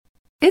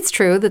It's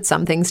true that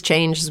some things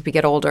change as we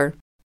get older.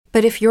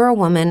 But if you're a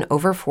woman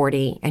over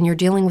 40 and you're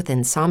dealing with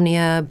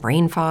insomnia,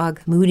 brain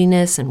fog,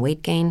 moodiness, and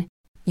weight gain,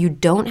 you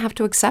don't have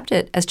to accept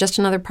it as just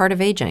another part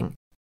of aging.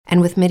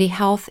 And with MIDI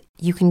Health,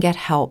 you can get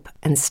help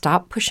and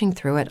stop pushing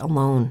through it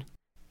alone.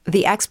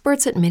 The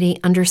experts at MIDI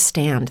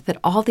understand that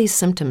all these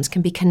symptoms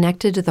can be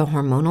connected to the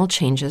hormonal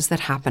changes that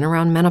happen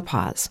around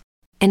menopause,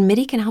 and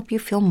MIDI can help you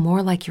feel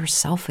more like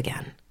yourself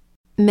again.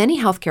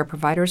 Many healthcare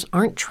providers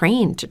aren't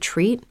trained to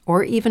treat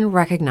or even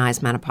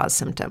recognize menopause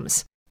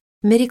symptoms.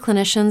 MIDI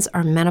clinicians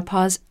are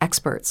menopause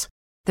experts.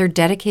 They're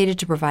dedicated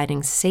to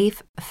providing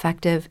safe,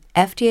 effective,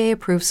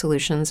 FDA-approved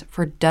solutions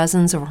for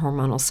dozens of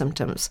hormonal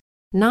symptoms,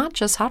 not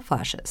just hot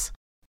flashes.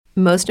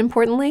 Most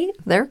importantly,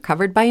 they're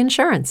covered by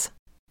insurance.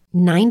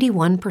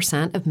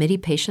 91% of MIDI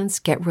patients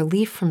get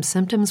relief from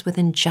symptoms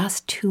within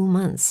just 2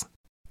 months.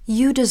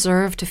 You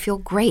deserve to feel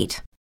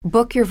great.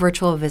 Book your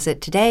virtual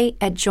visit today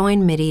at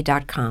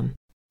joinmidi.com.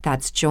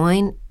 That's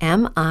joinmidi.com.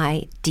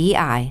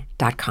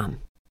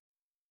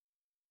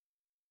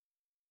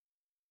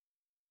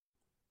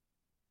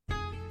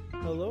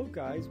 Hello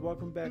guys,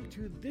 welcome back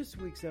to this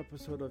week's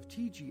episode of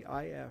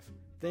TGIF.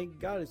 Thank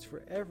God it's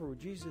forever where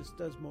Jesus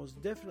does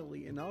most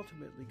definitely and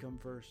ultimately come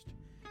first.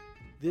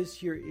 This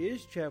here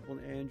is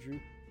Chaplain Andrew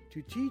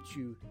to teach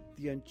you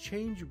the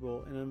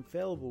unchangeable and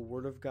infallible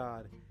Word of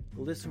God.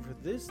 Listen for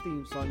this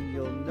theme song and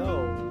you'll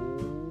know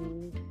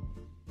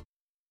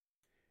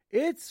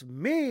it's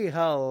me.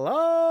 Hello,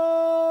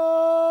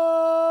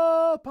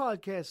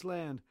 podcast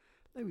land.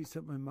 Let me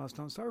set my mouse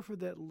down. Sorry for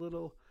that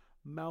little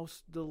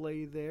mouse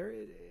delay there.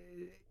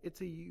 It's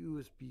a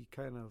USB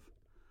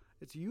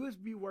it's a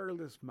USB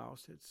wireless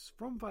mouse. It's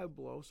from Five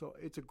Below, so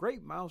it's a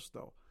great mouse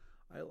though.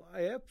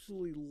 I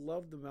absolutely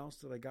love the mouse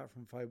that I got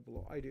from Five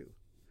Below. I do.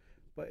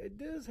 But it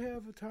does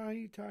have a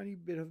tiny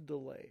bit of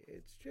delay.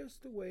 It's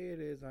just the way it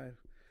is. I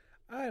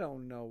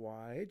don't know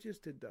why. It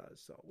does.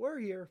 So we're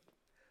here.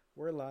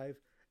 We're live.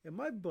 And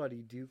my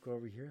buddy Duke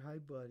over here, hi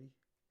buddy,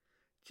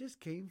 just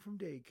came from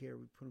daycare.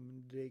 We put him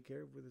in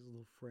daycare with his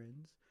little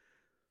friends.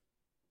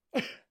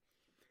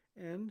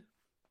 And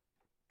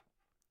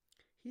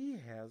he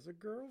has a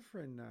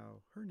girlfriend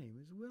now. Her name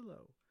is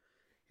Willow.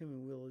 Him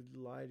and Willow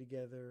lie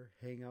together,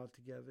 hang out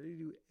together. They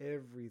do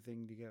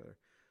everything together.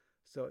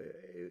 So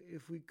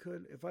if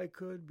I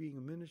could, being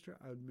a minister,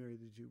 I would marry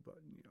the two.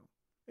 But,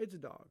 it's a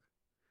dog.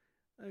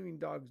 I mean,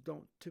 dogs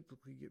don't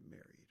typically get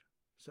married.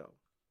 So,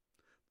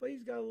 but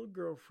he's got a little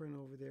girlfriend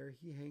over there.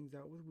 He hangs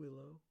out with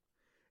Willow.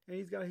 And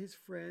he's got his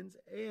friends.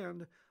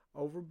 And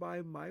over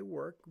by my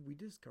work, we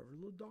discovered a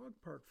little dog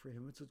park for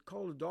him. It's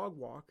called a dog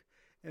walk.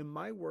 And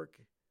my work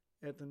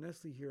at the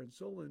Nestle here in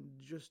Solon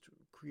just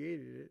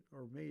created it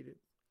or made it.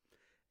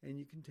 And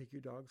you can take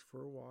your dogs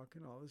for a walk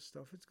and all this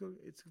stuff. It's good.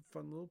 It's a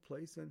fun little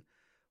place, and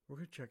we're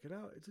going to check it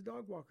out. It's a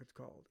dog walk, it's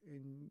called.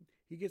 And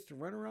he gets to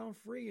run around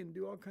free and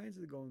do all kinds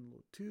of going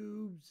little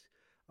tubes,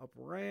 up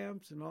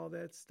ramps, and all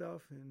that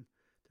stuff. And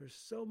there's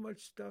so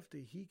much stuff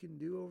that he can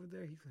do over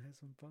there. He's going to have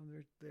some fun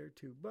there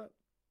too. But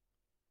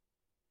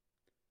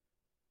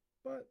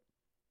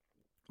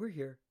we're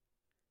here.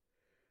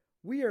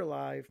 We are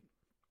live.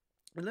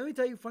 And let me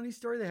tell you a funny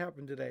story that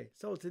happened today.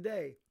 So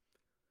today,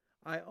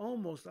 I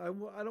don't want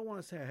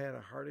to say I had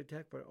a heart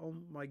attack, but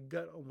my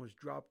gut almost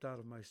dropped out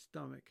of my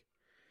stomach.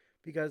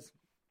 Because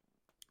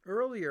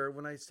earlier,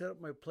 when I set up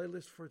my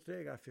playlist for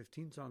today, I got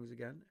 15 songs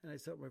again, and I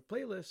set up my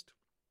playlist.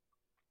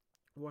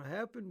 What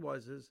happened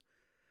was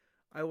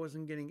I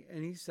wasn't getting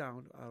any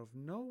sound out of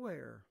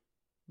nowhere.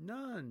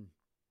 None.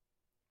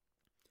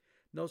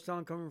 No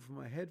sound coming from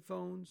my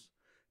headphones.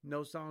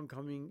 No sound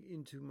coming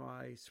into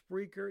my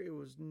speaker.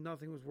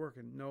 Nothing was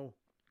working. No.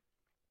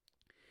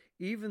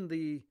 Even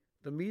the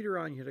meter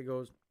on here that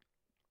goes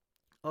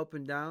up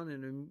and down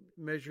and it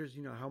measures,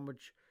 how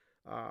much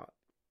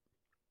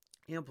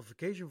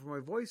amplification for my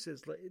voice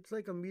is. It's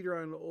like a meter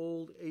on an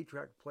old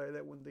 8-track player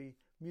that when the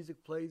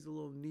music plays, the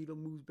little needle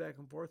moves back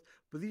and forth.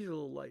 But these are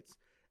little lights.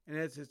 And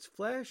as it's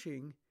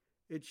flashing,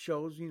 it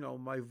shows,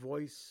 my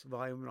voice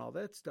volume and all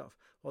that stuff.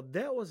 Well,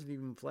 that wasn't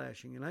even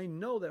flashing. And I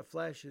know that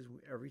flashes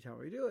every time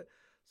I do it.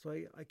 So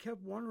I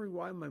kept wondering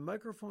why my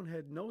microphone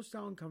had no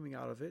sound coming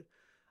out of it.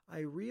 I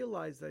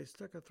realized I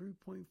stuck a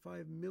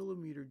 3.5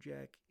 millimeter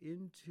jack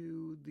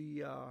into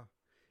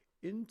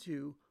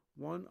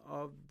one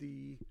of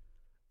the,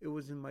 it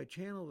was in my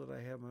channel that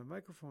I have my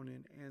microphone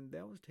in, and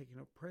that was taking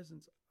up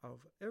presence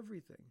of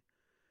everything.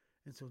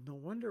 And so no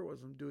wonder it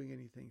wasn't doing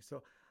anything.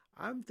 So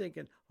I'm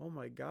thinking, oh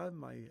my God,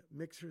 my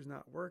mixer's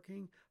not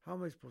working. How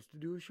am I supposed to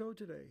do a show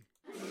today?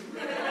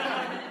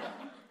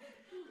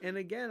 And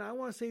again, I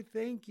want to say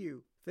thank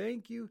you.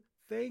 Thank you.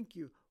 Thank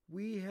you.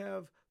 We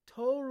have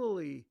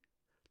totally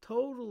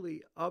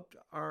upped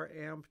our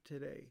amp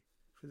today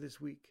for this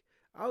week.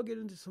 I'll get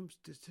into some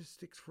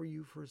statistics for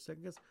you for a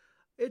second, because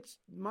it's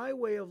my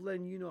way of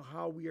letting you know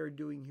how we are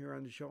doing here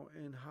on the show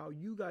and how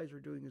you guys are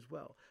doing as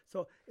well.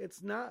 So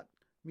it's not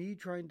me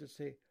trying to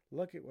say,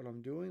 look at what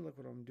I'm doing,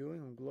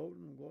 I'm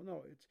gloating.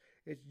 No,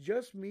 it's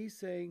just me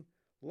saying,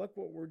 look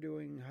what we're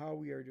doing, how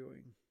we are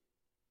doing.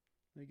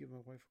 Let me give my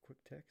wife a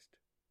quick text.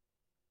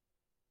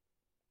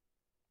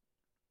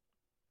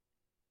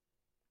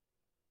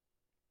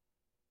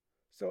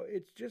 So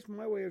it's just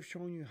my way of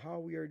showing you how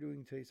we are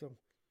doing today. So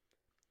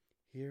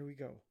here we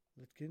go.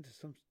 Let's get into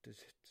some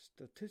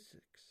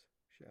statistics,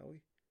 shall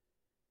we?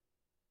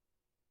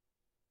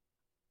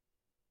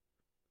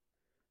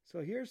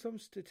 So here's some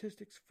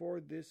statistics for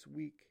this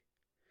week.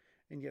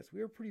 And yes,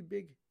 we are pretty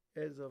big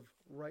as of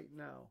right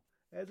now.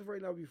 As of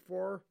right now,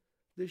 before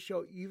this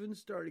show even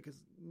started,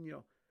 because,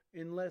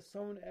 unless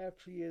someone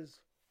actually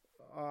is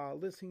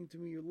listening to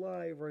me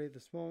live right at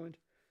this moment,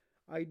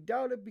 I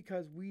doubt it,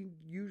 because we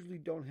usually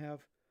don't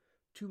have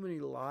too many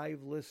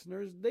live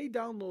listeners. They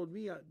download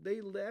me.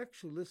 They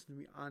actually listen to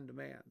me on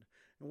demand.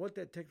 And what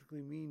that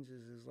technically means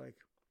is like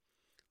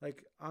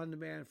on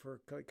demand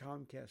for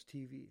Comcast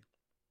TV.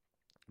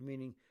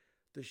 Meaning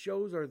the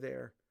shows are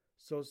there.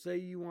 So say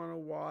you want to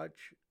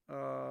watch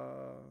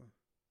a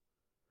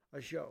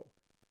show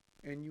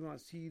and you want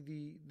to see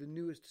the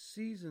newest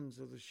seasons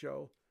of the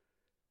show,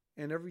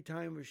 and every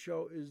time a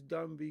show is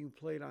done being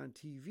played on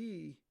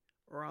TV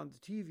or on the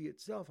TV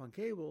itself on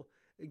cable,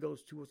 it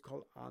goes to what's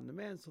called on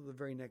demand. So the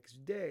very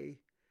next day,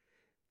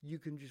 you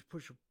can just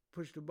push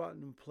the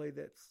button and play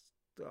that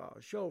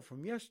show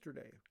from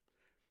yesterday.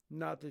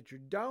 Not that you're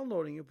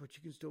downloading it, but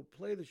you can still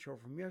play the show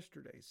from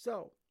yesterday.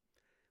 So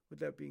with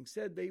that being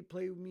said, they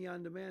play me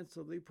on demand,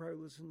 so they probably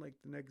listen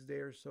like the next day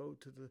or so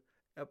to the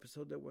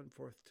episode that went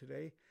forth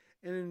today.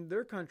 And in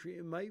their country,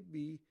 it might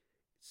be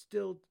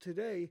still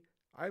today.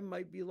 I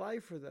might be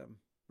live for them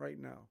right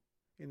now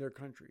in their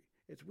country.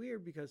 It's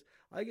weird because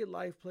I get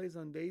live plays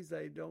on days that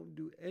I don't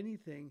do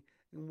anything.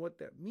 And what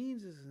that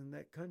means is in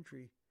that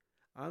country,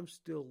 I'm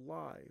still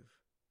live,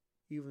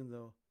 even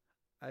though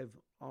I've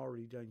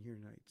already done here in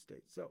the United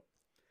States. So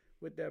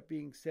with that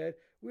being said,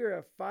 we are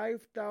at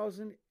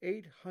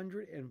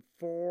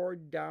 5,804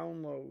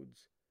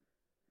 downloads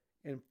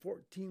and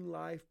 14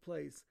 live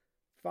plays.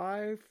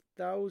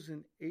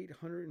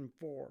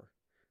 5,804.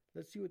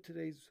 Let's see what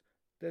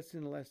that's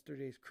in the last 30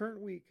 days. Current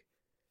week,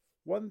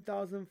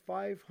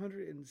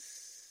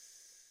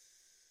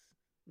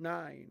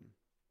 1,509.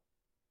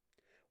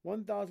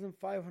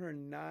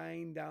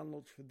 1,509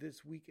 downloads for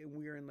this week, and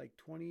we are in like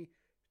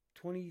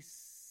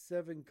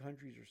 27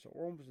 countries or so.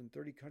 We're almost in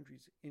 30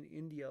 countries in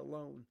India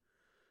alone.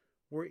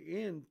 We're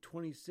in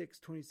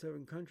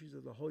 27 countries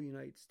of the whole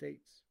United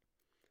States.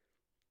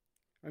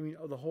 I mean,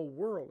 of the whole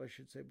world, I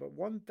should say. But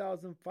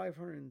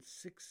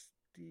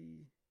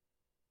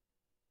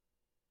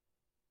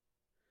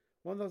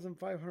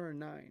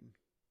 1,509.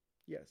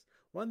 Yes,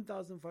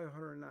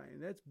 1,509.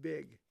 And that's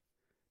big.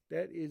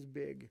 That is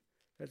big.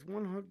 That's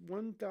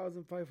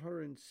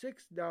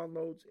 1,506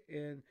 downloads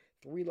and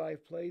 3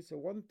 live plays. So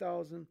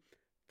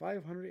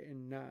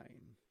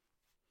 1,509.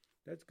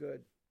 That's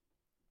good.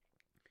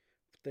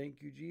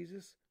 Thank you,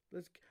 Jesus.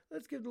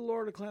 Let's give the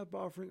Lord a clap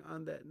offering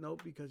on that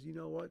note, because you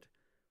know what?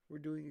 We're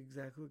doing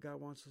exactly what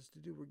God wants us to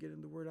do. We're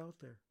getting the word out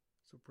there.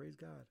 So praise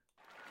God.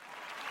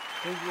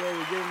 Thank you, Lord.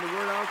 We're getting the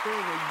word out there,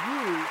 that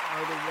you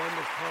are the one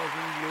that's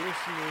causing your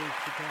listeners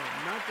to come.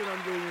 Not that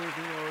I'm doing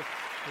anything else,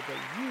 but that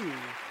you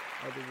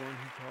are the one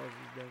who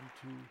causes them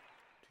to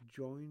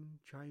join,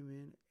 chime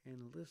in,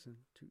 and listen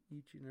to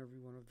each and every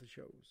one of the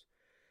shows.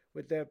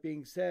 With that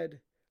being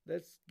said,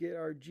 let's get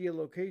our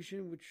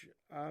geolocation, which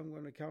I'm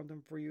going to count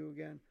them for you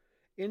again.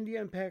 India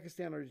and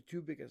Pakistan are the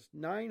two biggest.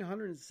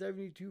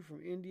 972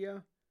 from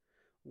India,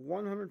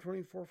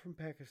 124 from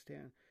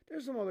Pakistan.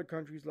 There's some other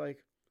countries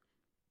like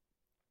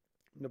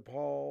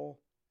Nepal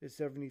is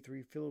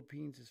 73,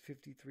 Philippines is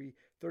 53,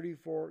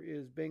 34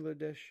 is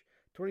Bangladesh,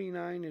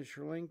 29 is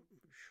Sri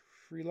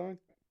Lanka,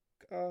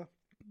 and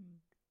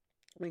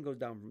it goes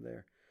down from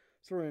there.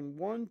 So we're in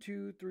 1,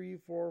 2, 3,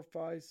 4,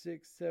 5,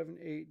 6, 7,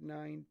 8,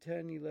 9,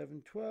 10,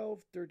 11,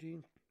 12,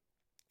 13,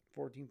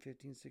 14,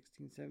 15,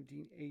 16,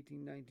 17,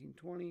 18, 19,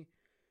 20,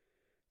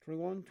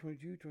 21,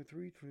 22,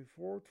 23,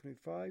 24,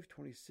 25,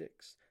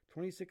 26.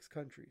 26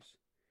 countries.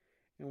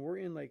 And we're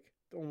in like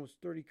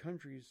almost 30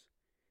 countries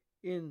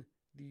in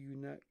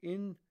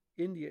in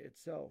India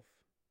itself.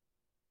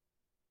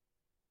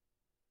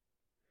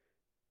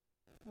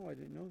 Oh, I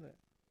didn't know that.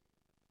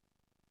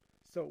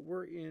 So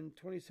we're in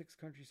 26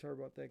 countries. Sorry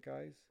about that,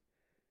 guys.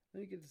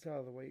 Let me get this out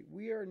of the way.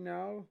 We are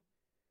now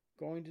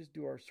going to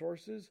do our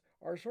sources.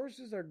 Our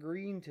sources are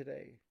green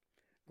today.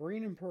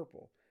 Green and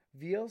purple.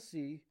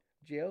 VLC,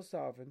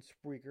 JLSOVEN,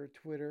 Spreaker,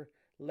 Twitter,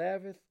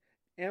 Lavith,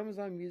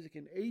 Amazon Music,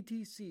 and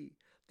ATC.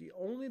 The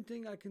only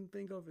thing I can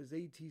think of as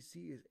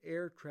ATC is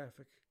air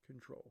traffic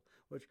control,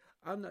 which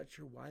I'm not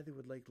sure why they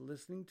would like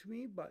listening to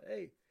me, but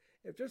hey,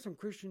 if there's some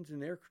Christians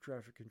in air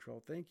traffic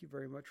control, thank you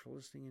very much for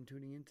listening and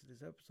tuning into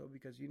this episode,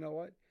 because you know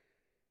what?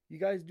 You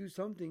guys do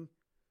something.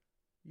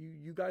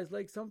 You guys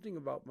like something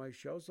about my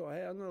show, so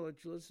hey, I'm going to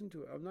let you listen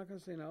to it. I'm not going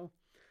to say no.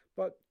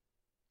 But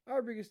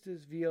our biggest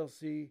is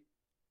VLC,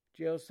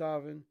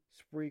 JLSOVEN,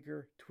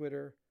 Spreaker,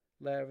 Twitter,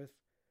 Lavith,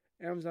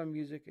 Amazon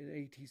Music, and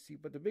ATC.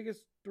 But the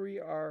biggest three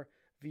are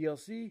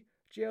VLC,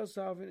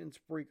 JLSOVEN, and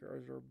Spreaker.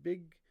 Those are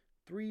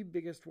three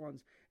biggest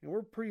ones. And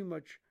we're pretty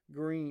much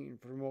green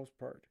for the most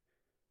part.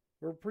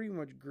 We're pretty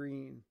much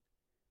green.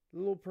 A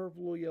little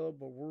purple, a little yellow,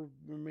 but we're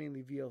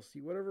mainly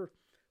VLC. Whatever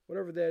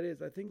whatever that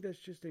is. I think that's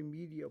just a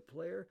media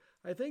player.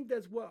 I think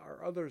that's what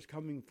our other is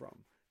coming from.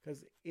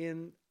 Because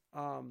in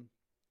our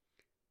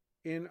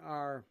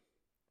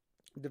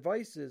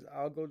devices,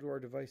 I'll go to our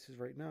devices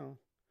right now.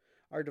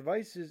 Our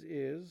devices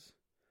is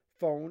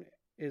phone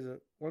is a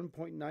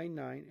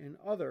 1.99 and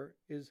other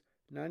is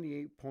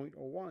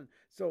 98.01.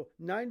 So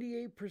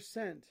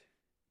 98%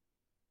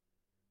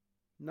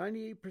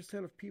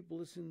 of people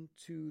listen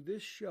to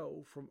this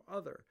show from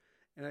other.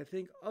 And I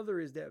think other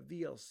is that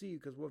VLC,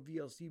 because what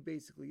VLC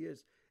basically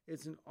is,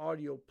 it's an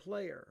audio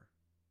player.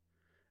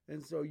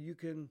 And so you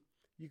can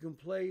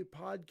play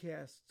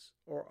podcasts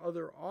or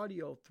other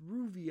audio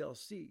through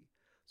VLC.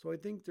 So I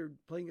think they're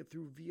playing it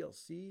through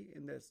VLC,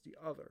 and that's the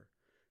other.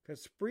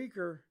 Because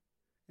Spreaker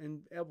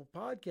and Apple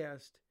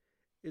Podcast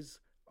is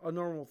a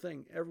normal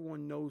thing.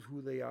 Everyone knows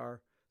who they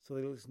are, so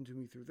they listen to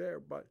me through there.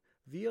 But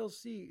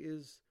VLC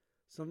is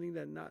something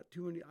that not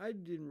too many, I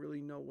didn't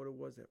really know what it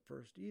was at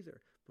first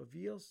either. But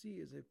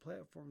VLC is a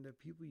platform that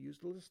people use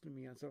to listen to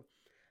me on. So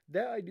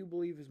that I do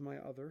believe is my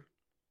other.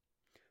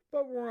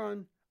 But we're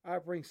on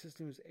operating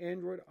systems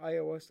Android,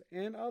 iOS,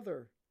 and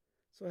other.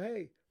 So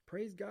hey,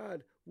 praise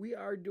God. We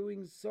are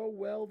doing so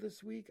well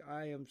this week.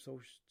 I am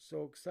so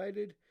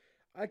excited.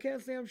 I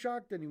can't say I'm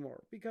shocked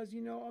anymore because,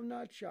 I'm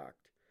not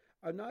shocked.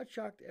 I'm not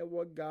shocked at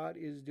what God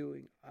is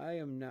doing. I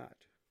am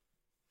not.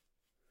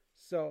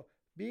 So,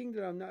 being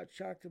that I'm not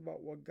shocked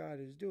about what God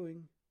is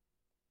doing,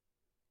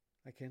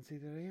 I can't say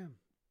that I am.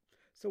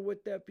 So,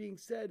 with that being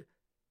said,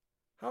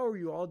 how are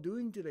you all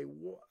doing today?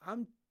 Well,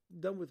 I'm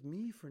done with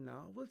me for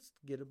now. Let's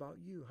get about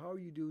you. How are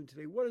you doing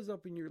today? What is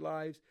up in your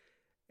lives?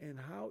 And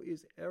how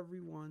is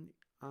everyone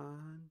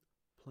on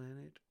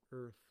planet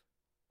Earth?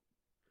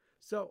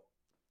 So,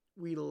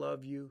 we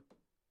love you.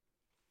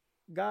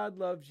 God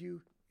loves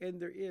you. And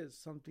there is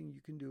something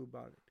you can do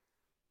about it.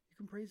 You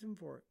can praise Him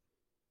for it.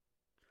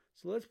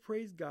 So let's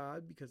praise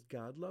God because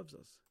God loves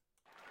us.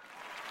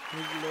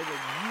 Praise the Lord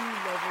that you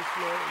love us,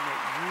 Lord, and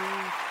that you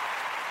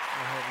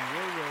are having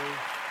your way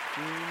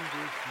in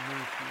this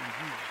ministry. In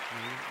Jesus'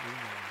 name,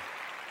 amen.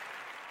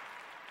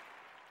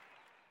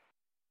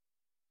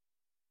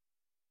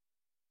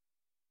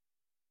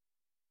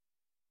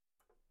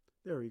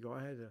 There we go.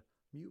 I had to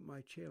mute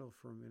my channel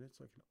for a minute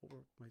so I can open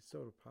my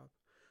soda pop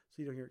so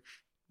you don't hear it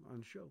on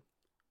the show.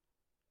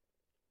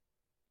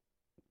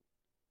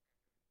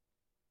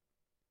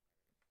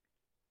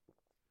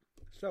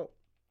 So,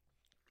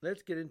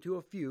 let's get into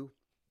a few.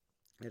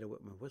 I had to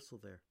whip my whistle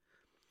there.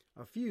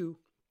 A few,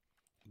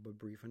 but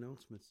brief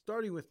announcements.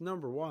 Starting with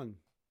number 1.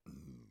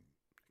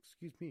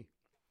 Excuse me.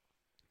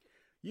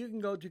 You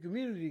can go to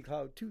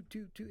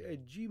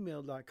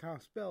communitycloud222@gmail.com,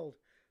 spelled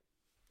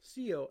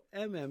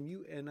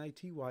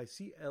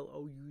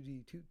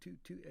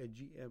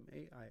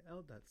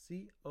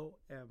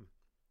COMMUNITY222@gmail.com.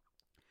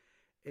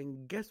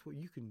 And guess what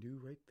you can do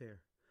right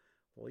there?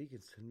 Well, you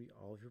can send me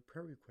all of your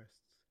prayer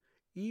requests.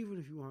 Even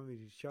if you want me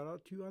to shout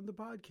out to you on the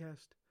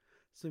podcast,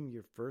 send me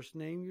your first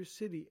name, your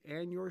city,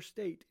 and your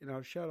state, and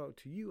I'll shout out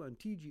to you on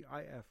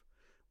TGIF,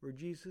 where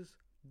Jesus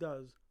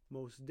does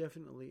most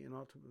definitely and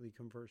ultimately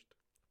come first.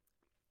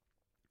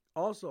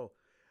 Also,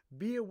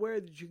 be aware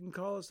that you can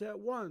call us at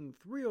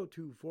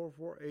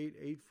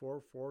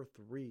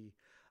 1-302-448-8443.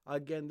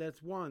 Again,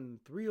 that's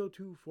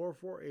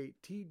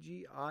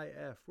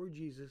 1-302-448-TGIF, where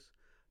Jesus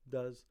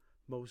does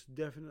most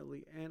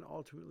definitely and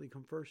ultimately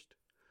come first.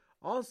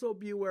 Also,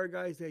 be aware,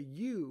 guys, that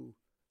you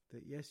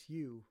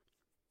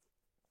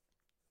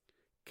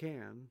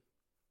can,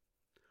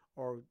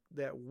 or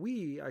that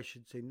we, I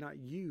should say, not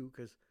you,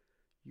 because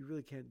you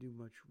really can't do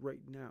much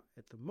right now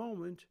at the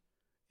moment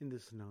in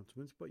this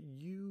announcements, but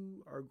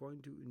you are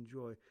going to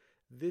enjoy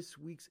this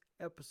week's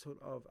episode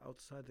of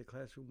Outside the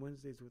Classroom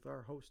Wednesdays with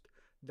our host,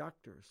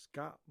 Dr.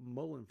 Scott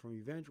Mullen from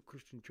Evangel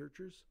Christian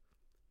Churches.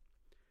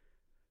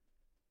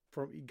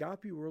 From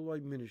Agape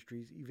Worldwide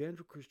Ministries,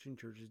 Evangel Christian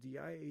Churches, the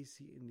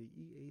IAC and the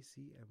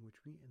EACM,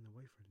 which we and the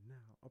wife are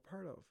now a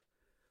part of.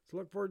 So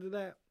look forward to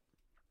that.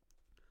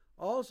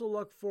 Also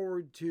look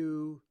forward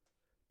to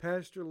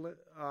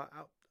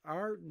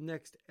our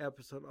next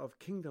episode of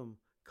Kingdom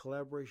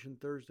Collaboration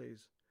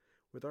Thursdays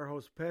with our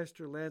host,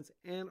 Pastor Lance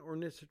and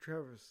Ornissa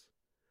Travis,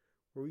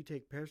 where we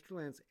take Pastor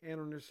Lance and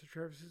Ornissa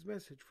Travis's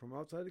message from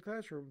outside the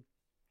classroom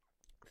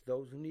to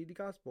those who need the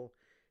gospel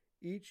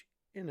each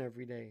and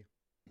every day.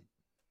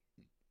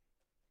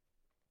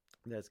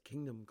 That's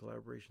Kingdom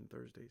Collaboration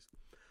Thursdays.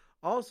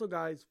 Also,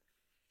 guys,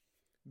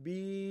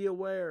 be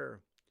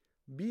aware,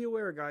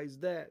 guys,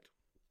 that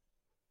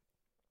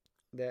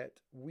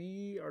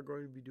we are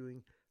going to be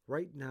doing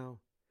right now,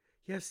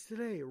 yes,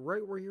 today,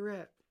 right where you're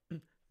at,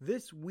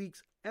 this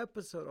week's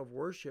episode of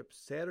Worship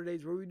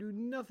Saturdays, where we do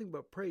nothing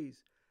but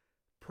praise,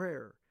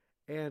 prayer,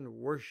 and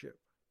worship.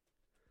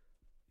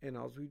 And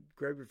also,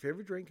 grab your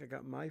favorite drink. I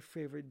got my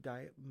favorite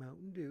Diet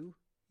Mountain Dew,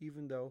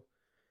 even though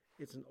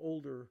it's an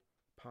older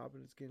pop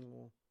and it's getting a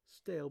little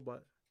stale,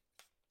 but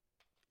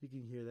you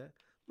can hear that.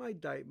 My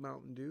Diet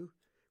Mountain Dew.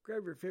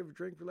 Grab your favorite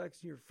drink,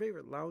 relax in your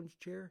favorite lounge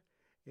chair,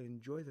 and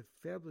enjoy the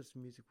fabulous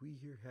music we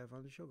here have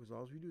on the show, because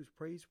all we do is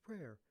praise,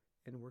 prayer,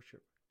 and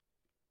worship.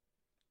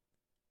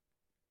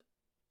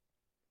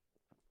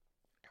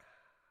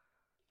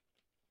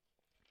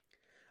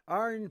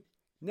 Our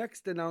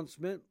next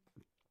announcement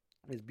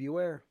is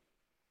beware.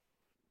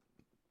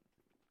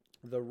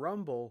 The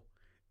Rumble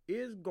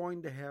is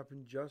going to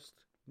happen, just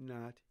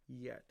not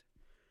yet.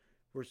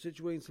 We're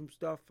situating some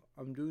stuff.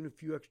 I'm doing a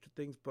few extra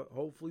things, but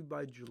hopefully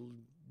by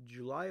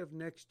July of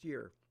next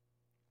year,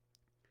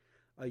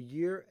 a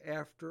year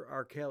after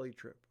our Cali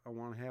trip, I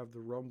want to have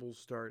the Rumble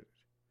started.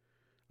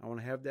 I want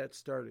to have that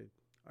started.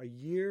 A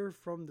year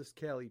from this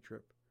Cali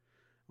trip,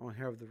 I want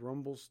to have the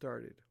Rumble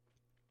started.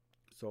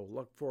 So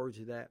look forward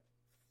to that.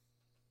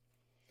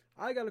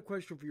 I got a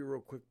question for you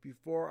real quick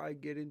before I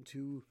get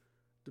into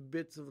the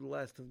bits of the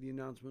last of the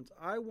announcements.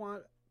 I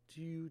want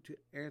you to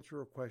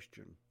answer a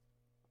question.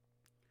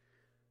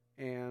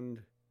 And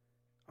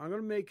I'm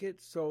going to make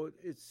it so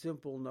it's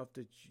simple enough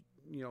that,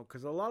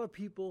 because a lot of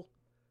people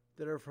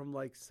that are from,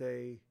 like,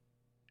 say,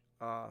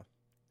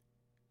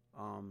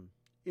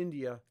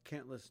 India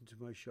can't listen to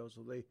my show,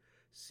 so they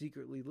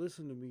secretly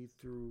listen to me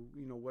through,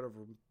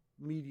 whatever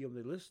medium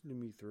they listen to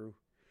me through,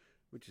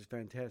 which is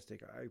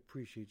fantastic. I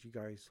appreciate you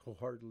guys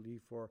wholeheartedly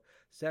for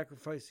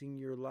sacrificing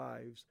your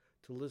lives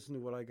to listen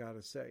to what I got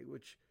to say,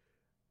 which,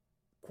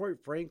 quite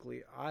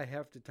frankly, I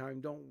half the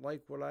time don't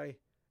like what I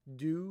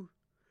do.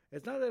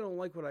 It's not that I don't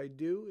like what I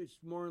do. It's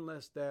more or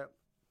less that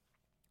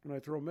when I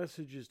throw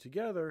messages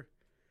together,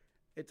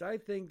 I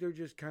think they're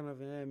just kind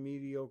of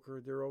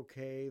mediocre. They're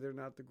okay. They're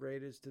not the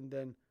greatest. And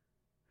then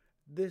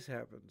this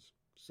happens.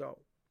 So,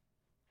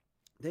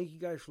 thank you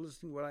guys for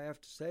listening to what I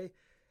have to say.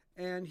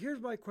 And here's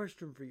my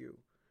question for you.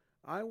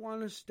 I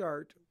want to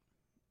start,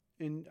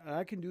 and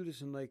I can do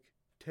this in like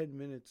 10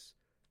 minutes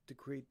to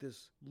create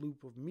this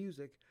loop of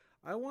music.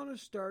 I want to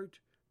start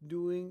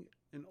doing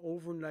an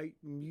overnight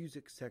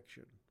music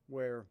section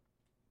where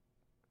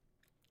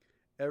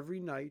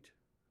every night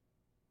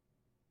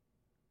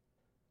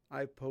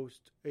I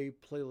post a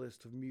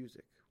playlist of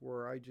music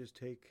where I just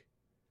take,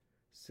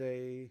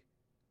 say,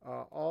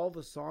 all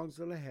the songs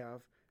that I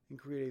have and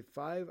create a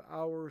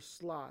 5-hour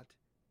slot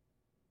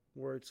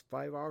where it's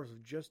 5 hours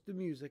of just the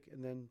music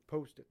and then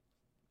post it.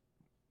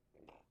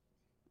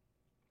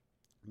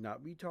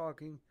 Not me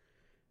talking,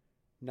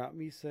 not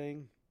me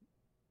saying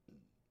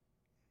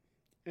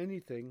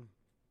anything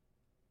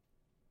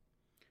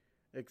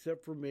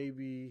except for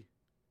maybe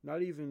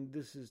not even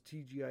this is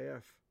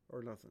TGIF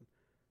or nothing.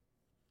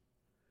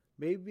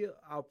 Maybe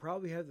I'll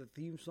probably have the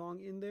theme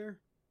song in there,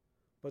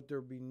 but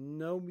there'll be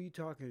no me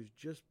talking. It'll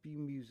just be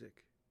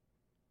music.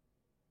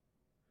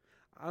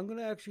 I'm going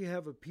to actually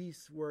have a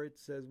piece where it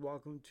says,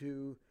 welcome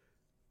to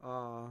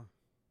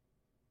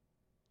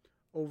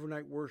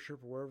overnight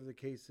worship, or whatever the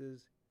case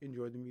is.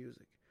 Enjoy the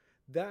music.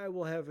 That I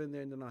will have in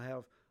there, and then I'll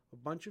have a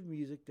bunch of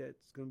music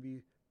that's going to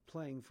be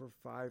playing for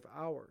 5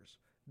 hours.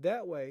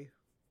 That way,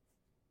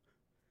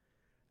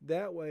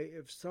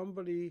 if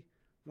somebody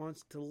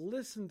wants to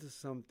listen to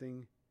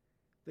something,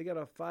 they got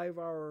a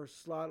 5-hour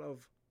slot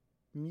of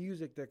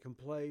music that can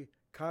play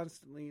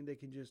constantly, and they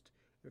can just,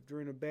 if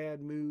they're in a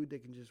bad mood, they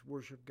can just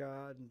worship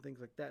God and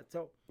things like that.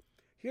 So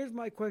here's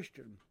my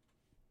question.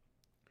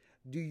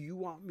 Do you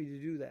want me to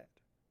do that?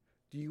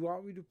 Do you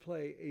want me to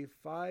play a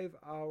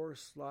 5-hour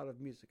slot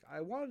of music? I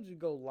wanted to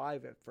go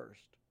live at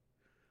first.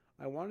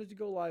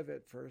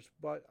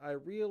 But I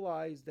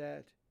realized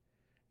that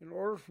in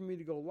order for me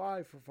to go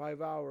live for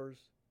 5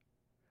 hours,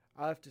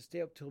 I'll have to stay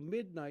up till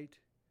midnight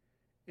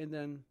and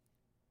then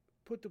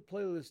put the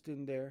playlist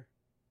in there,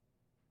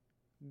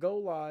 go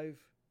live,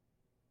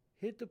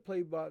 hit the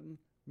play button,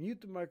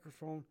 mute the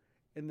microphone,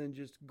 and then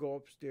just go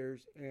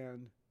upstairs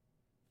and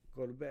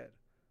go to bed.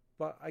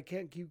 But I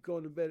can't keep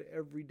going to bed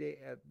every day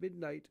at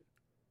midnight.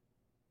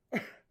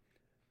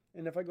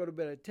 And if I go to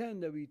bed at 10,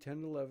 that'll be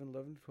 10 to 11,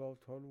 11 to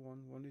 12, 12 to 1,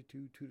 1 to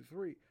 2, 2 to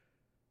 3.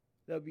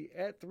 That'll be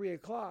at 3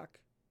 o'clock,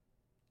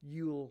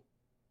 it'll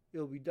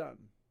be done.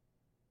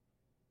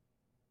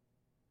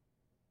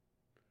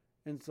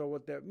 And so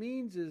what that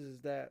means is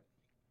that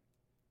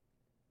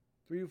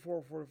 3 to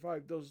 4, 4 to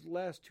 5, those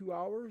last 2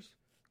 hours,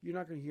 you're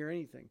not going to hear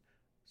anything.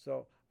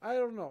 So I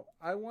don't know.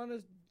 I want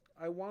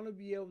to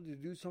be able to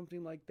do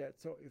something like that.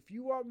 So if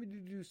you want me to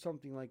do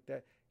something like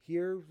that,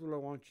 here's what I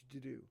want you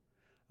to do.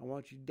 I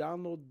want you to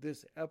download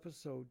this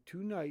episode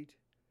tonight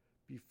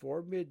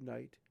before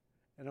midnight,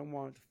 and I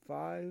want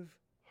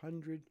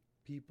 500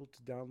 people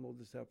to download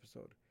this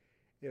episode.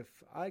 If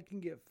I can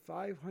get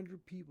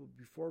 500 people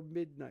before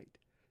midnight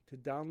to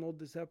download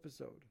this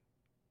episode,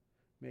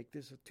 make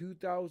this a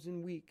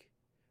 2,000 week,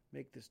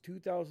 make this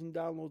 2,000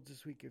 downloads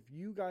this week. If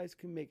you guys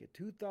can make it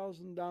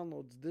 2,000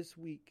 downloads this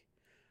week,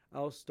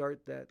 I'll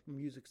start that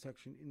music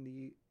section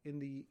in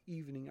the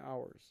evening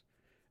hours,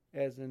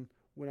 as in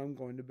when I'm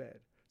going to bed.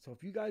 So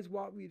if you guys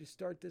want me to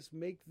start this,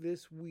 make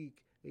this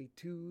week a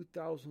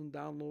 2,000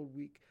 download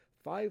week.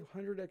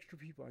 500 extra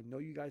people. I know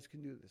you guys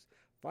can do this.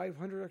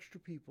 500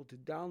 extra people to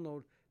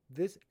download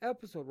this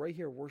episode right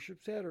here,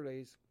 Worship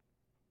Saturdays.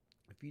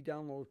 If you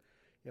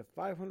have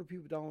 500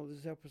 people download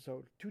this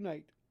episode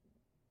tonight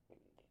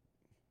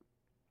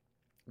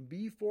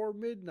before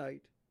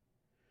midnight,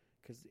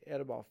 because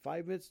at about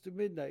 5 minutes to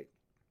midnight,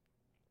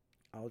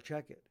 I'll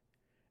check it.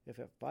 If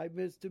at 5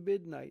 minutes to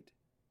midnight,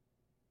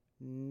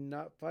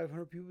 Not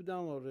 500 people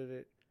downloaded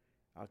it.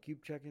 I'll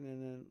keep checking,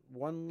 and then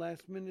one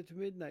last minute to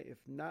midnight.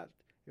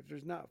 If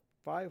there's not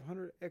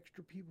 500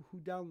 extra people who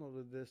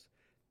downloaded this,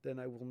 then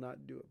I will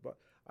not do it. But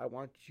I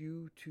want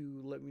you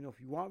to let me know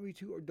if you want me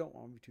to or don't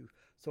want me to.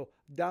 So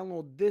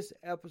download this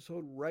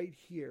episode right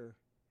here.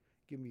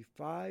 Give me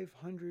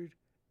 500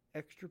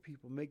 extra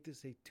people. Make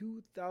this a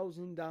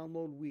 2,000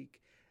 download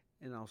week,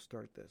 and I'll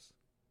start this.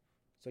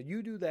 So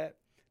you do that.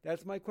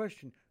 That's my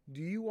question.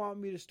 Do you want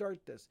me to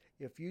start this?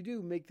 If you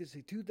do, make this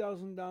a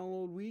 2,000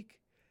 download week,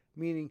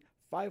 meaning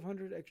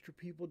 500 extra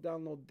people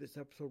download this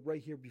episode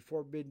right here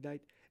before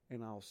midnight,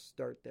 and I'll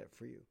start that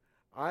for you.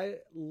 I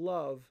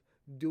love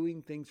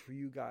doing things for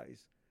you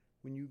guys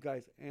when you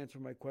guys answer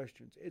my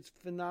questions. It's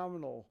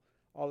phenomenal,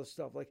 all the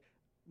stuff. Like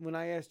when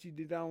I asked you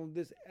to download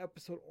this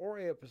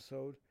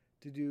episode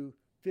to do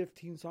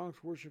 15 songs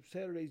for Worship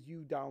Saturdays,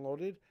 you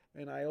downloaded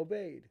and I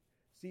obeyed.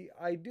 See,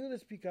 I do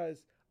this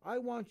because I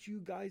want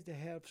you guys to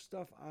have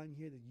stuff on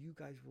here that you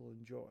guys will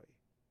enjoy.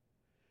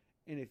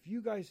 And if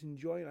you guys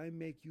enjoy it, I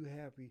make you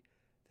happy.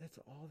 That's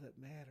all that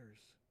matters,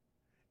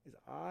 is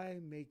I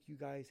make you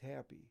guys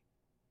happy.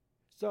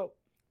 So,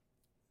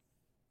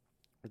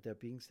 with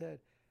that being said,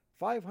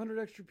 500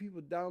 extra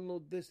people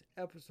download this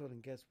episode,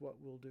 and guess what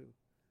we'll do?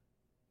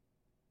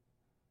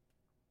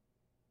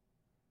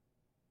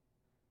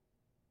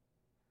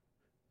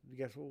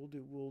 Guess what we'll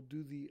do? We'll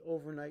do the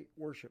overnight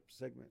worship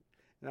segment.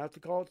 And I have to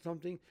call it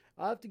something.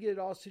 I have to get it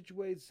all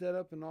situated, set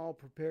up, and all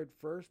prepared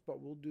first,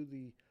 but we'll do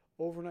the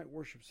overnight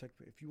worship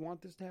segment. If you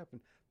want this to happen,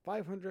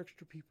 500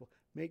 extra people,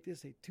 make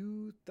this a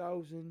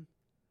 2,000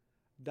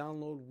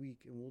 download week,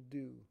 and we'll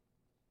do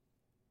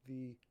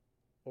the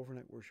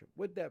overnight worship.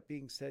 With that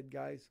being said,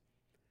 guys,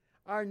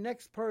 our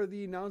next part of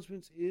the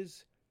announcements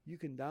is you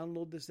can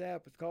download this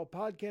app. It's called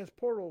Podcast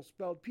Portal,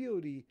 spelled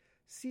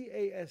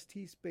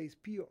Podcast space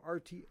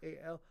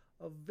Portal,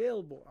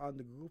 available on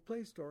the Google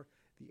Play Store,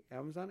 the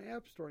Amazon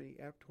App Store, and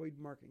the Aptoid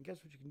Market. And guess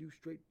what you can do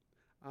straight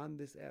on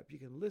this app? You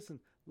can listen,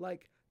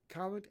 like,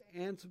 comment,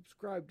 and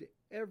subscribe to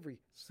every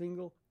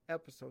single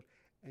episode,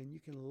 and you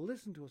can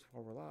listen to us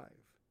while we're live.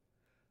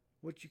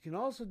 What you can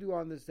also do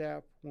on this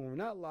app when we're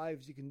not live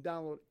is you can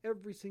download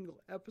every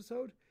single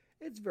episode.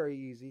 It's very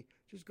easy.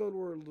 Just go to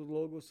where the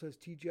logo says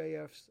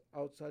TGIFs,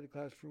 Outside the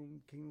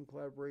Classroom, Kingdom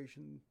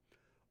Collaboration,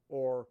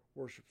 or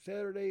Worship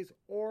Saturdays,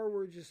 or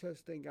where it just says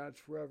Thank God It's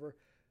Forever.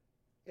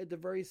 At the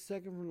very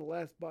second from the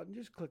last button,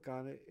 just click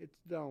on it. It's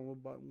the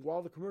download button.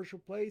 While the commercial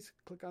plays,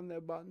 click on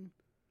that button.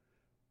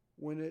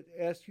 When it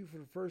asks you for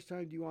the first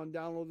time, do you want to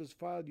download this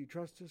file? Do you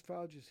trust this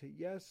file? Just hit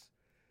yes.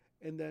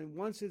 And then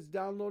once it's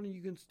downloading,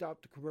 you can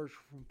stop the commercial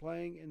from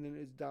playing, and then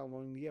it's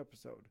downloading the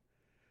episode.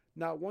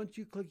 Now, once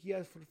you click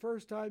yes for the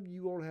first time,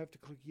 you won't have to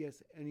click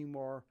yes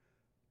anymore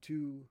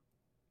to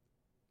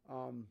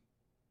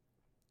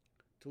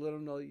let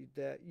them know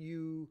that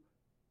you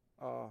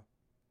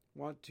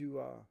want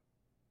to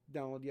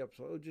download the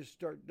episode. It'll just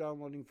start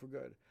downloading for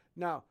good.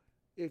 Now,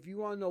 if you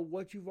want to know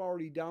what you've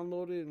already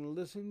downloaded and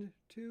listened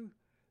to,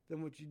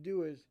 then what you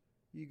do is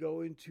you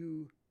go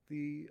into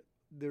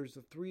there's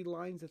the three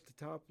lines at the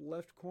top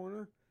left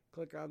corner.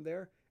 Click on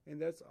there,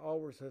 and that's all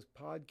where it says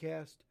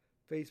podcast,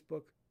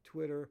 Facebook,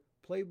 Twitter,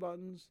 play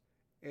buttons,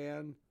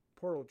 and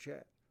portal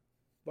chat.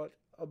 But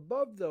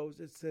above those,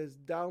 it says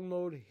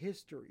download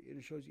history, and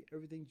it shows you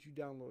everything that you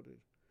downloaded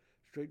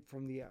straight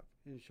from the app.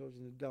 And it shows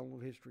you the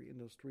download history in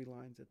those three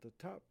lines at the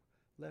top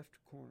left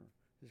corner.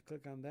 Just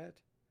click on that,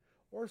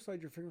 or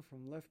slide your finger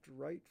from left to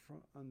right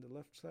on the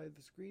left side of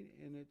the screen,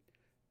 and it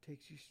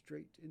takes you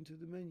straight into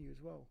the menu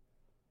as well.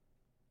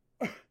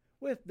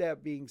 With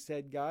that being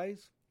said,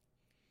 guys,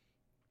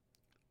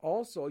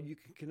 also you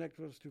can connect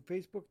with us through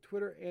Facebook,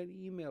 Twitter, and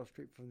email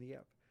straight from the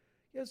app.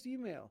 Yes,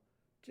 email.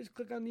 Just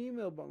click on the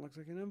email button. Looks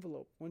like an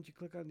envelope. Once you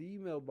click on the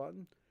email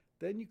button,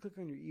 then you click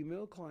on your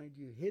email client.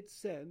 You hit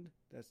send.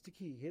 That's the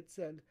key. Hit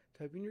send.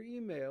 Type in your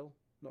email.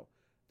 No,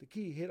 the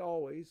key, hit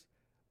always.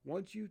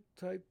 Once you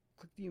click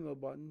the email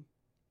button,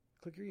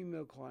 click your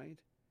email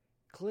client,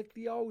 click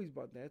the always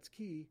button. That's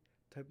key.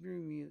 Type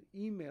in your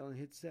email and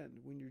hit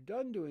send. When you're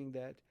done doing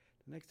that,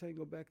 the next time you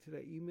go back to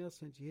that email,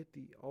 since you hit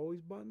the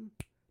always button,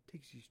 it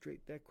takes you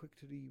straight that quick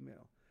to the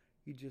email.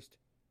 You just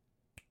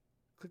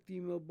click the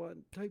email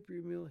button, type your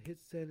email,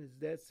 hit send. It's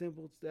that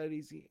simple, it's that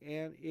easy,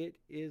 and it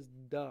is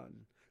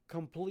done.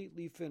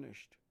 Completely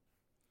finished.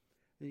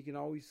 And you can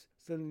always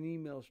send an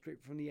email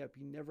straight from the app.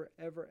 You never,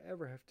 ever,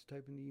 ever have to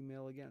type in the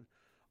email again.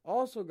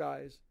 Also,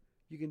 guys,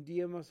 you can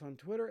DM us on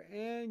Twitter,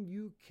 and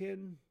you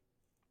can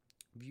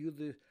view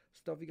the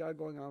stuff you got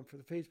going on for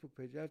the Facebook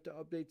page. I have to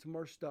update some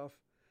more stuff.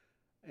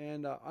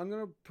 And I'm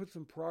going to put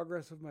some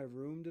progress of my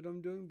room that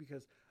I'm doing,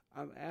 because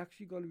I'm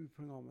actually going to be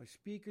putting all my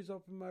speakers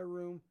up in my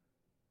room.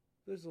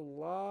 There's a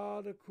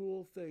lot of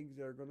cool things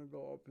that are going to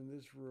go up in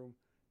this room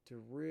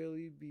to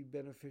really be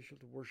beneficial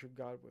to worship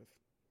God with.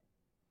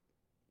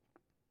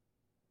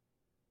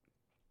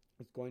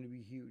 It's going to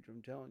be huge,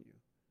 I'm telling you.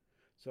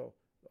 So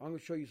I'm going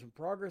to show you some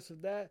progress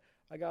of that.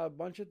 I got a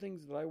bunch of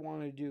things that I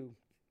want to do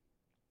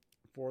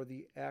for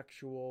the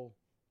actual,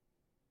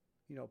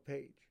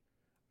 page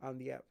on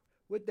the app.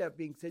 with that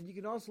being said, you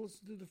can also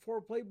listen to the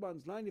 4 Play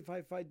Buttons,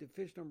 95.5 The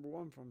Fish, number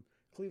 1 from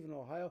Cleveland,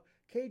 Ohio,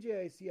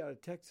 KJIC out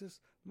of Texas,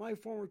 my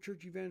former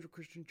church, Evangel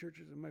Christian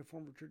Churches, and my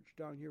former church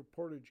down here,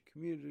 Portage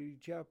Community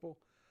Chapel.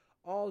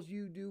 All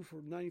you do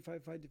for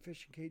 95.5 The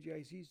Fish and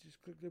KJIC is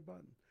just click their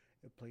button.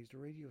 It plays the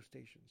radio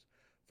stations.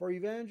 For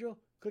Evangel,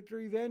 click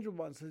their Evangel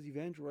button. It says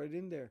Evangel right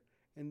in there.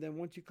 And then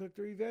once you click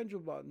their Evangel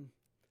button,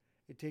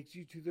 it takes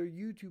you to their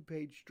YouTube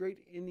page straight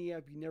in the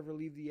app. You never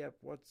leave the app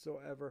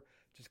whatsoever.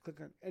 Just click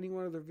on any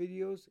one of their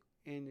videos,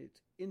 and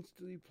it's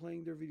instantly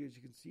playing their videos.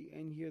 You can see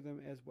and hear them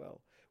as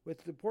well.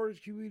 With the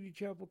Portage Community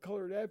Chapel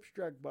Colored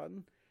Abstract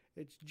button,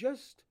 it's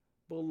just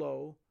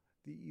below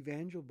the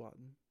Evangel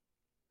button.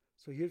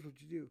 So here's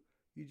what you do.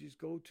 You just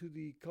go to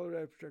the Colored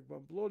Abstract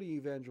button below the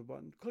Evangel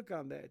button. Click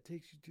on that. It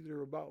takes you to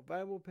their About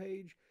Bible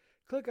page.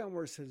 Click on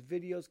where it says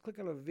videos. Click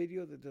on a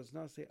video that does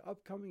not say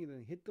upcoming, and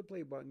then hit the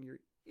play button. You're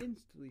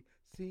instantly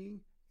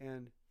seeing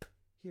and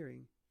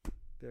hearing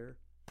their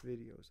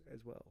videos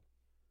as well.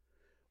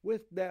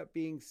 With that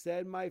being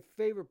said, my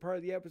favorite part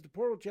of the app is the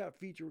Portal Chat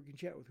feature. We can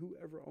chat with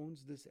whoever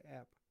owns this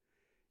app.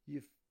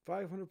 If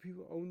 500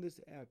 people own this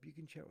app, you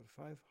can chat with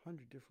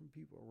 500 different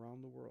people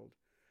around the world.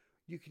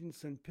 You can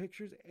send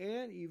pictures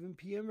and even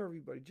PM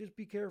everybody. Just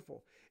be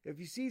careful. If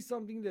you see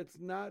something that's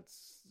not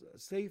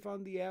safe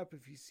on the app,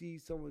 if you see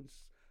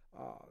someone's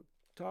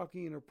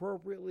talking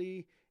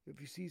inappropriately, if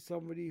you see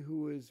somebody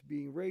who is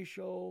being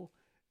racial,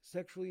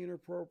 sexually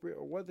inappropriate,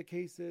 or what the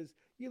case is,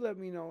 you let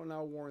me know and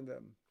I'll warn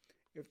them.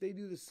 If they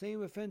do the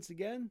same offense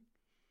again,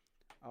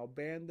 I'll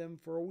ban them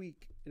for a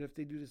week. And if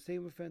they do the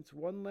same offense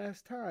one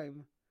last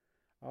time,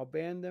 I'll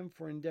ban them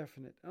for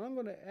indefinite. And I'm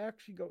going to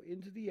actually go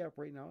into the app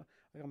right now.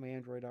 I got my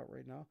Android out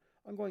right now.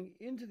 I'm going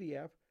into the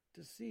app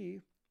to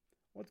see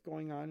what's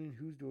going on and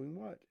who's doing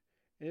what.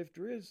 And if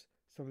there is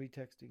somebody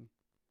texting.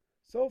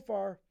 So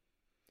far,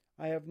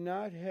 I have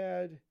not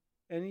had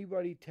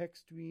anybody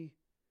text me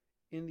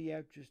in the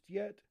app just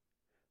yet.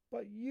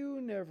 But you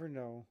never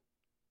know.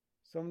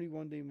 Somebody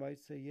one day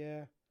might say,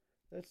 yeah,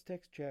 let's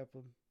text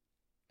Chaplain.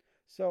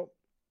 So,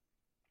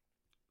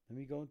 let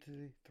me go into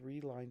the 3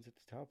 lines at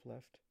the top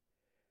left.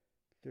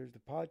 There's the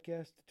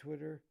podcast, the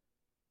Twitter,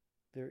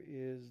 there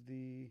is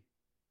the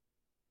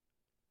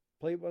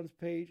Play Buttons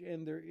page,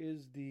 and there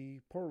is the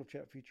Portal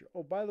Chat feature.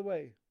 Oh, by the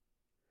way,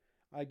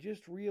 I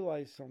just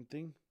realized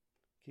something.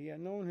 Okay,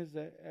 no one has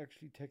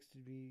actually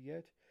texted me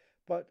yet,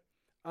 but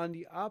on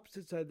the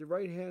opposite side, the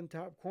right-hand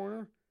top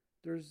corner,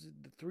 there's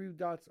the 3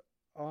 dots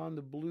on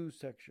the blue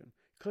section.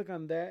 Click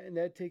on that, and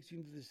that takes you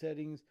into the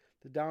settings,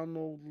 the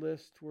download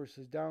list where it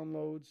says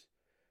downloads,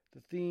 the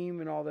theme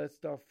and all that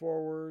stuff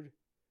forward,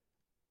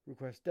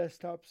 request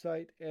desktop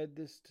site, add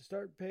this to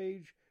start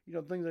page,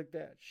 things like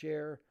that,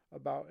 share,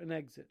 about, and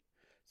exit.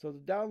 So the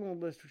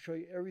download list will show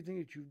you everything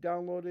that you've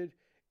downloaded,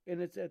 and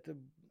it's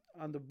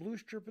on the blue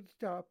strip at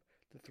the top,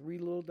 the 3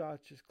 little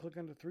dots. Just click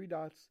on the 3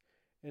 dots,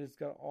 and it's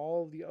got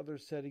all the other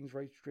settings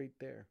right straight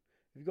there.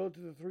 If you go to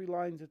the 3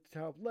 lines at the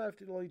top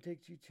left, it only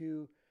takes you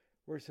to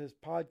where it says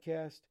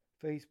podcast,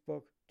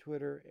 Facebook,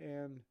 Twitter,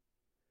 and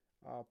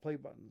Play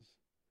Buttons.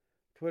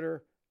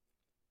 Twitter,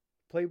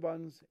 Play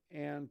Buttons,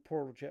 and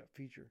Portal Chat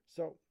feature.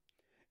 So,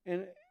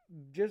 and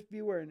just be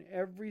aware,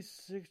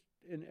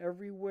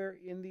 everywhere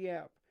in the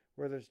app,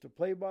 whether it's the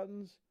Play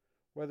Buttons,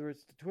 whether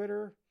it's the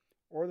Twitter,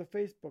 or the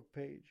Facebook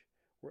page,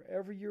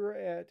 wherever you're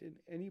at in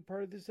any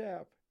part of this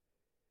app,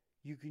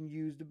 you can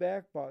use the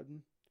back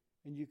button,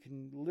 and you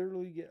can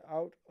literally get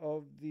out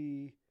of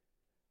the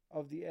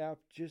app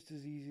just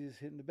as easy as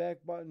hitting the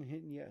back button,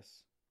 hitting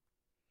yes.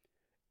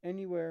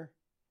 Anywhere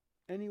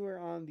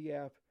on the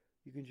app,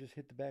 you can just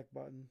hit the back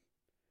button,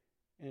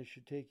 and it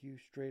should take you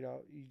straight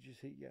out. You just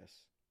hit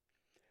yes.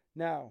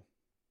 Now,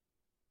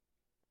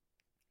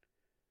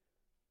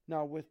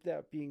 with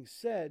that being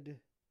said,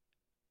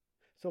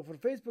 so for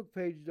the Facebook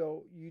page,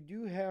 though,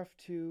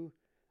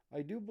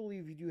 I do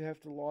believe you do have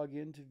to log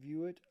in to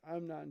view it.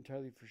 I'm not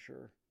entirely for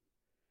sure.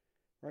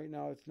 Right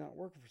now, it's not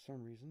working for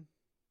some reason.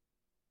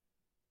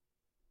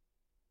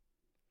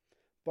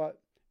 But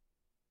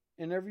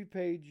in every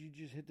page, you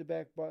just hit the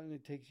back button.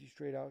 It takes you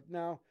straight out.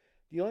 Now,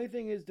 the only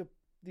thing is the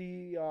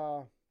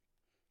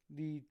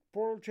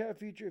Portal Chat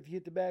feature. If you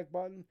hit the back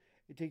button,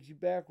 it takes you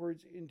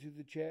backwards into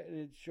the chat, and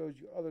it shows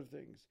you other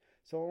things.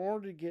 So in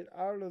order to get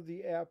out of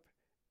the app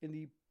in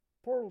the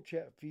Portal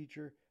Chat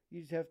feature, you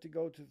just have to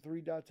go to the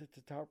 3 dots at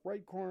the top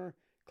right corner,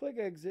 click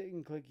exit,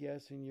 and click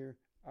yes, and you're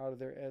out of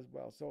there as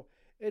well. So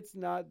it's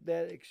not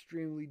that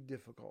extremely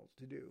difficult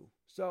to do.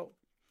 So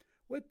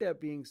with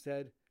that being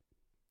said,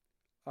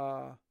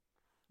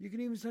 you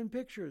can even send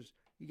pictures.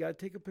 You got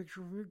to take a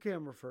picture from your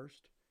camera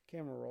first,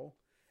 camera roll,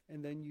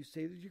 and then you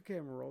save your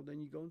camera roll. Then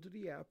you go into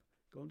the app,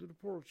 go into the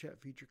Portal Chat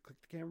feature, click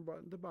the camera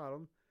button at the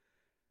bottom,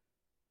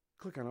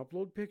 click on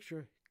Upload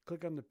Picture,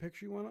 click on the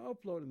picture you want to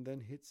upload, and then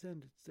hit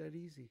send. It's that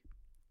easy.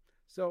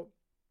 So,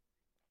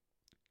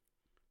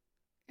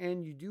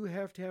 and you do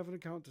have to have an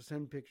account to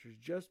send pictures,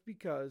 just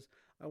because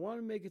I want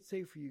to make it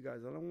safe for you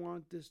guys. I don't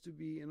want this to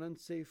be an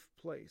unsafe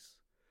place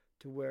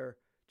to where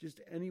just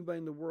anybody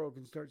in the world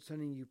can start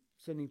sending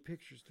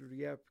pictures through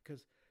the app,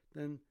 because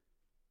then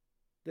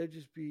that'd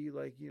just be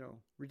like,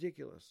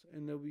 ridiculous.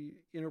 And there'll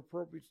be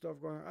inappropriate stuff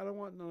going on. I don't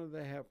want none of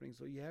that happening.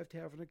 So you have to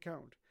have an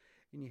account.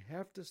 And you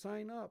have to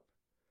sign up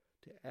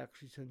to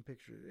actually send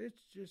pictures.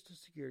 It's just a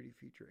security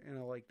feature. And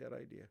I like that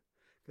idea.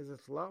 Because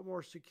it's a lot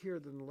more secure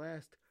than the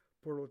last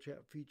Portal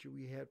Chat feature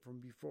we had from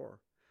before.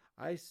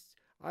 I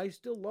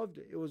still loved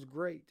it. It was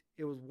great.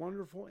 It was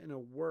wonderful. And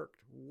it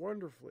worked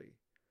wonderfully.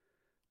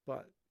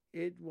 But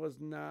it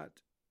was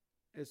not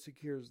as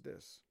secure as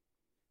this.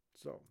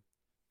 So,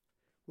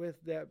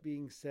 with that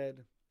being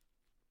said,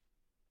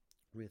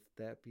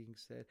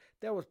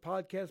 that was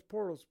Podcast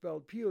Portal,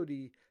 spelled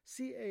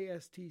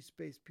PODCAST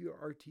space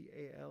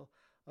PORTAL,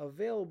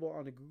 available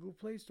on the Google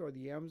Play Store,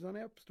 the Amazon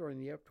App Store,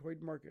 and the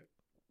Aptoid Market.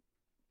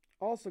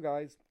 Also,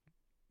 guys,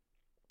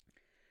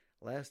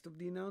 last of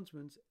the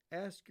announcements,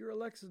 ask your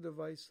Alexa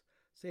device,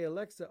 say,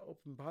 Alexa,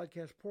 open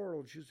Podcast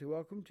Portal, and she'll say,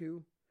 welcome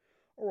to,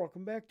 or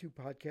welcome back to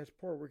Podcast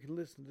Portal, where you can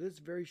listen to this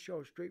very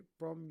show straight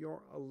from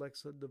your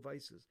Alexa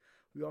devices.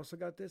 We also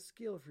got this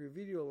skill for your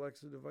video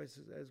Alexa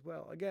devices as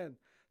well. Again,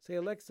 say,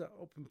 Alexa,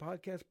 open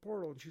Podcast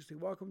Portal, and she'll say,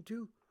 welcome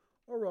to,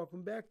 or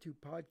welcome back to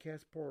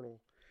Podcast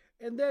Portal.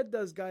 And that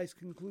does, guys,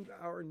 conclude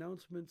our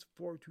announcements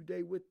for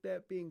today. With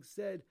that being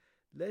said,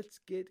 let's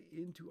get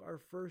into our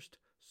first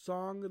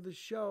song of the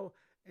show.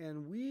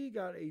 And we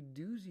got a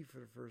doozy for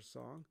the first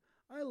song.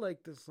 I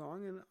like this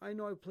song, and I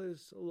know I play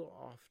this a little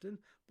often,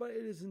 but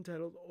it is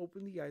entitled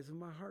Open the Eyes of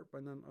My Heart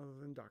by none other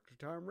than Dr.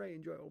 Tom Ray.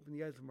 Enjoy Open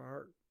the Eyes of My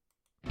Heart.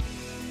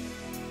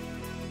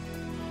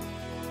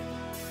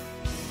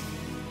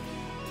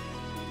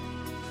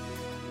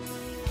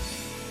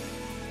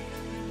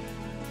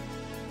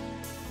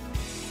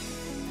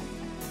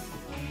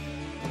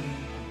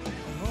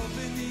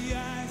 Open the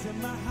eyes of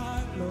my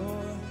heart,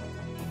 Lord.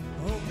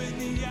 Open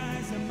the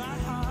eyes of my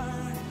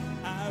heart.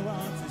 I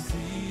want to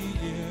see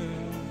you.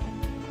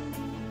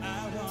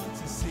 I want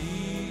to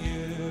see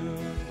you.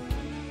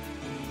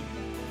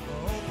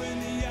 Open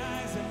the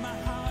eyes of my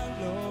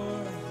heart,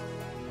 Lord.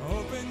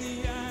 Open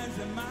the eyes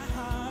of my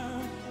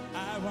heart.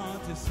 I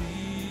want to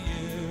see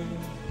you.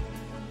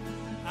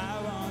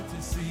 I want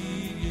to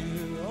see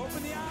you.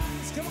 Open the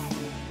eyes, come on.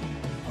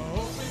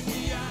 Open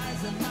the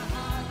eyes of my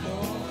heart,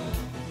 Lord.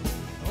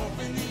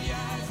 Open the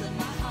eyes of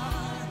my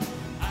heart.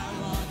 I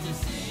want to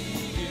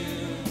see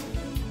you.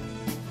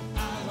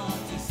 I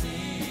want to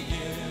see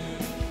you.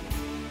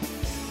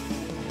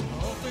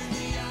 Open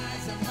the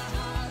eyes of my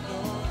heart,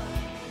 Lord.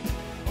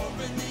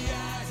 Open the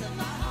eyes of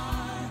my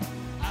heart.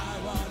 I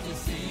want to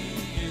see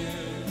you.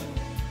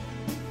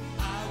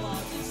 I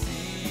want to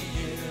see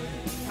you.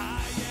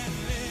 High and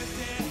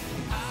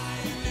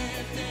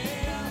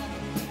lifted up.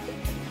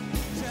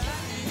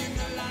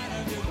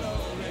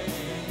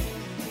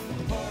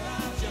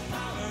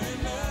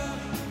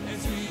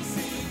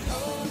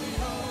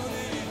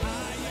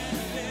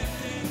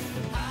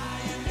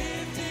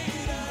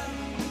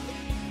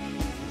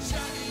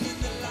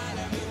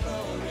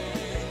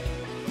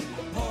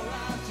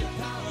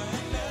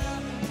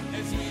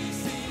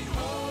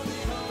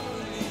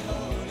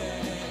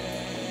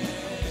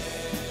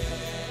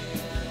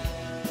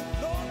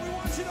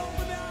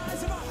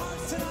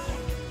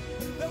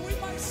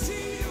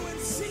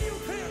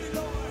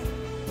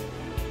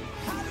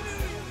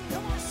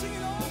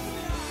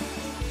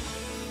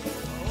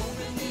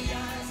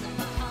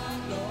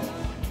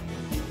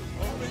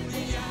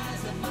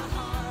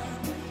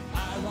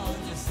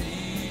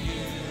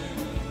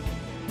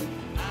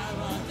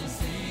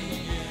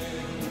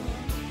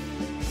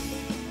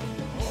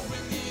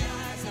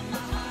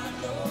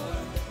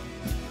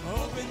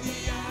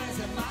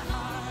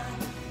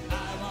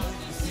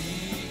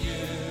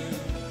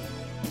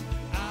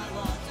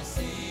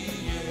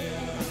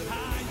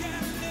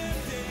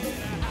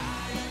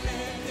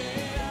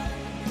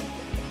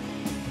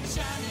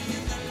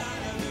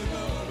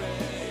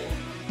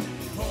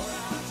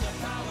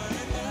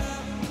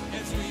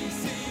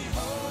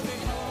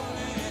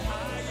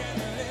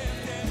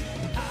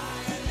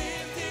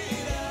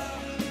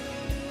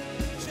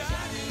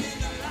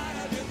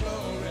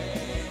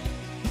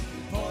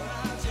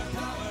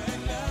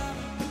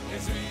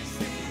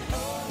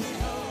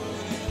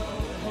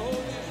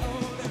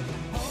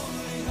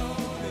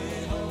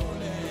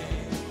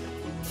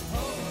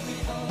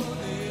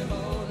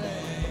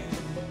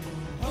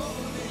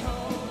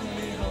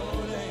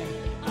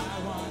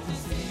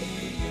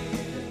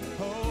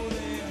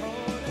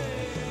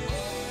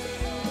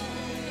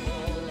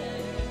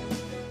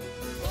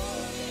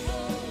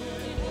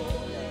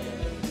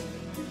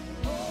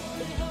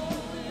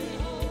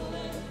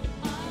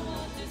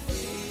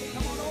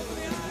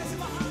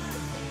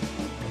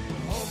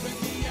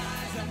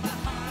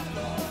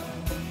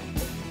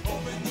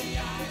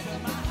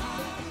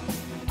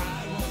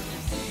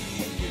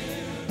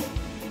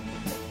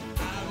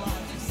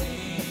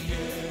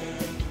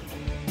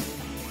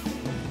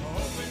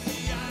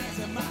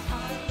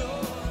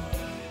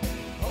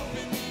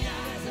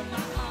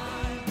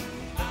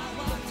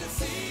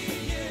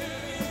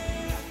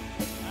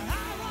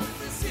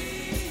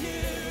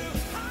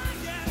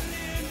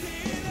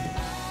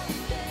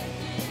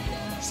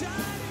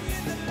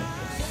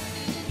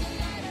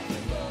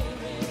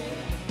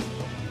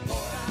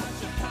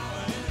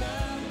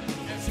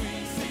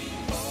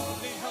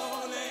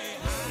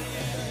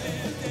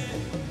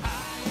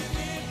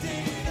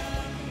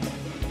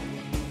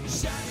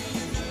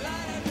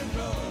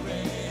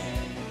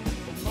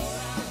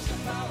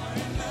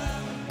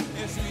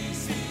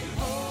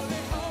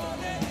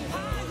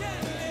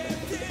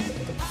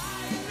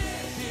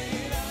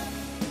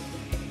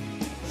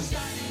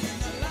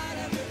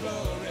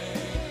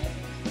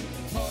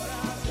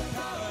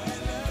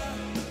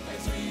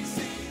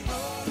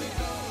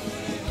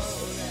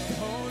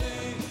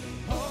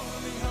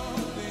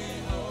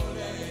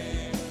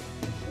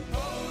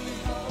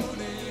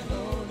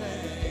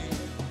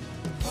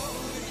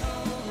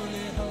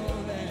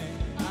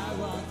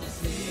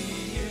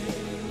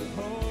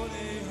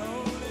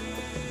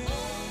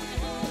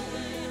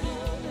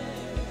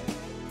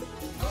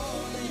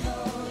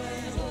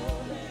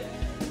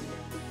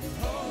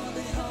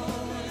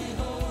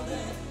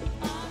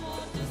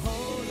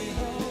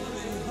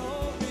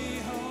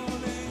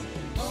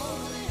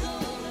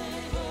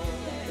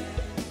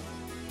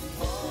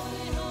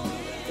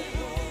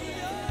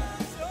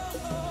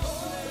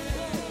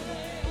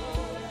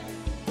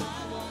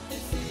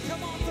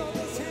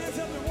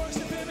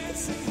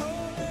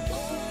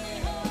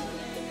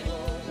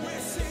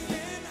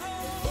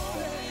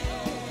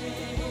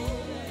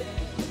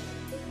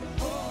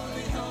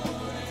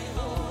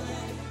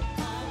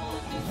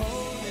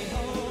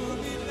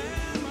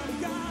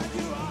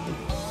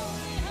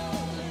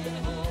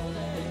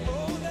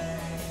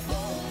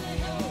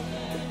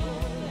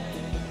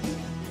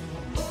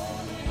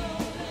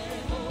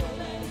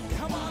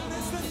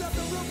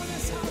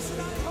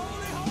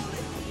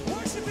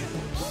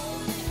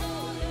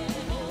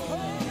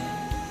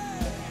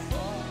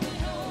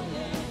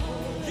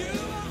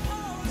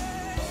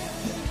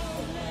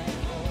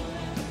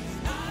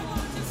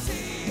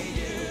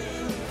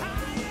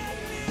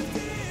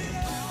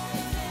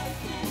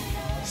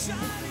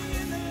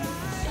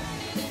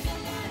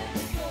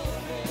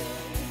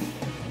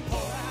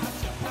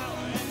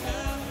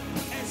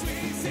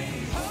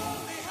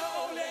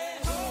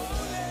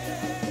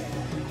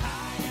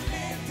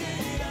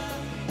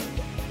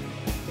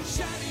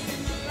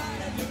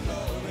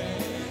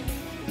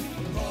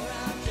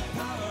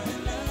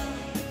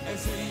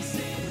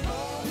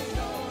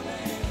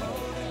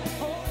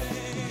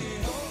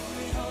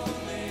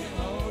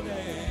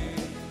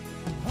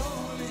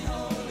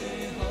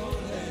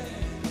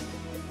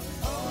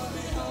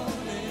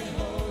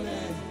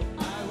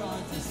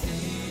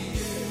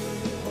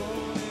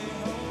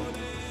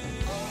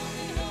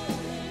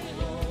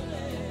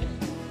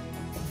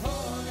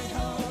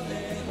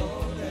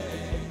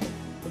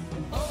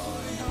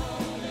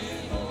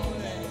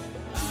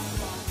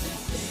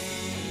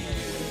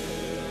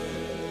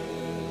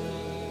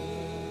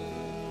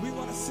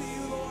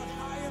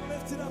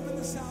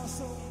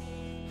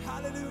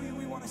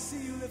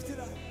 see you lifted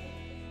up.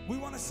 We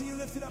want to see you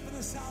lifted up in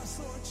this house,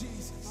 Lord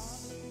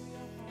Jesus.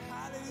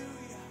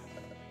 Hallelujah.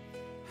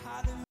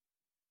 Hallelujah.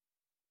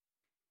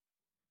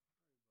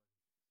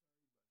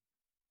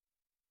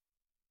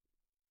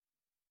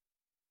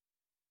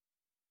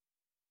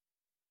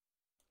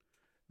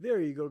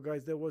 There you go,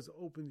 guys. That was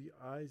Open the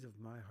Eyes of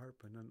My Heart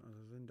by none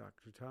other than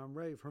Dr. Tom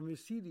Ray from his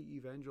CD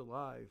Evangel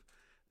Live.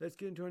 Let's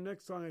get into our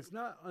next song. It's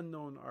not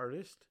Unknown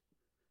Artist,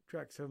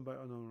 track 7 by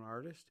Unknown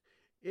Artist.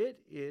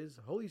 It is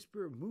Holy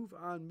Spirit Move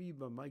On Me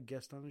by my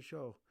guest on the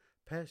show,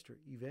 Pastor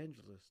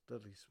Evangelist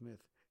Dudley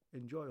Smith.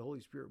 Enjoy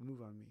Holy Spirit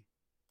Move On Me.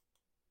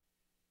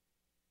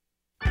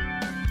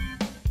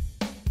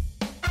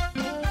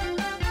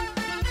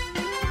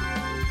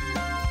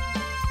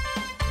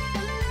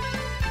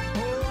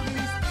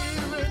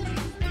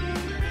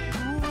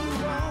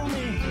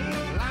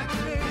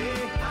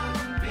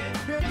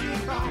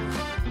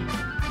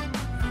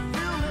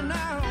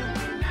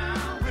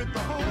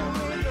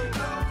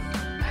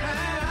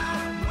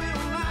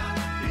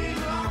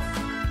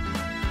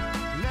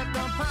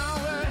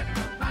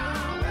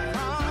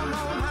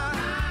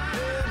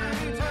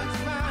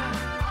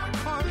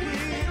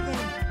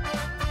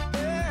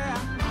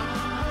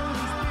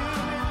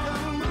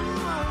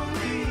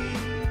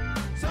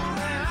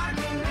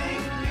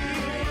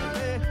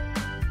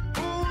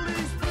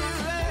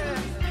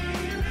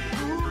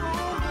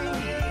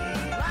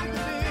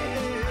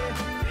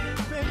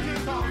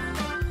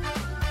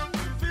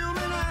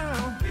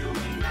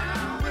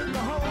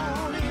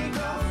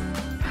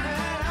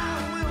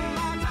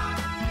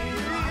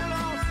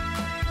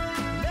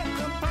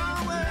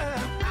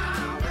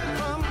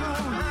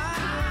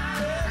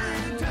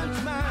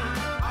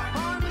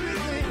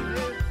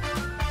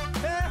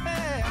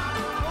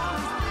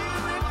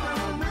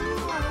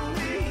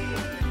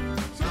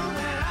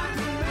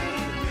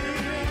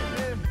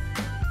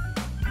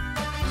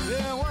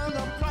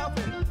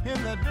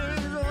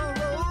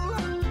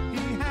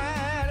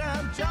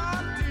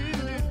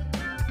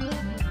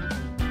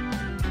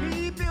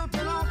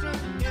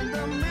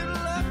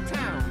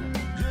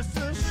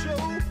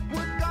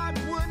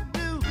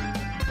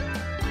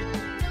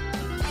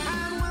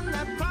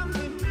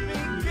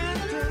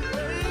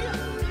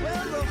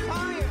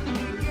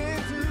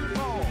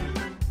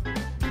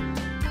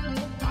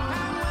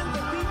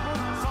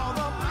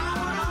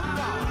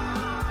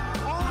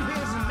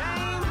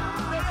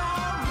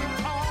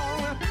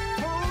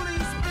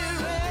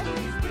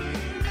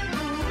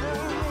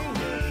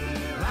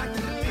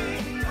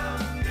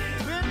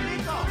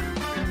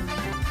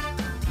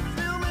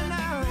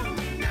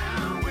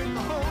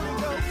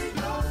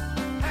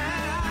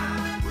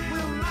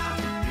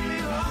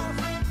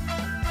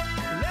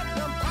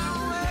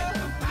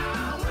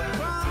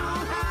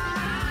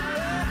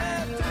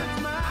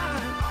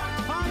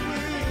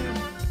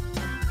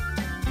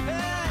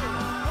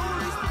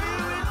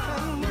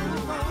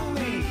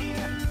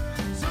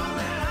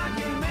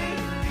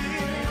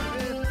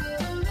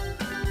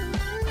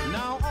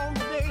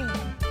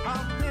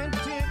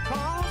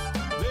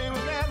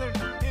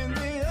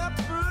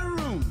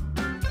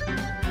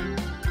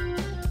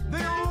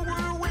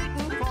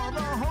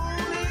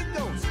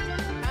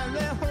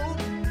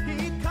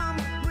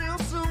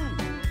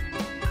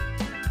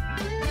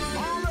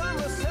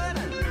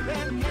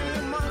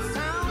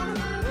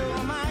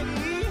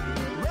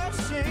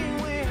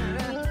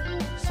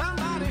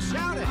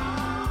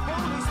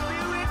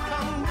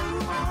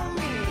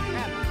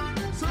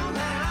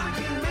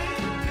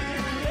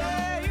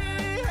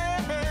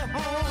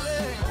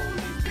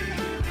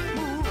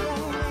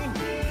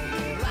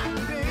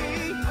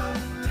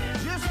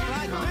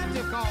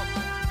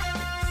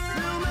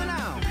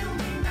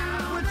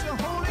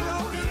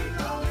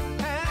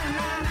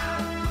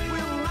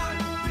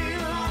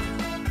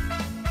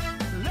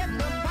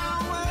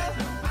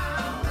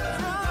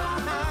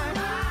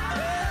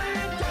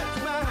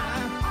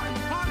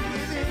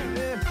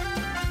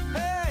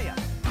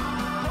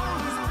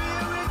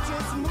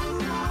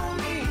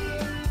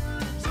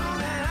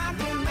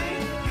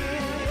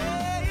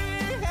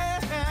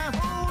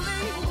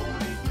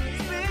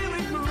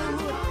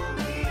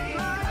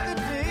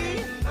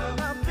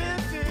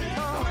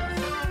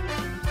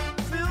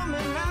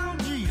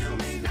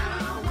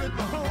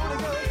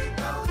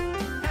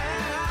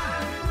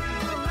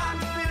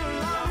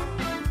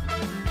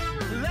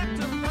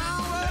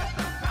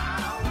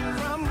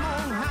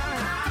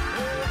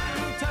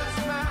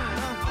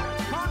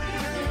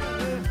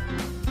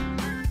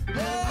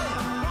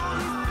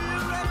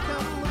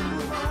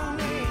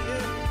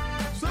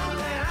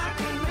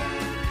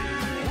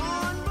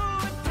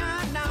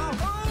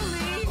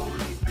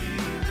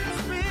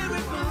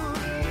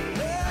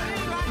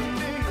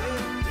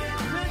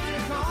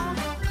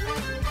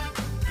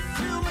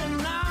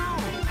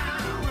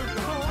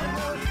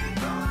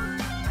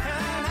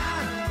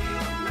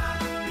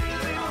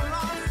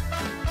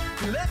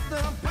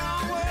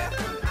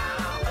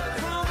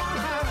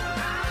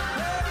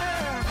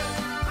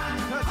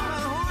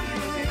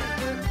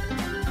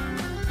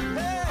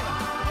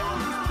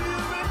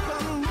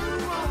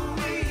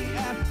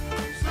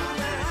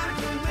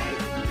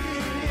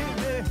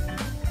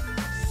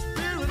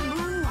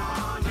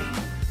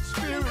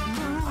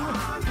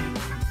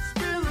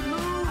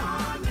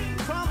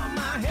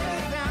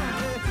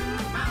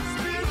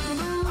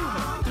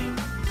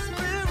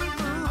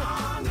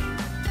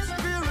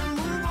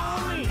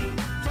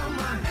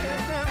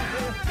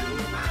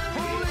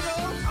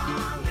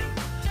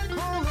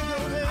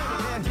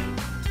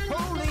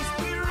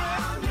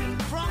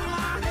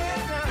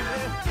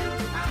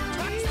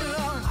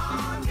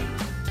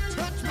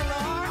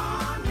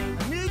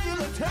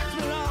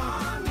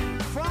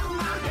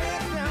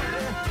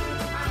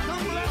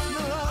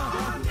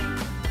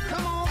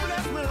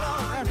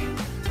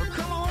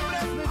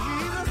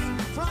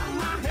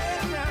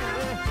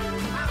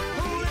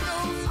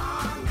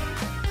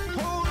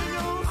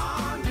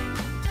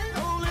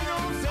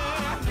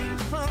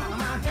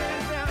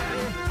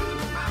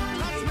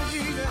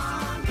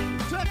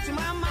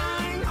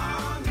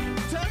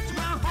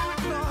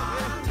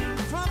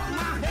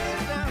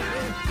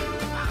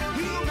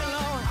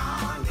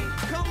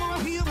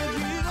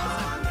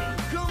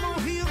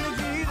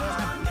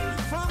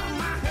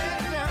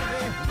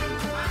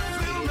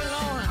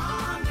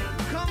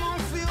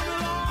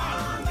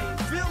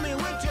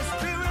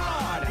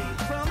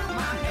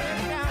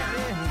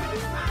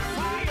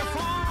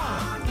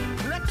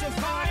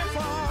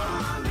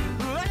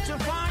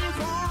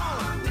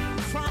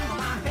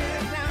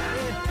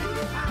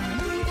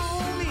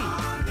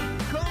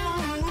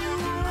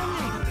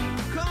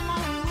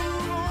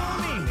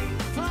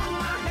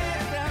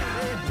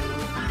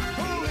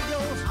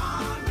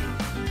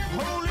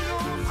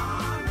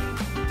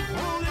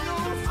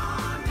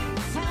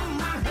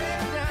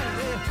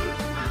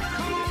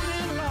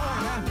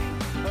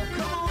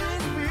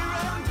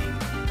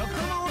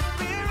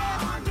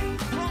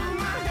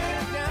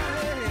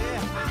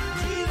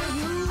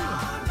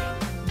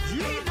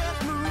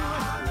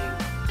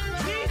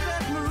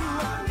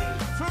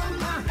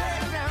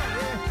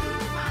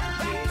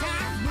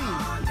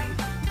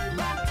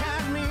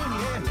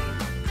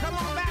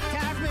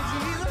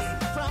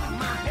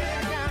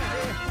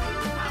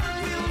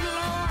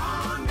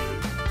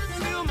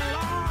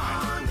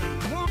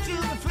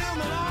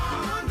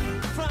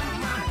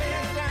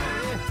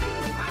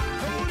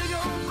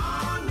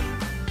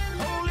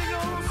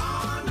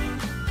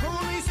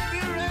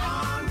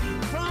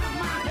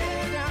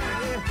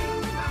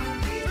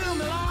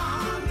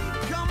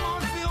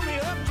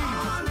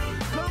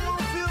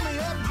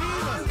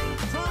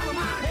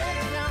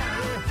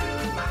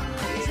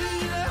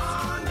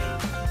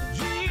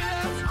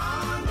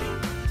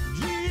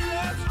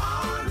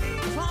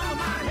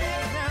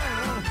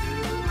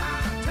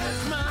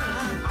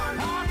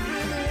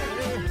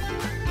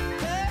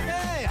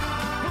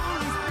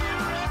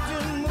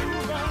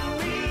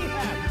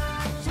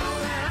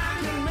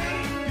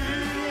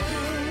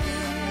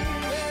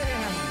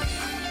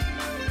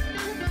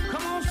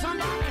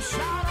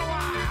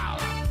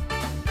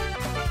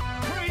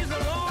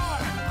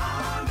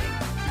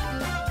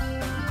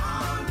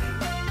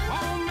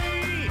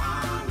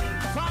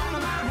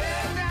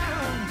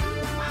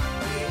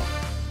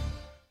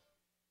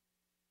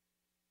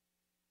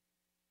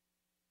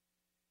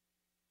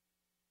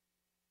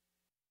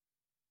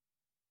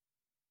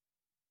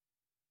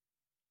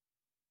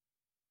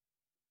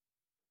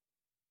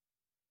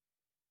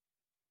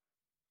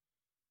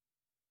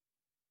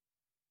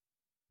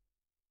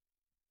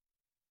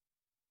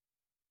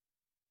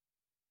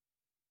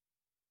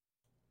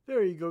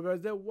 There you go,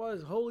 guys. That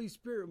was Holy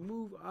Spirit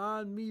Move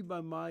on Me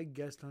by my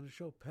guest on the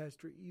show,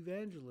 Pastor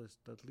Evangelist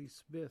Dudley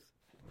Smith.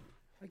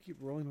 I keep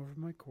rolling over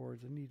my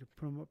chords. I need to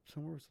put them up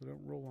somewhere so they don't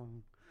roll on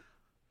them.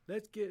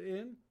 Let's get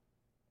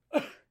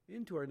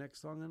into our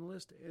next song on the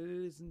list. It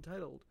is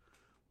entitled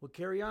We'll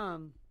Carry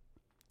On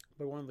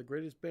by one of the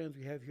greatest bands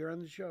we have here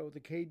on the show, the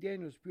K.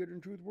 Daniels Spirit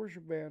and Truth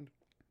Worship Band.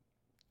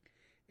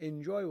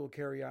 Enjoy, We'll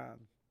Carry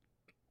On.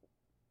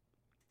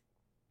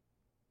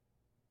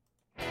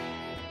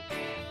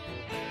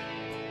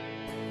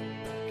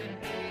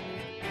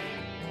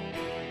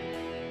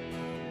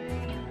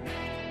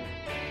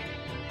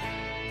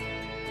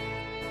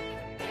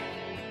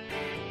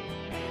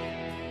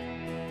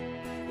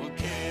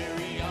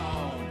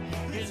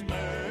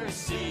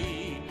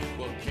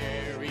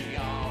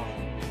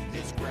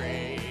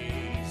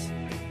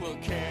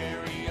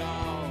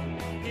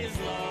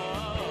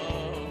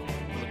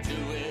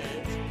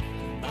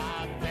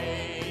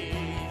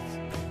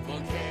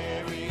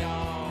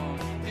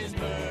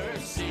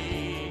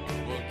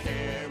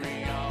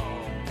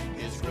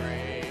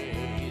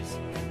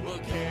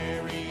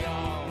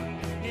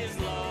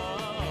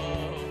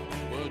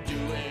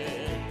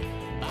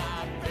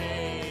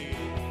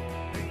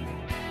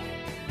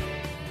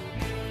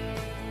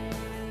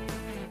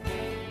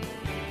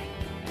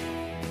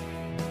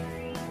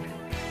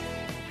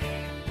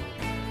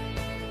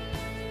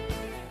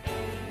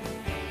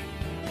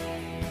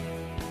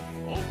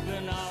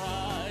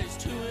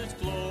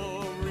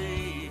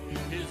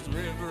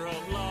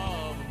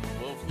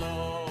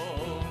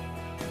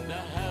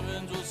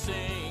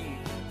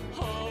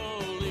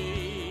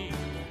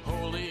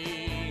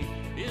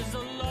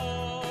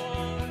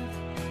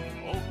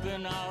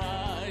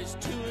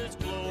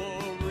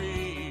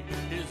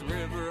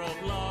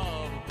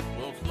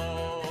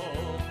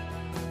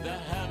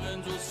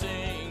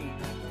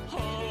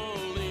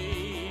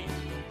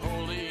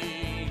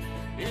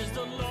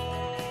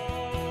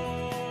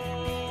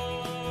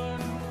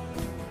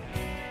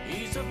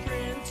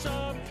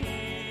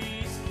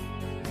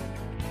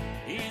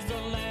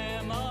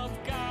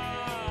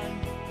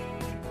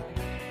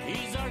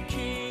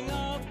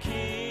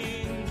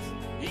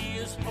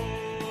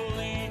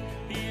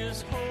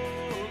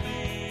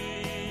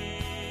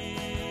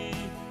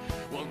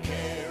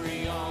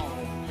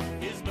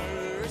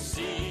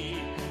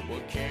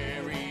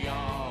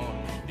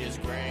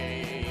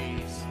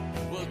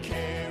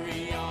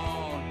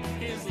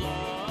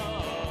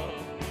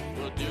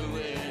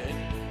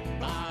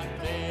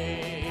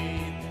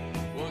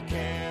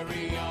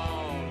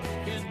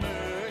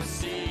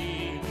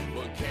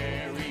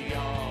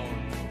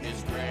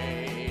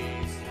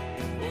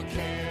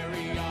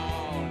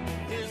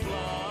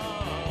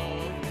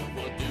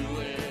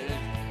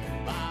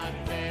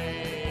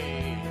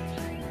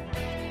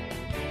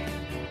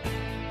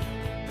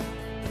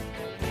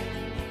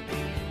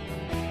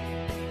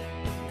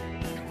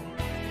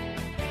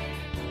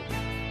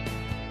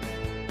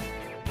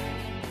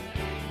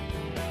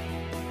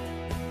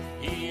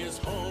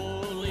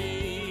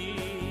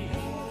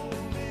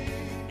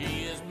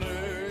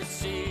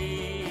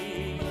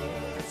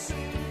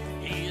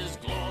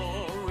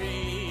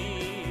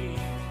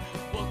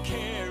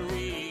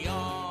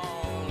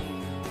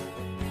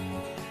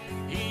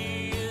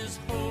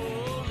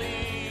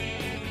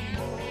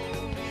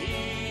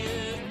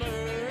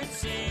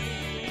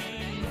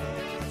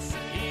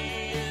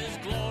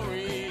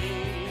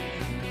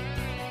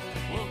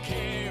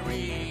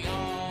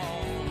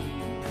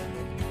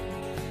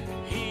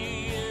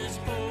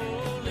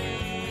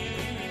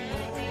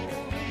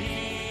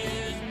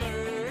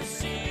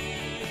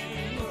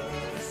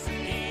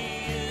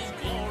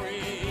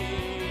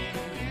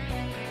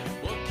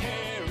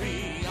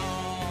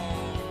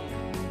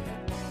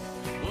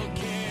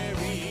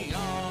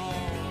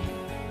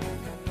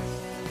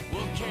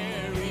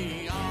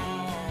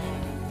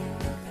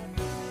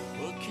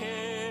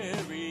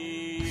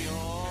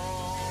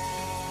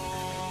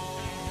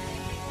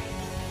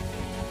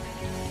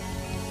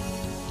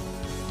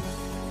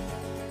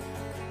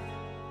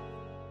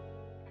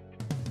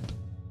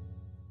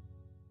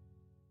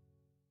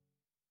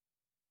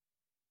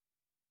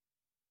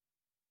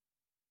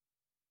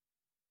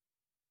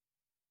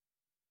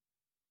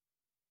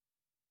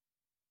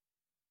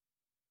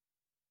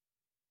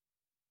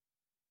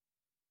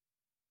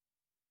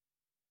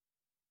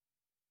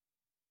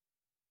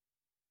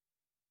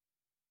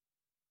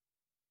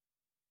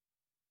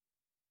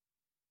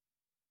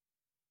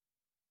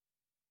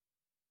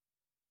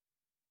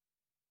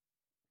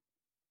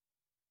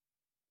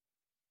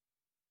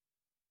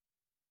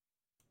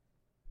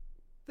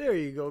 There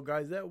you go,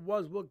 guys. That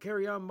was We'll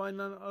Carry On by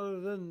none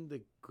other than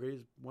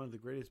one of the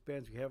greatest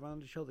bands we have on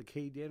the show, the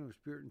K. Daniels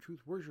Spirit and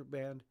Truth Worship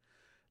Band.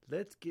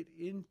 Let's get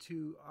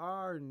into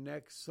our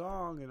next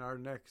song, and our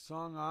next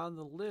song on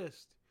the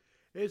list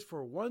is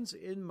For Once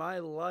in My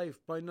Life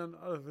by none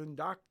other than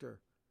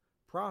Dr.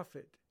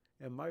 Prophet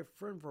and my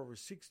friend for over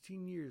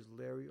 16 years,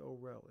 Larry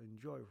O'Rell.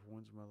 Enjoy For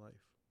Once in My Life.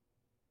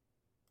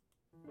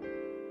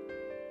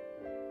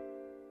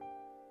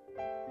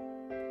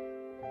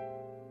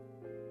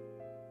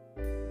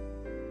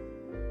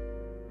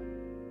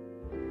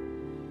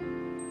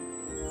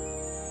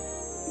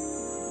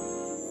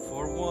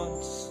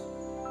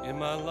 in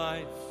my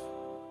life,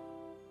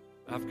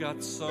 I've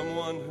got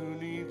someone who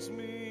needs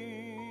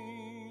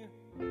me,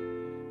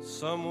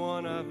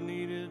 someone I've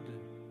needed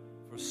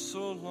for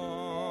so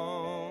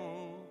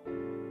long.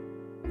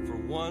 For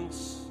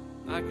once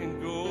I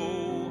can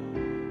go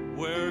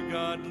where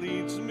God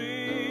leads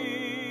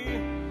me.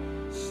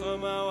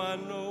 Somehow I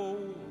know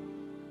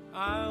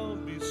I'll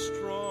be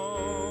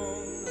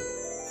strong.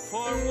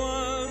 For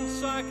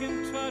once I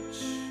can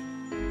touch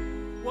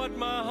what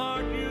my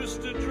heart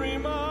used to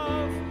dream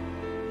of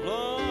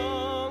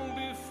long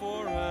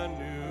before I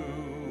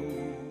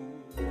knew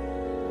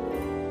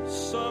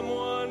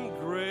someone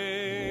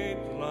great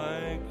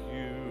like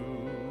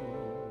you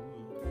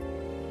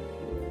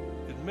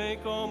could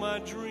make all my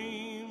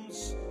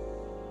dreams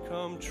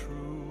come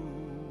true.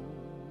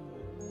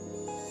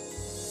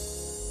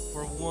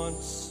 For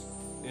once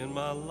in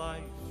my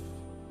life,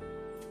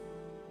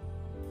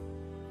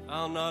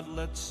 I'll not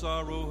let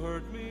sorrow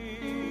hurt me,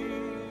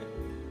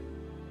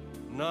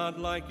 not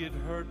like it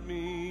hurt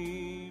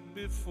me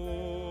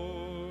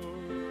before.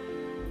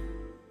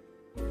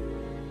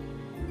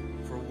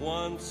 For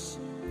once,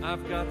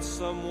 I've got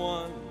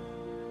someone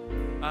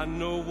I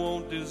know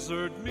won't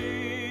desert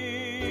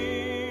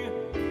me.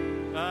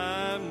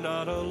 I'm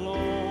not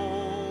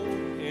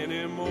alone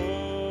anymore.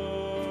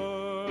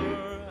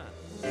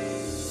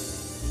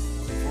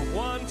 For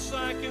once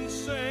I can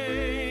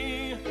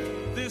say,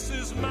 this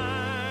is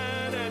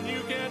mine and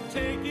you can't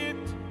take it.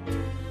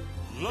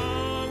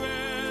 Long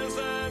as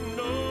I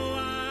know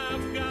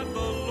I've got the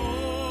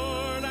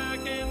Lord, I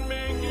can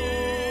make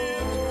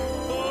it.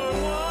 For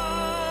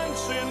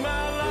once in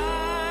my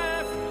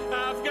life,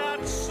 I've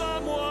got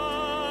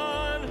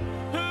someone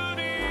who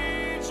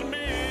needs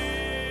me.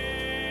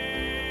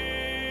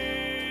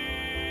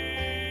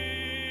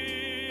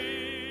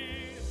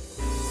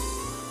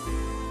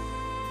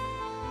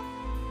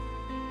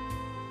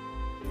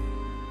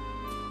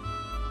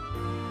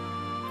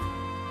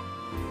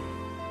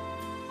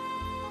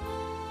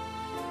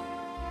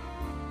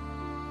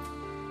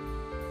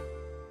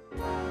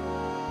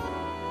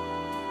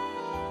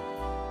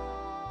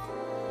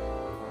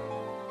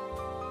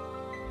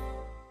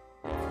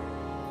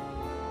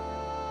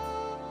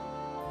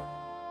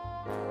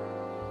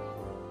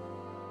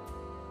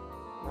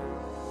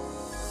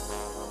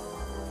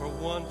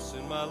 Once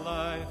in my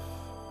life,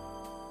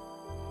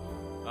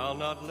 I'll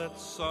not let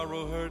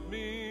sorrow hurt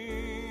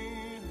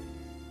me,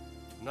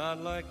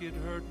 not like it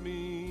hurt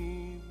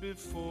me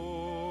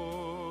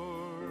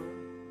before.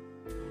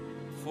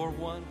 For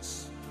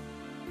once,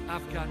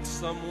 I've got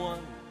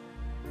someone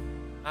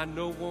I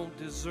know won't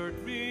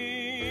desert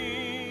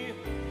me.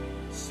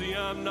 See,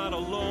 I'm not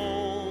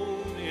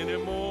alone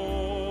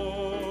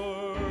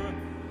anymore.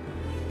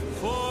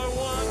 For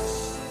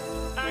once,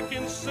 I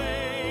can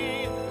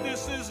say,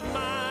 this is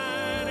mine.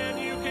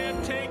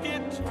 Take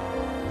it.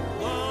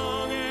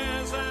 Long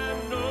as I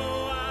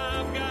know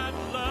I've got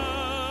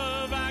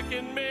love, I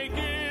can make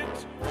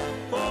it.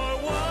 For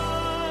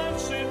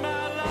once in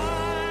my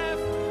life,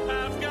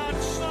 I've got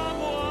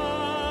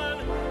someone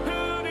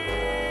who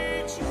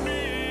needs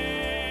me.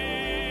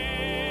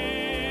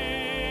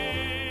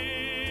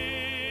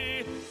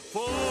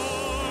 For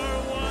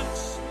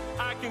once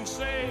I can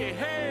say,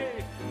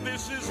 hey,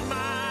 this is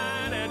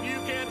mine and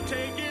you can't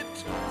take it.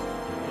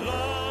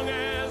 Long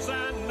as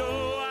I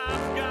know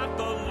I've got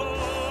the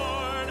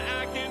Lord,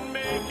 I can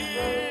make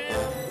it.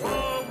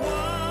 For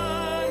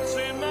once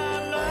in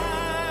my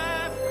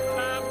life,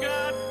 I've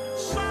got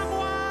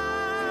someone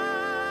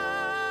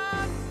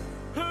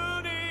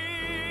who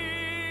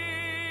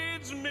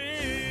needs me.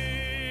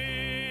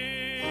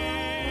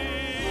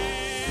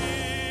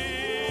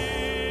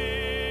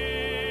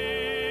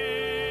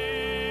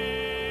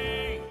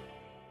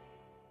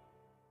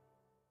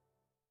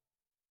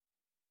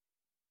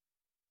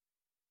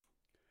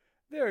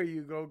 There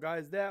you go,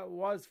 guys. That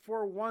was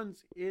For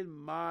Once in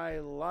My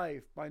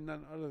Life by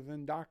none other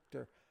than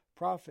Dr.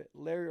 Prophet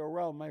Larry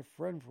Orrell, my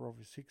friend for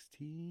over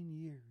 16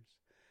 years.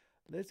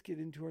 Let's get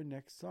into our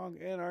next song.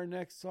 And our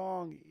next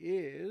song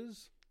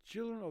is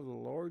Children of the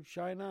Lord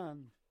Shine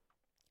On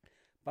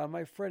by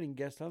my friend and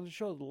guest on the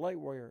show, The Light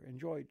Warrior.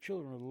 Enjoy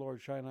Children of the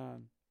Lord Shine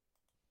On.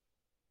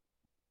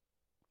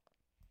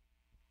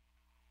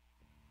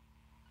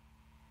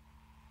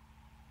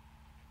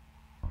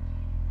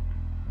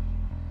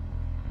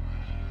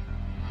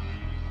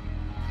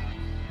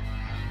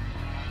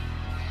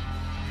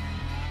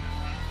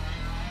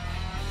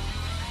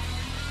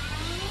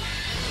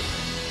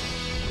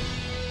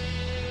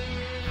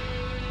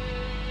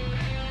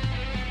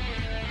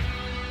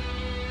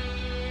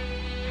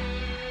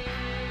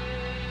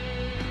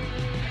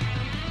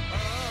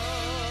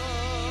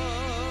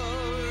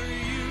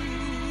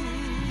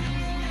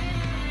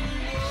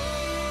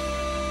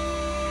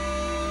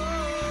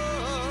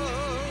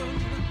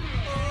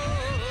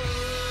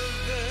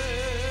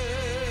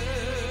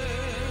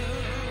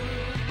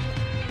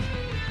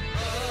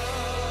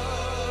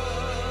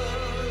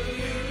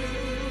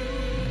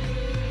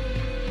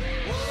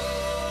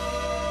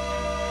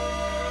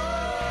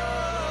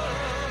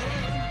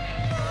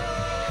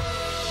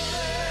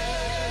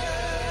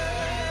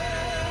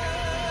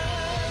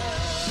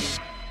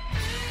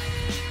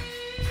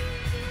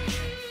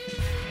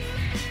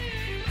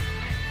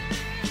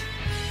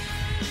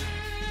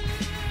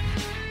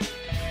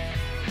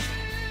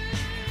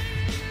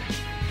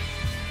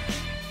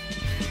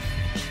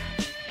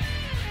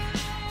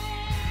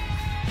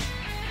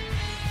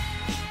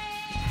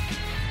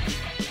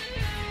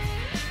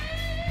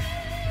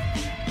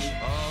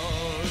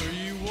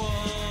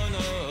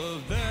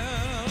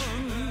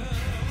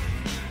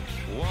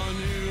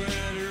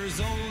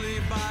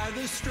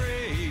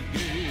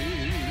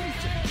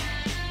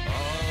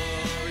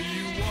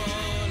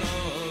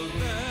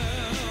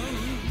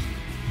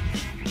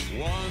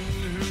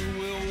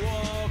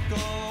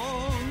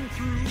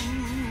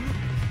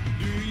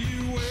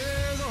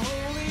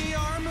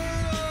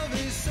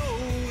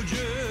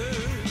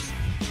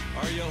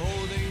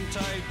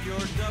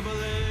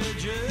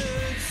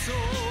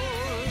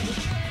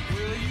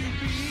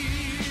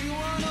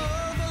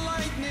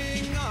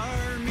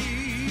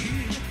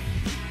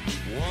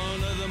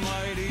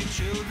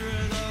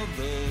 children of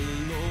the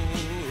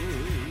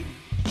Lord.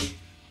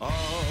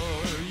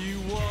 Are you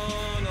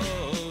one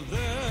of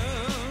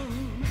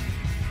them?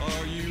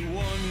 Are you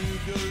one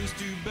who goes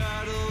to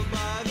battle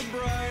by the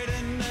bright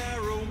and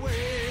narrow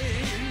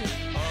way?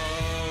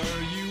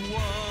 Are you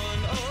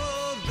one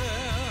of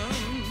them?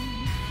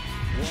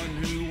 One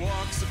who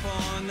walks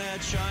upon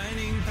that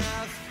shining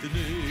path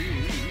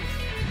today?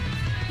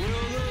 Will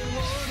the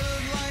Lord of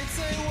light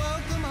say,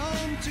 welcome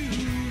home to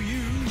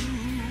you?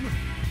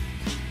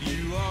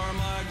 You are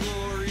my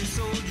glory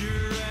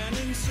soldier, and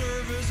in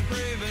service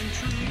brave and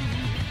true.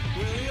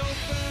 Will he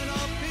open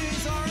up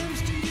his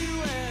arms to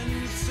you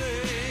and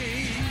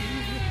say,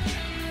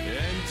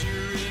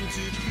 enter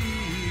into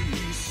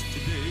peace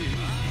today.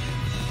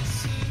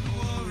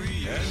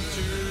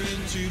 Enter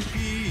into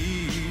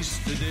peace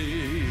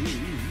today.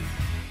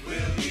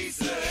 Will he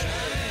say,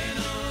 shine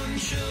on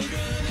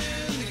children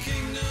in the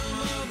kingdom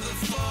of the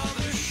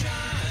Father,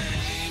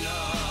 shine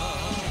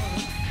on.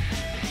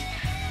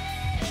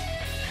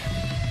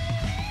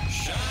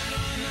 Shine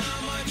on now,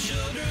 my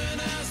children,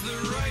 as the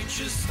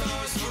righteous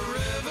stars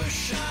forever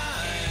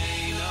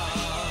shine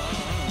on.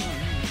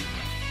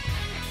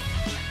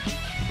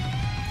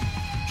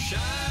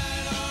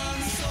 Shine on,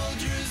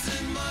 soldiers,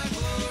 in my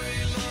glory,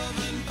 love,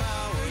 and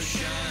power,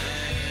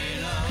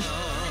 shine on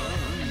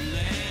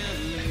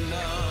and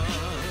on.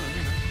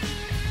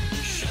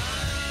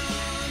 Shine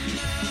on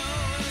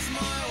now, as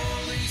my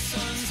holy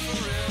sons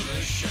forever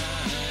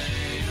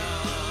shine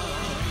on.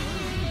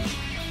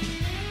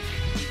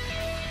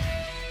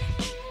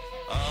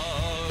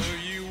 Are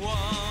you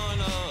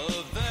one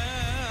of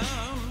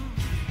them?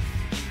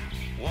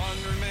 One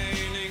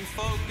remaining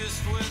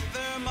focused with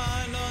their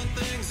mind on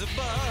things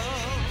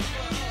above.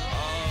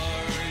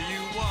 Are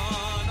you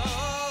one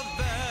of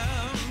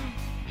them?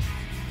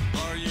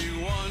 Are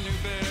you one who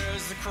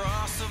bears the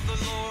cross of the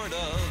Lord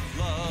of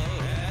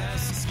love?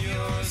 Ask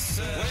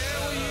yourself, where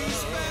will you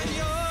spend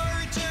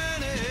your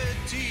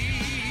eternity?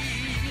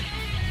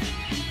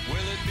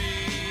 Will it be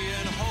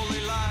in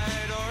holy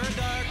light or a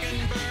dark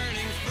and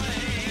burning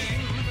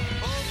flame?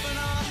 Open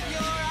up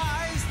your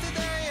eyes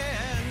today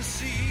and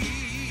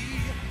see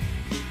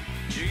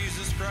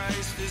Jesus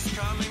Christ is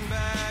coming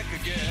back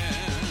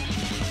again.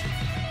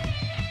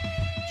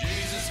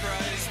 Jesus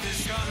Christ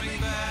is coming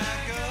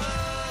back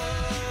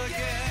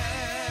again.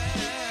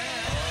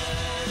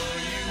 Are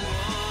you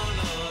one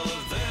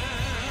of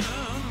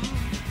them?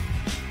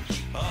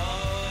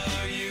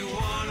 Are you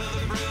one of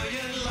the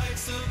brilliant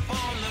lights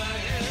upon the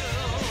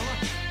hill?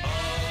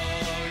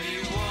 Are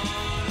you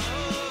one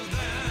of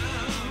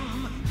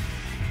them?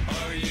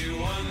 Are you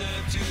one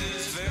that to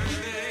this very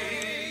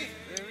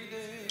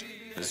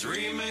day has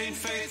remained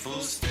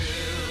faithful still?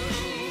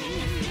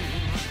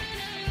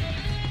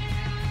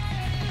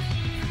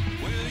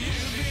 Will you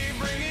be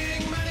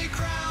bringing many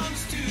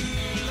crowns to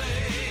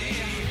lay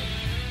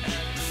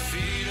at the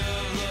feet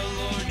of the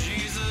Lord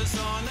Jesus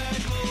on that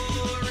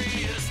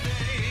glorious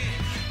day?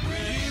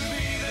 Will you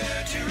be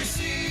there to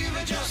receive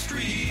a just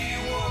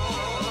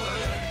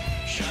reward,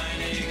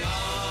 shining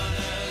on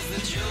as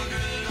the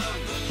children of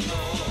the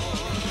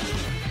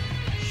Lord?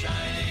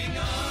 Shining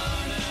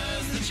on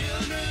as the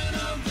children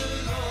of the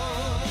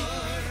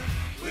Lord.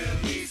 Will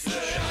he say,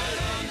 shine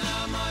on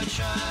now, my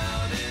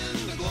child,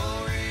 in the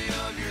glory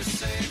of your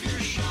Savior,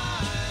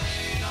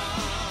 shine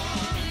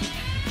on.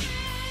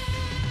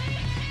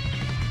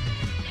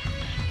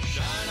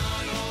 Shine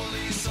on,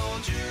 holy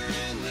soldier,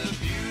 in the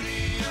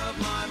beauty of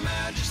my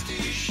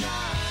majesty,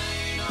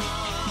 shine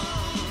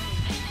on.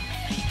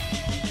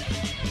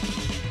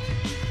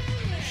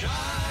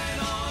 Shine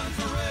on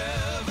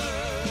forever,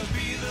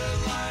 be the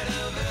light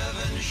of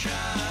heaven,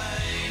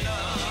 shine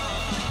on.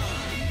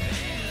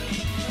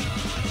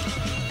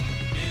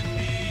 In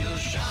me you'll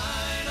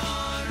shine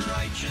on,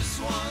 righteous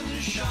one,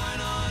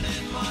 shine on,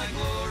 in my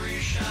glory,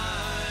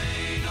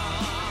 shine on.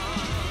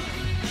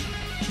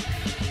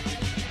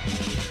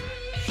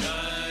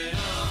 Shine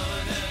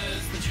on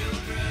as the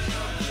children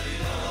of the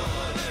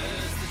Lord,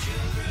 as the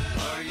children.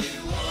 Are you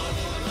all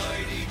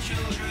mighty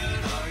children?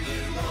 Are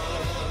you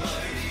all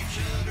mighty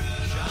children?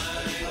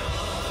 Shine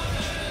on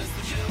as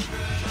the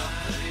children.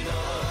 Shine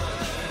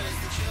on as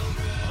the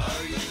children.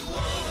 Are you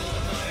all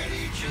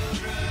mighty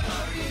children?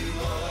 Are you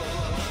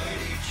all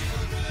mighty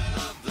children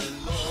of the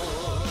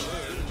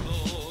Lord?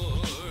 Lord,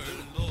 Lord,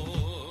 Lord,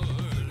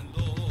 Lord,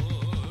 Lord.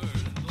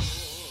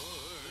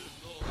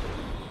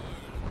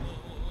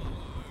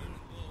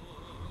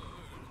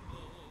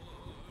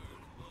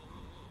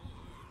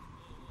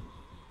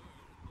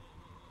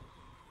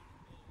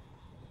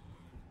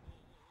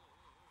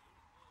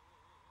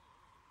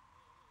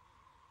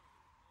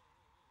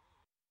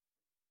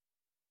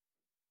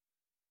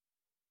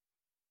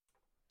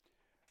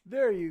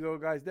 There you go,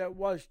 guys. That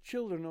was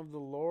Children of the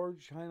Lord,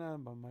 Shine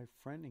On, by my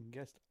friend and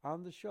guest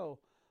on the show,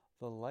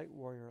 The Light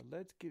Warrior.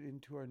 Let's get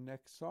into our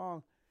next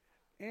song.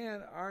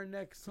 And our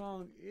next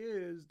song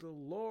is The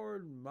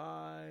Lord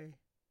My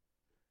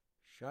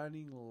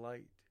Shining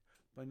Light,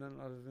 by none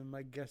other than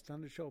my guest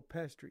on the show,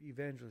 Pastor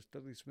Evangelist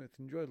Dudley Smith.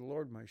 Enjoy The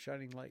Lord My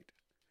Shining Light.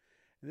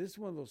 And this is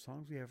one of those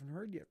songs we haven't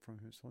heard yet from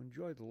him. So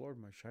enjoy The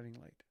Lord, My Shining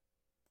Light.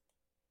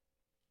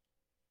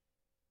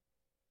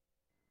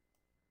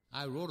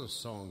 I wrote a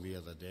song the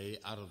other day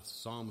out of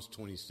Psalms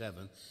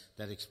 27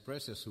 that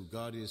expresses who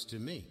God is to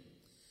me.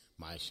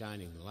 My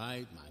shining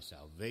light, my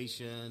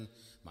salvation,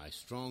 my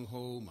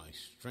stronghold, my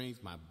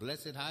strength, my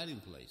blessed hiding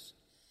place.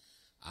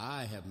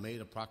 I have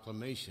made a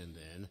proclamation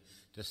then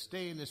to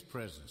stay in his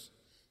presence,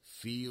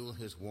 feel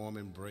his warm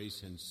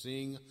embrace, and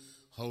sing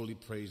holy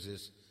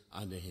praises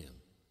unto him.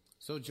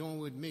 So join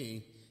with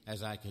me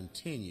as I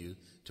continue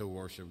to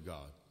worship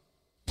God.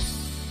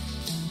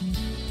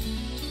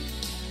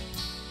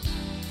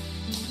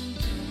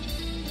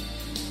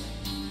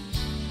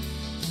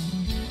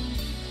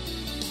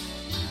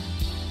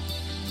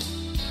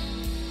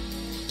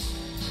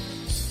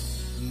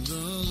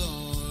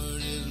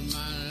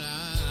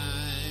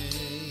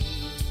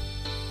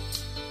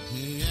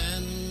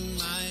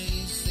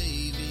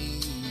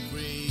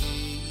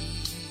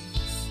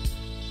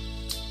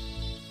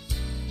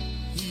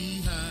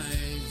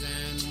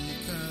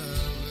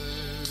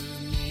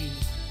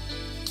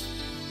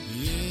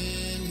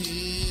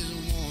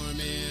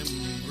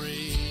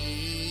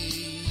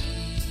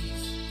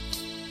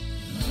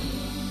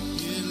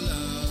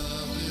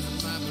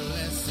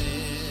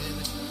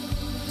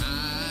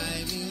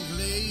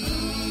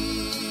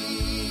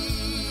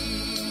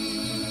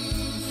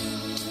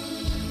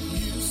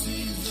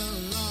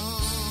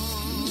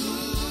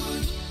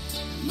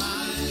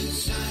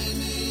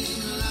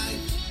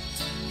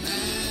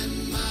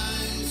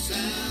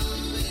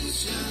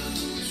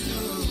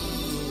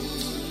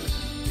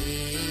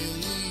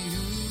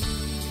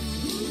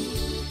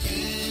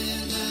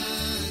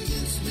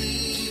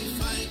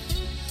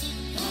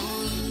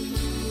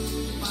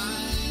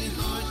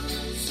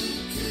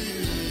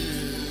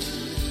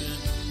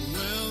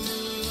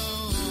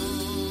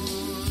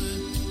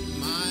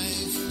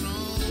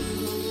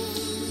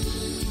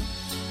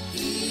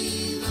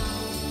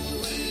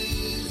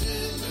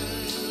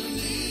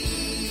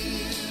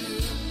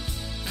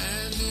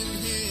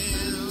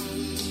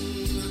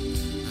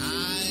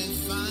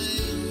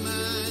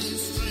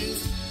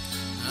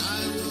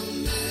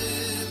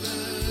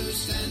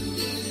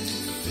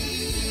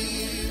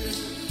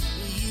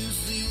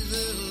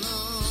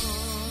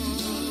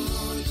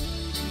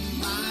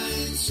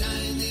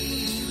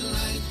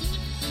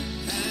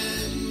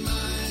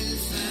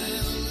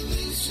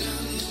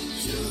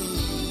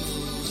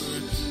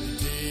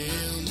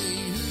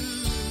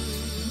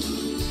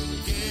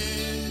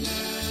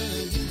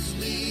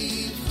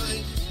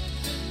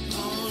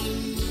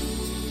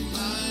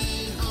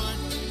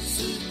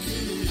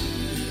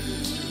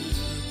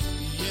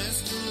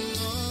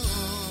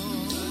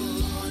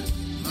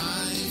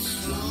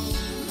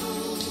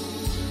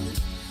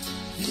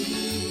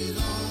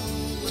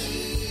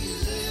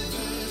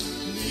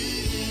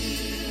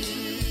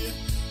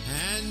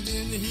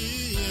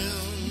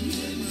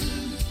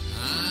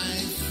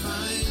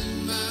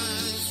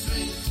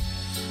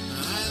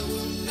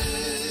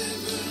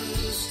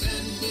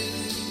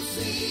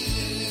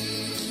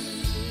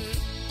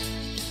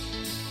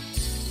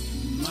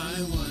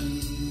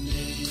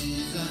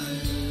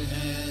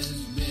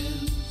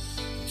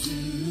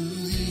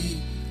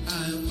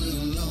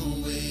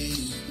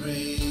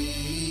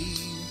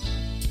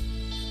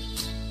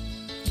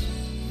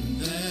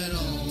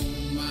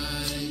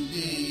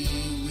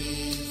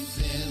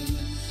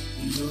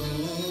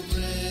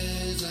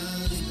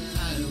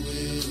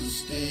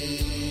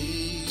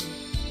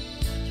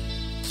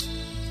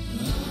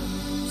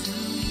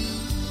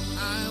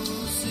 I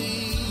will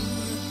sing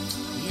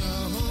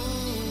your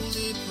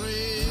holy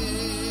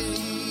praise.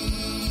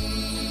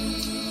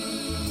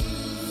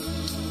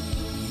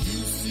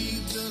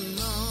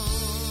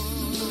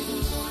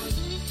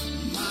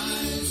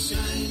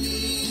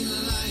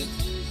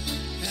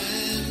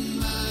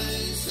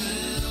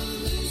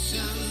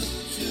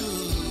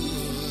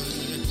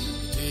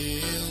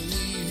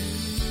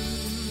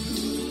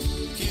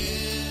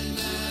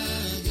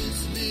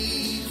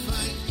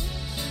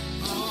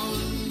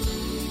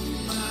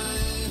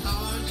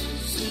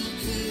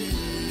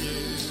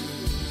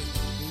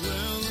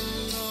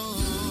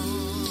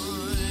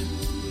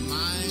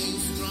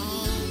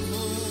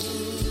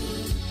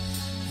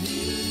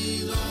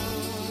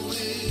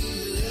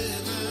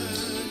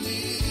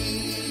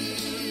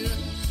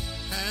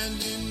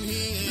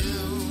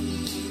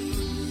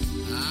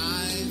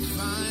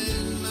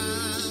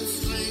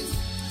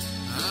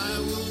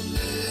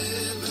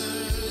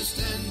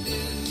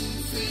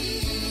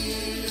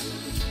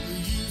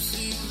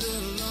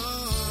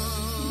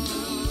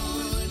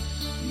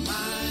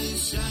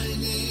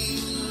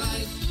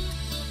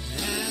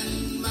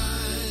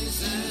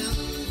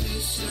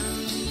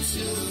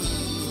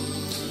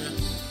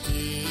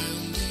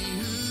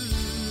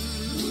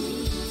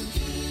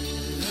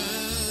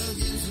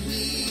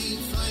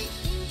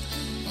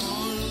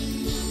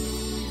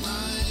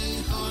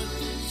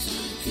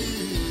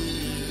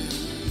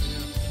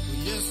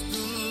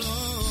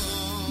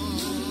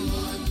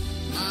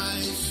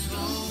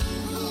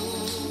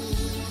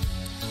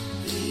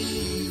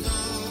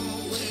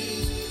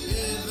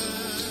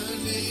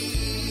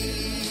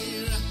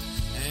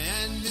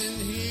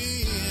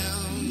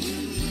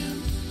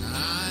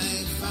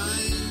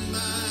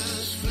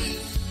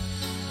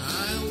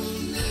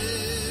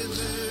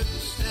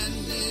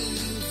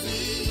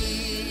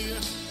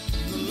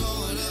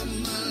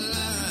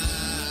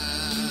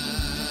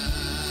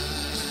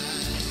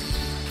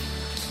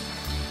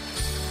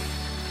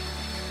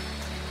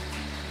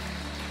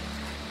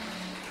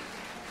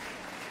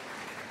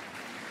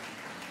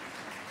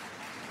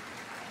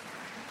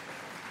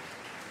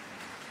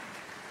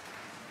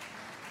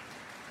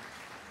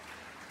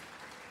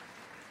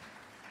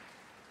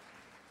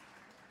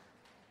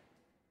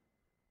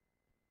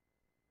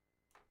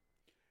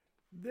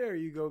 There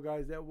you go,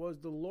 guys. That was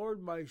The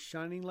Lord, My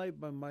Shining Light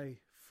by my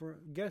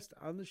guest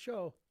on the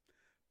show,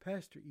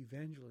 Pastor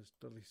Evangelist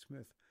Dudley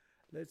Smith.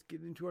 Let's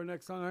get into our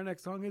next song. Our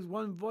next song is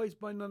One Voice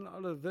by none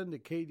other than the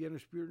K. Daniel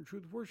Spirit and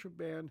Truth Worship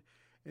Band.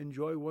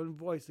 Enjoy One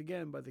Voice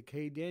again by the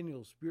K.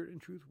 Daniel Spirit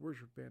and Truth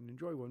Worship Band.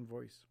 Enjoy One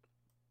Voice.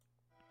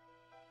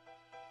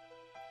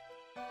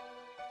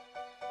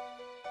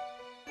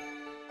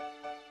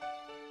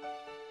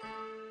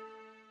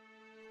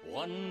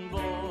 One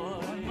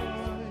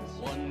voice,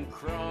 one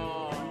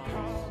cross,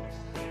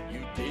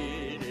 you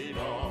did it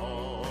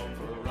all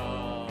for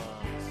us.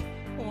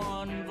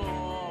 One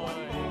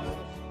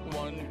voice,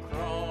 one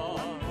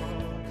cross,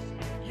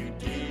 you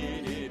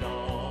did it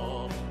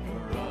all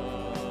for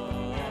us.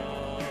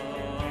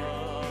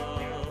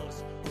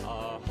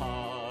 Our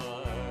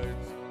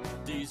heart's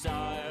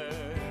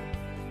desire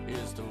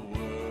is to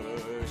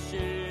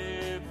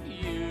worship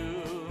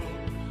you.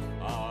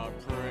 Our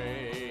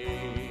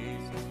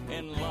praise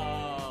and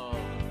love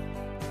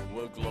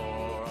will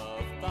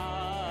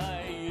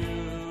glorify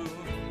you.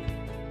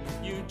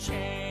 You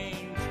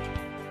changed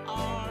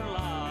our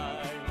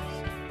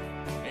lives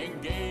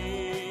and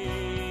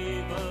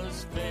gave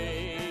us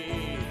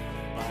faith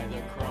by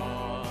the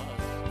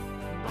cross,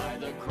 by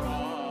the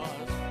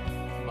cross,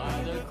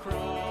 by the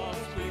cross.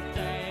 We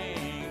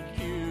thank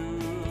you.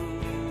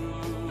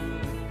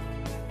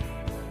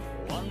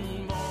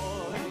 One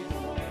voice,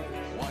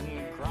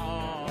 one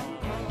cross,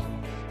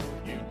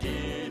 you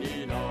did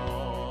it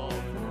all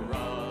for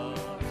us.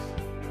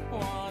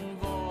 One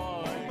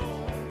voice,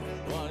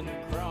 one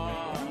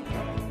cross,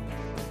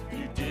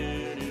 you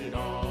did it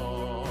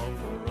all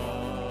for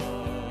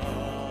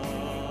us.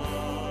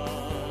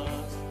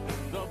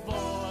 The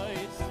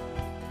voice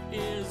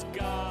is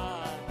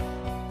God,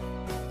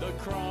 the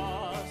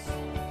cross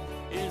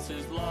is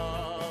His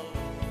love.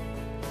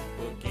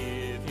 We'll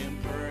give Him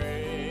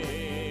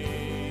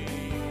praise.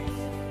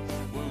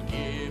 We'll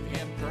give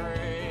Him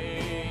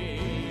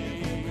praise.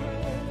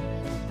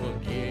 We'll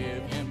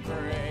give Him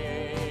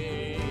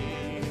praise.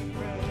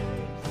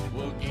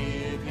 We'll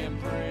give Him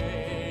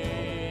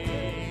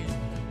praise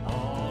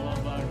all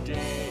of our days.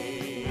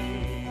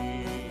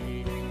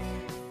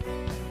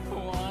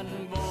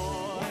 One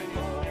voice,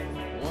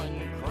 one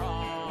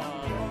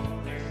cross,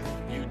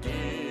 you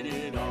did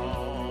it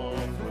all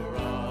for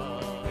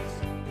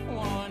us.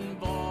 One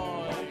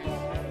voice,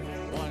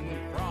 one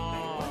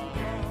cross,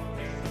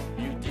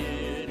 you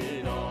did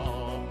it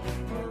all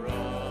for us.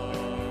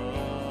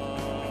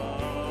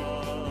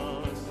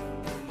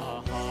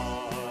 Our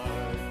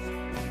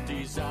heart's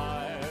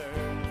desire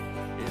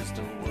is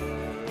to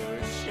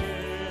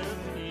worship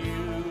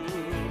you.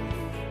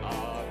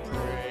 Our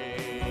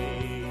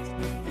praise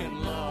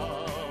and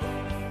love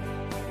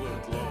will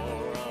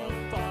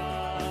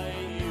glorify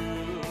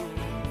you.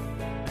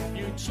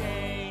 You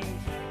changed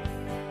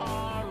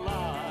our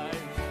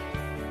lives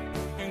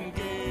and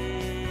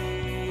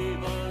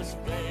gave us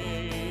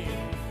faith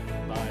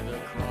by the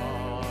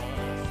cross,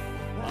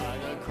 by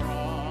the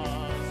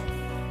cross,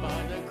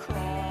 by the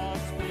cross.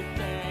 We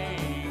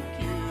thank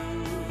you.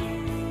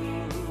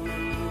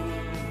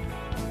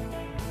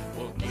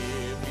 We'll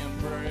give Him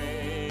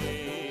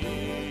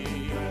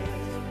praise.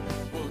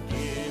 We'll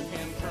give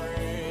Him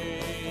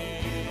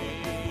praise.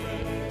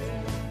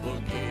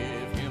 We'll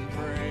give Him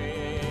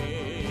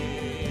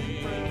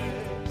praise.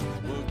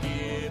 We'll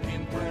give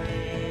Him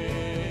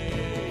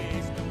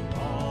praise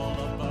all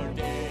of our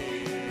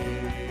days.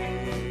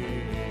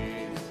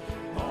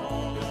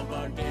 All of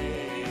our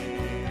days.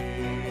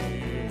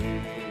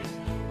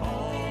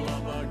 All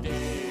of our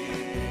days.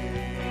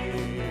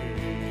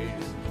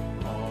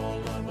 All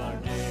of our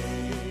days.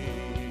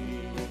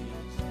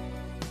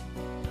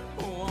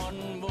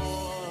 One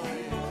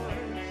voice,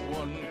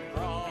 one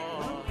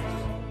cross,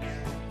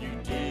 you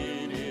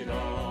did it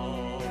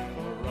all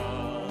for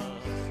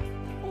us.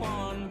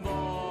 One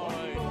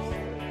voice,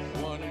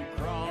 one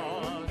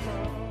cross,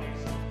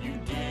 you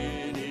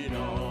did it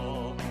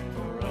all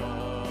for us.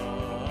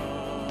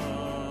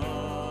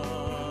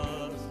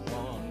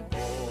 One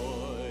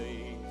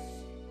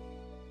voice.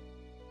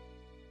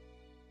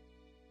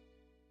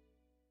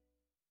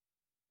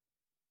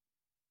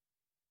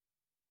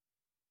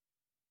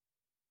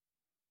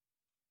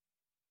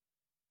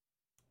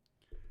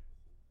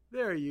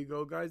 There you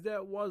go, guys.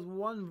 That was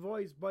One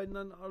Voice by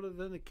none other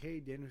than the K.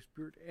 Daniel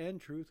Spirit and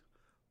Truth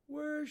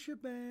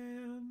Worship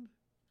Band.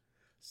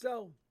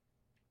 So,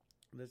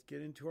 let's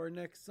get into our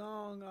next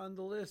song on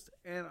the list.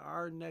 And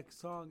our next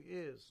song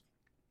is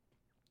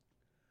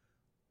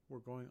We're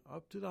Going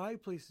Up to the High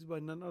Places by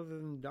none other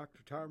than Dr.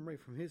 Tom Ray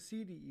from his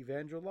CD,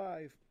 Evangel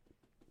Live.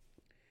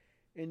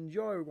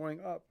 Enjoy. We're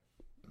going up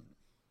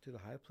to the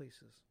high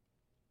places.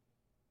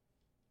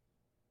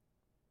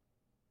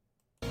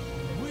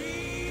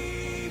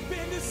 We've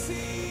been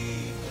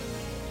deceived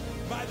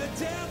by the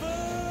devil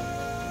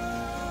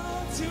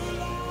too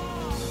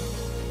long.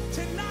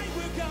 Tonight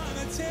we're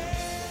gonna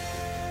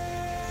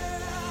tear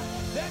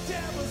the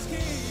devil's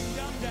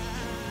kingdom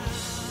down.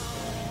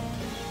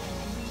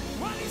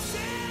 What he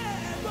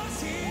said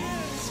was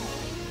his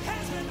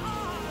has been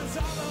ours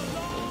all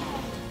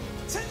along.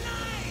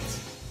 Tonight,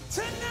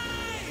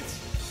 tonight,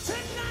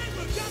 tonight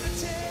we're gonna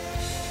tear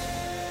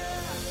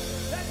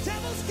that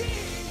devil's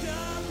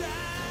kingdom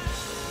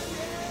down.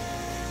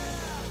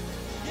 Yeah,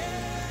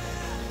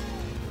 yeah.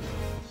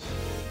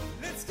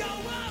 Let's go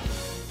up,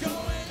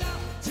 going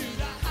up to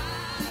the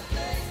high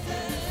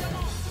places. Come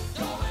on,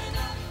 going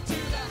up to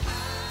the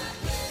high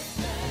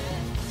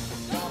places.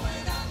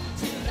 Going up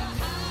to the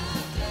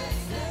high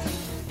places.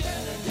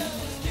 Get the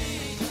devil's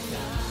kingdom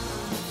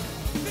down.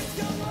 Let's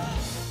go up.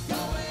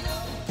 Going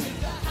up to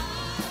the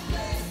high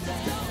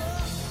places.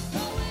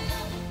 Going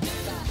up to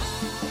the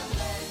high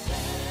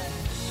places.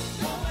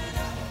 Going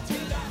up to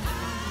the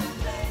high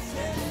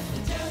places.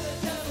 Till the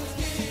devil's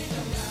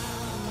kingdom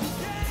down.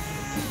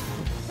 Yeah,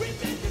 we've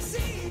been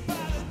deceived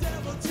by the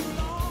devil too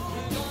long.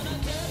 We're gonna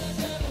tear the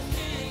devil's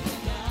kingdom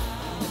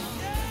down.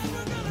 Yeah,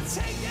 we're gonna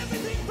take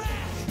everything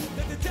back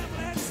that the devil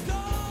has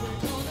stolen.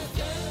 We're gonna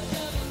tear the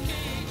devil's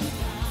kingdom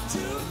down.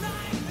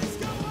 Tonight, let's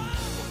go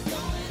up.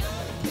 Going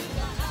up to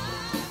the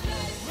high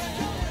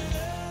places.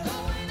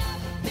 Going up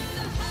to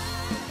the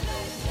high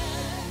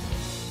places.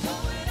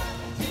 Going up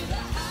to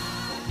the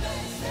high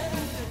places.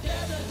 To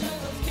tear the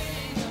devil's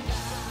kingdom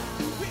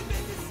down. We've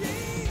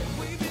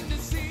been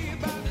deceived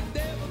by the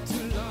devil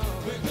too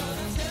long. We're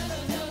gonna tear the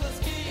devil's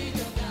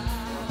kingdom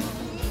down.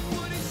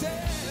 What he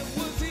said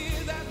was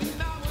here that the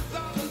night was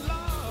all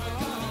along. We're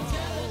gonna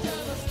tear the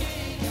devil's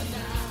kingdom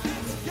down.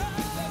 Let's go.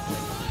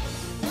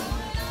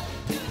 Going up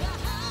to the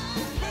high.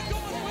 We're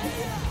going way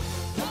up.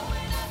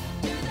 Going up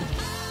to the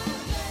high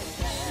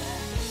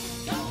places.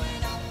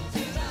 Going up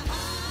to the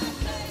high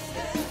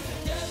places. To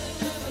tear the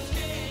devil's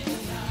kingdom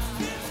down.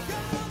 Let's go.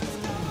 Let's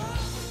go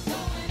up.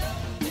 Going up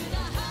to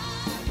the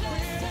high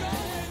places.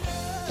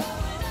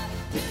 Going up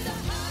to the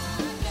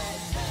high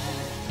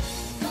places.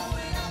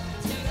 Going up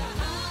to the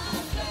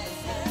high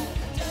places.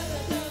 Tear the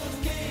devil's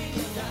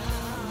kingdom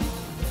down.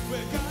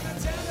 We're gonna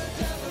tear the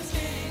devil's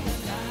kingdom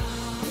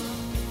down.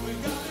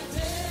 We're gonna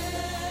tear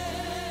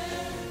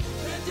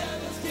the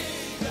devil's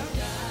kingdom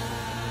down.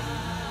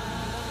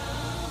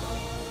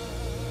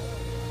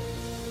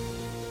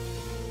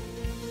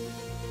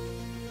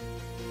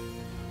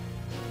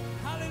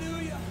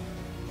 Hallelujah.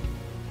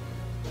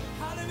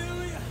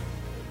 Hallelujah.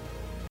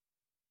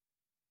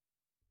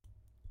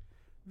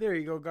 There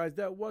you go, guys.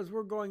 That was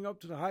We're Going Up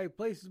to the High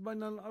Places by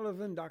none other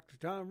than Dr.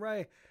 Tom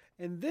Ray.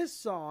 And this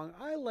song,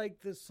 I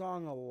like this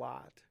song a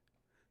lot.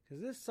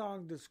 Because this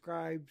song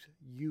describes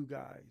you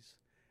guys.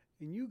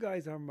 And you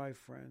guys are my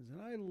friends.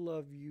 And I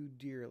love you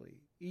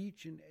dearly.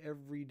 Each and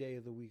every day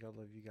of the week, I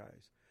love you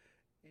guys.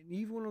 And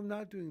even when I'm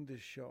not doing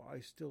this show, I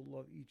still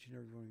love each and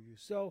every one of you.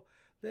 So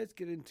let's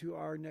get into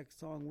our next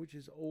song, which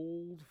is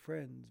Old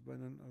Friends by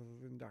none other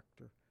than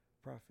Dr.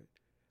 Prophet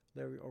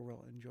Larry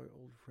Orwell. Enjoy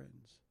Old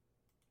Friends.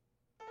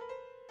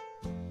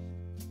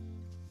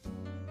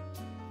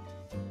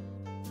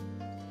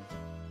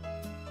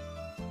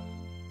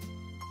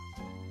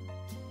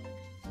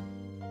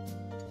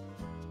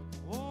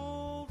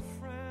 Old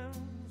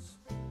friends,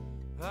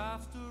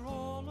 after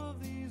all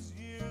of these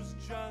years,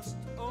 just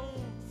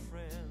old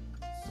friends,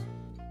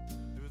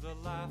 through the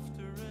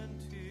laughter and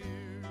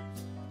tears,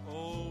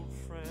 old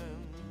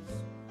friends,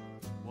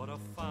 what a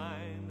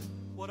find,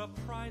 what a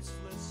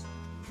priceless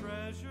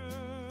treasure.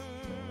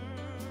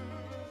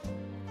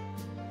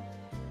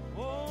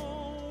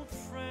 Old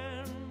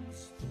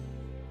friends,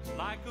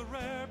 like a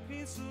rare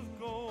piece of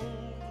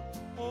gold,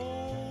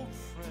 old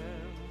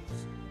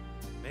friends,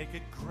 make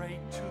it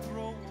great to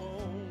grow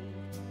old.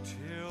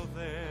 Till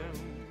then,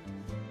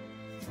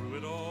 through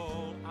it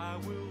all, I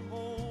will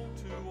hold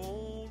to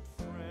old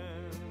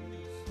friends.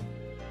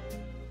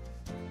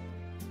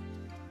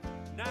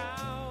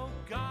 Now,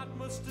 God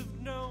must have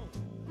known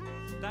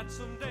that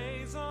some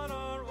days on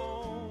our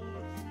own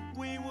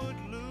we would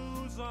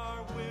lose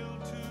our will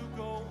to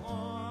go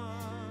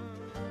on.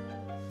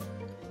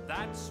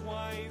 That's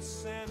why He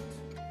sent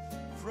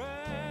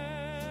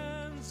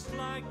friends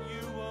like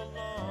you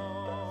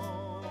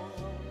along.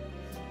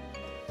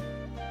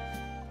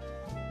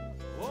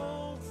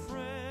 Old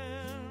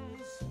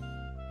friends,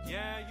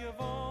 yeah, you've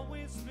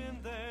always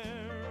been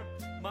there.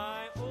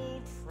 My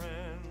old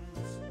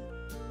friends,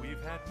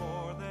 we've had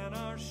more than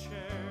our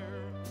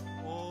share.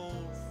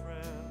 Old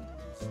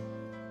friends,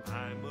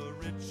 I'm a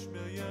rich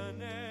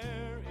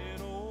millionaire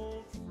in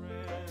old friends.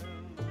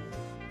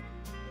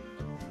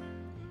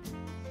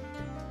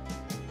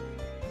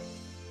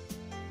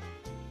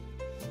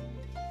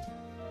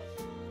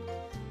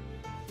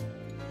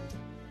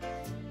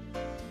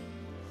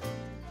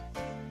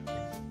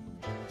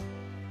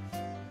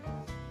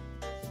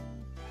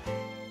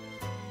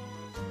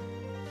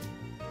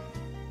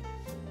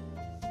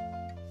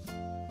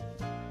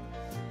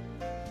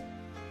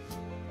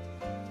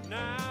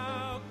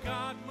 Now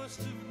God must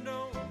have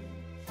known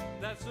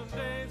that some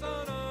days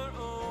on our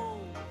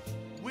own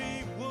we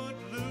would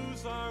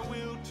lose our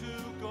will to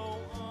go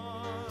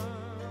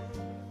on.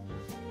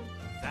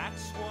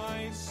 That's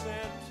why He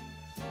sent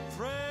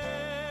friends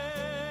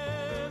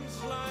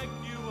like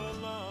you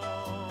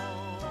along.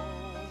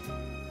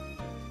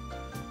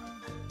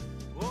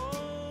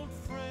 Old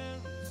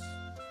friends,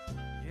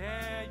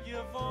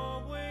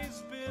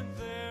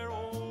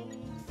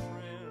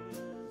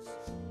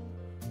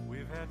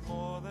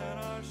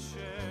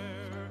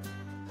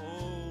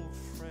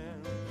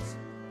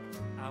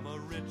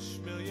 rich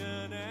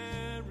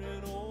millionaire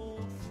and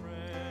old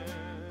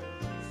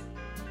friends.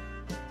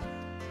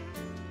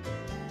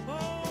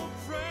 Old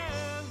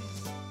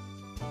friends,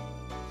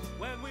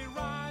 when we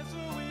rise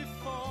or we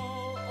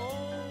fall,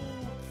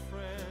 old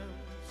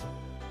friends,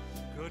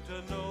 good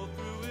to know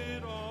through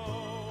it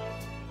all.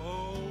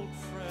 Old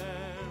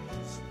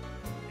friends,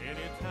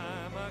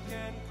 anytime I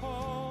can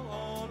call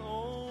on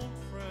old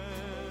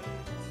friends.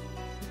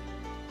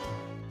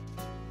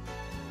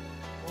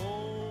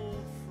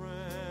 Old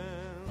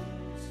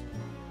friends,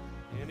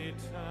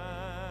 anytime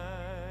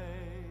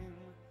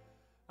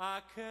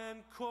I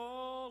can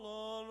call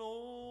on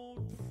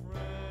old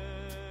friends.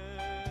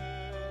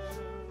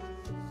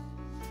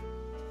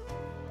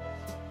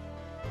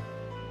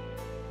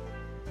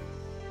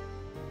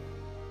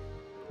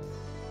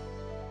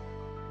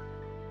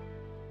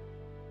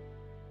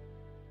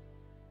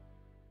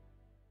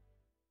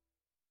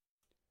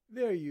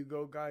 There you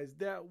go, guys.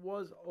 That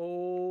was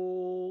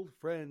Old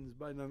Friends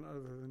by none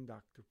other than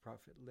Dr.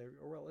 Prophet Larry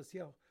Orwell. Let's see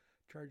how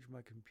charged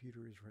my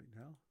computer is right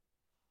now.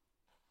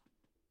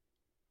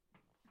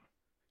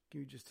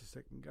 Give me just a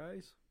second,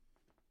 guys.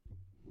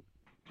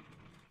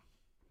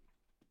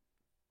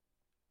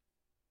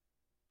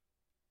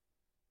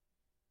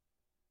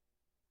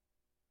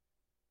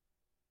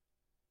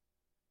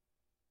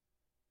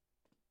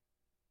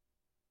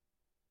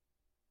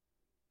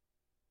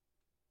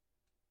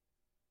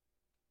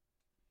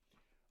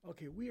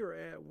 Okay, we are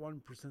at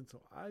 1%,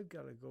 so I've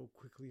got to go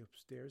quickly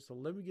upstairs. So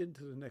let me get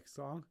into the next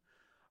song.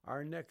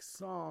 Our next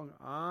song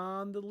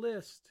on the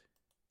list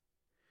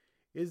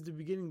is The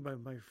Beginning by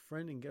my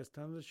friend and guest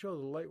on the show,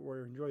 The Light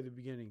Warrior. Enjoy The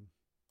Beginning.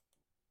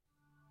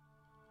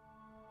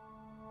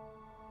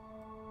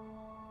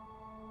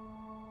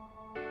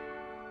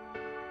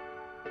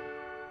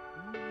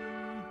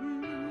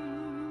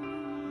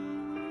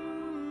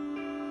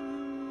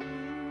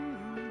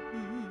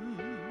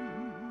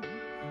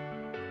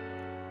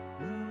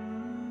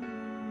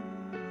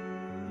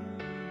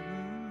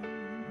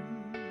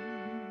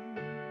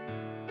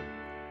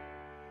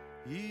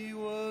 He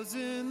was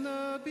in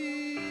the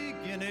beginning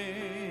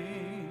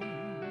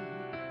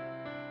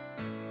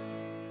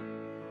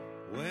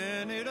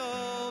when it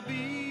all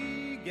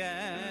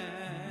began,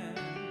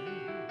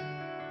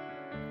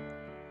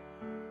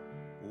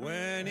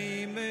 when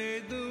he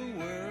made the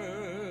worlds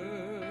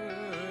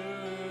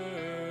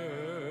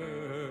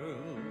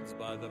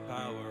by the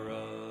power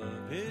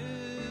of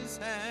his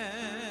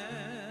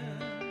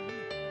hand.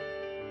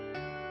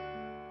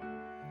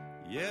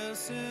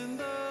 Yes, in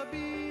the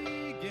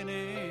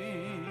beginning,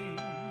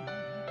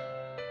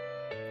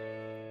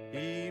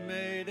 he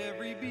made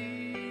every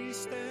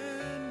beast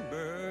and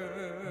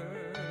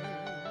bird,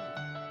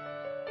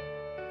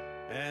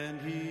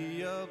 and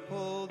he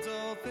upholds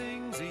all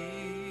things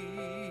even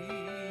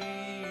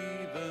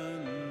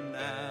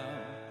now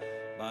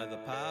by the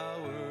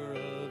power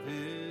of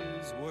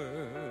his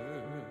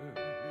word.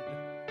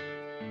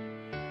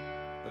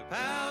 The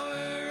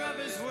power of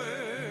his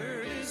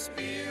word is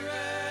spirit.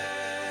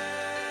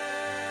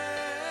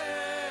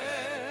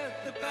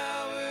 The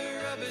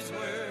power of his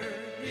word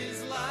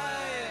is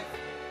life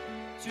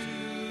to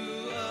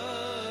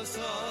us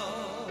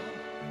all.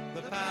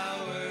 The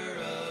power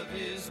of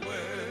his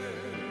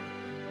word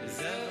is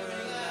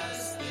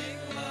everlasting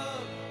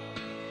love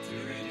to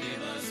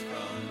redeem us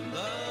from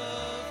the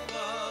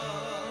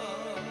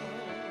fall.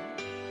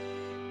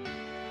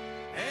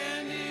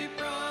 And he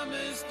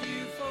promised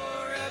you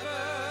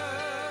forever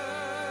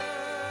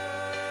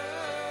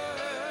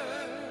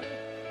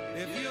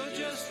if you'll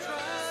just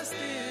trust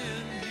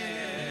in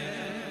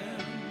him.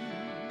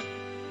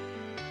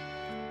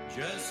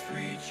 Just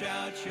reach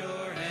out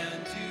your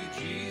hand to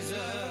Jesus,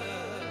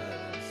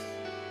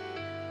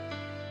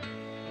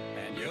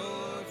 and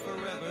your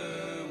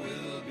forever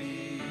will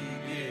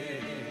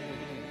begin.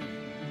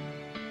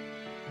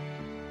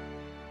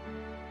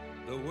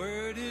 The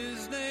word,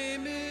 his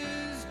name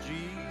is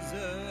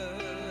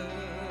Jesus,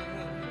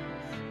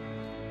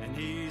 and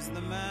he's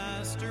the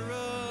master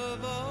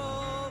of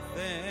all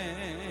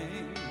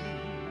things.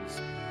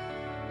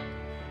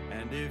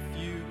 And if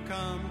you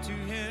come to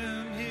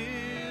him,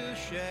 he'll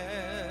shelter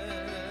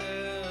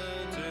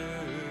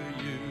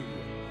you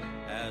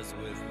as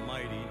with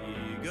mighty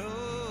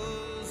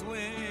eagle's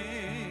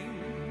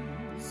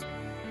wings.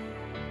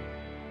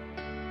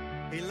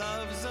 He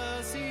loves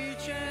us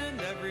each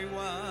and every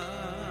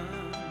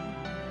one.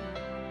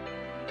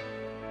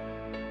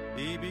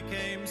 He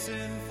became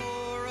sin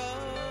for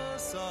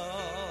us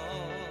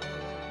all.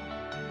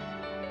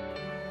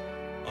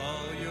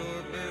 All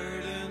your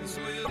burdens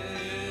will be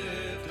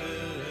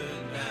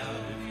lifted now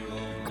if you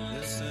only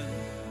listen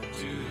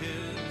to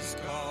his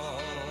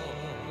call.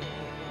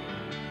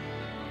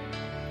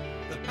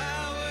 The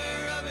power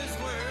of his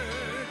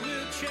word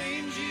will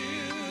change you.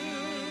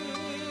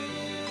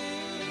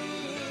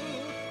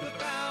 The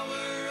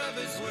power of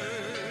his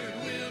word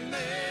will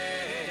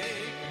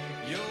make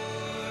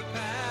your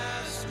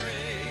path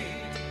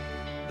straight.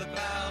 The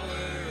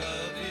power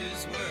of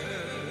his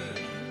word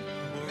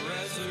will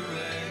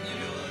resurrect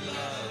your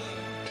love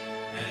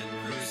and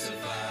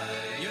crucify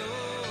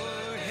your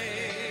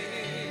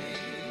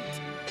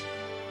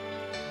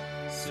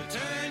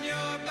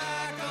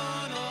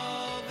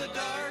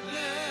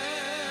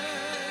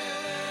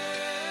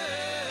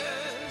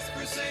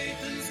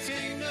Satan's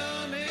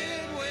kingdom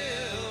it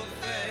will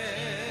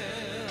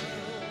fail.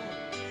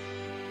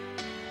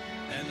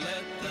 And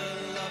let the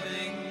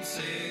loving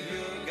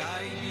Savior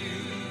guide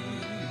you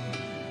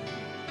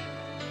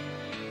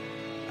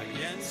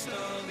against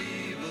all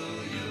evil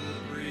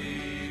you'll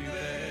prevail.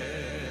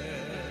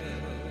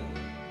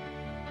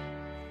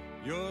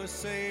 You're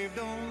saved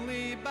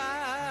only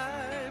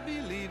by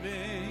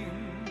believing.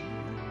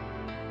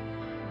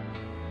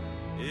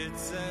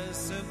 It's as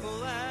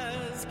simple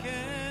as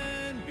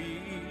can be.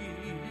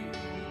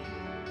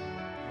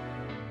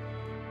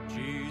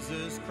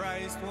 Jesus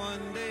Christ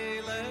one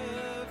day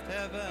left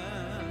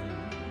heaven,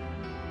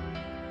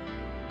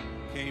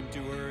 came to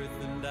earth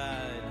and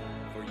died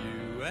for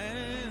you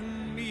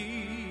and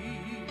me.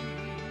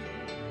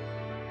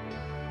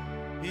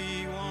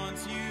 He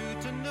wants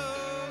you to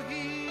know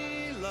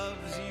he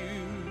loves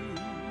you,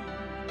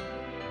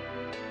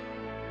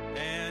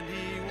 and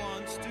he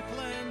wants to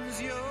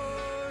cleanse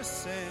your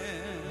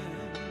sin.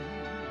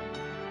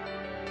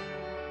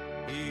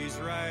 He's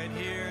right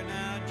here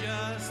now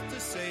just to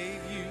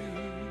save you.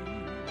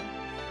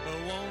 But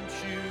won't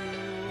you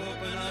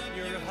open up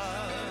your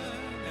heart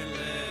and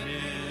let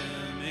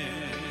him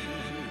in?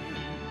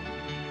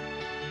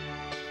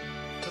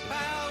 The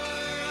power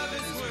of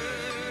his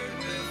word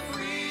will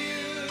free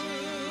you.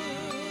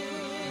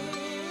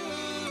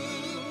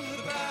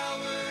 The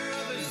power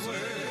of his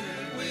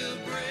word will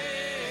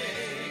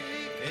break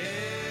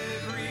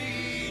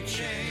every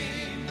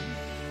chain.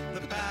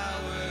 The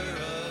power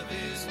of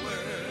his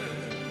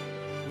word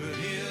will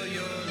heal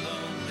your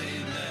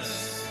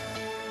loneliness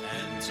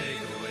and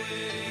take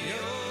away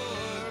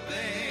your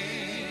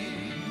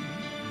pain.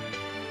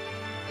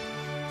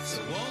 So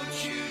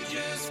won't you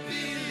just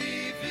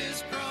believe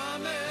his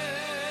promise?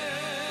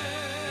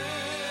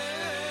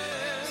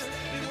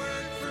 It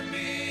worked for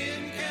me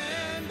and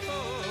can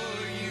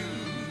for you.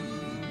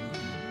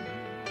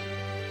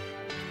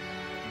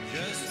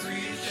 Just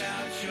reach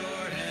out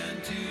your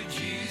hand to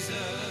Jesus,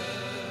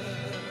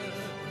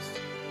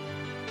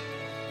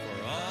 for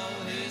all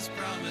his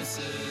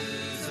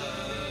promises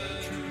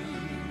are true.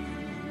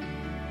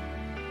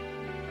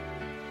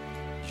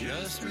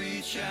 Just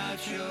reach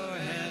out your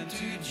hand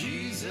to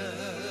Jesus,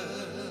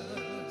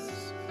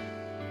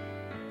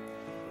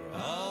 for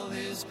all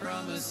his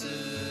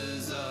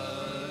promises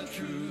are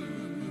true.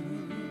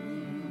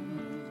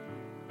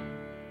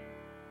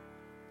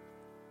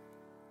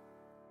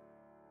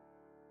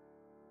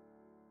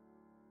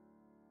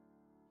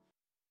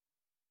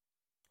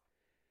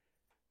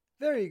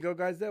 There you go,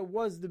 guys. That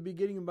was the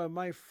beginning by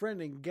my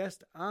friend and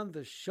guest on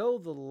the show,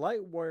 The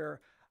Lightwire.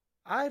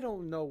 I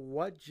don't know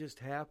what just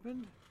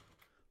happened.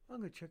 I'm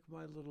going to check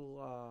my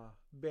little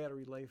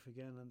battery life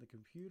again on the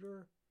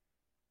computer.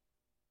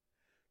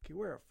 Okay,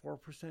 we're at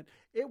 4%.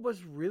 It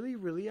was really,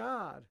 really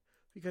odd.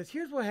 Because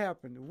here's what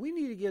happened. We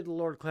need to give the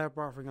Lord a clap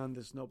offering on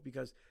this note,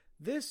 because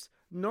this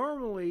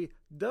normally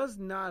does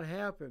not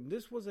happen.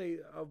 This was a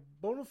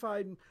bona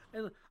fide,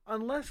 and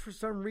unless for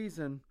some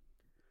reason,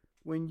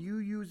 when you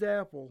use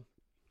Apple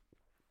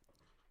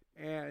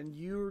and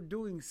you're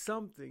doing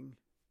something,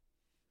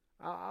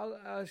 I'll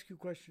ask you a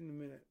question in a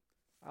minute.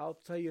 I'll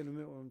tell you in a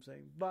minute what I'm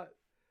saying. But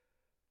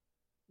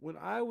when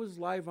I was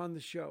live on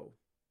the show,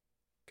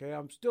 okay,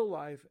 I'm still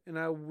live, and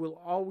I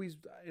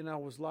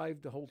was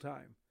live the whole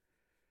time.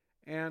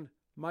 And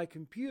my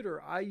computer,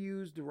 I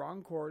used the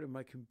wrong cord, and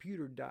my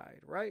computer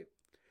died, right?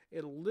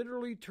 It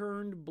literally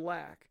turned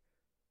black.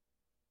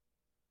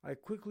 I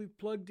quickly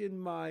plugged in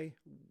my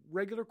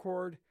regular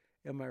cord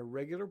and my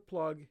regular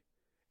plug,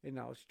 and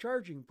now it's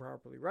charging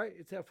properly, right?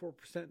 It's at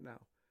 4%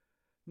 now.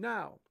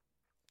 Now,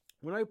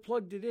 when I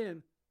plugged it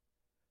in,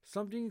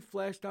 something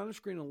flashed on the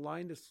screen, a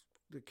line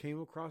that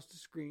came across the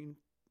screen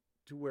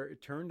to where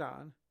it turned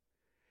on.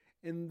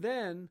 And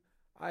then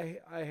I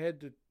had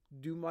to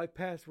do my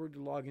password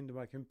to log into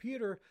my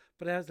computer.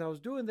 But as I was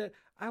doing that,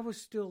 I was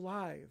still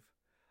live.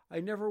 I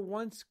never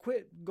once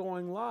quit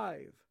going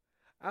live.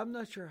 I'm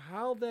not sure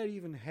how that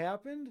even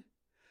happened,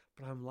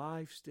 but I'm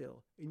live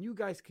still. And you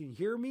guys can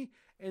hear me.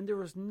 And there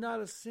was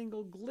not a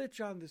single glitch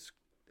on this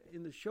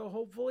in the show,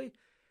 hopefully.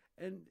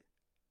 And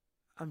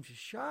I'm just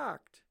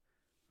shocked.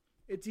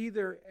 It's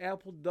either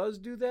Apple does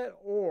do that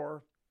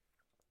or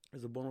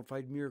it's a bona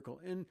fide miracle.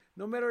 And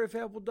no matter if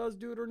Apple does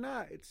do it or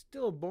not, it's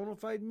still a bona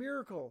fide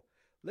miracle.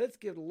 Let's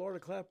give the Lord a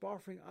clap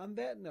offering on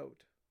that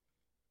note.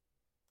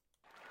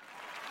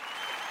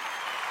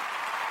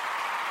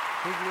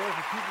 Thank you, Lord,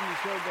 for keeping the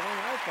show going.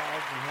 I thought I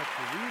was going to have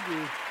to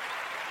redo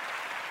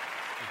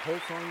the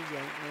whole song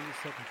again and the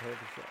second part of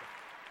the show.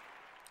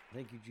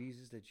 Thank you,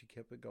 Jesus, that you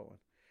kept it going.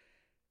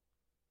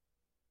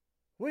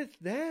 With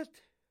that,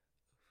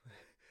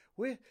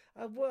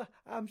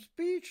 I'm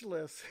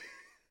speechless.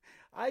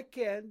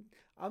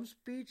 I'm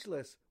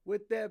speechless.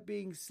 With that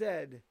being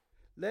said,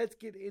 let's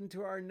get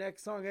into our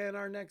next song. And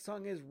our next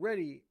song is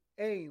Ready,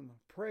 Aim,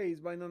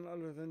 Praise by none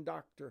other than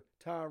Dr.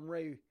 Tom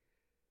Ray.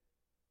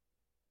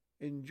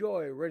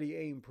 Enjoy Ready,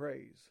 Aim,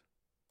 Praise.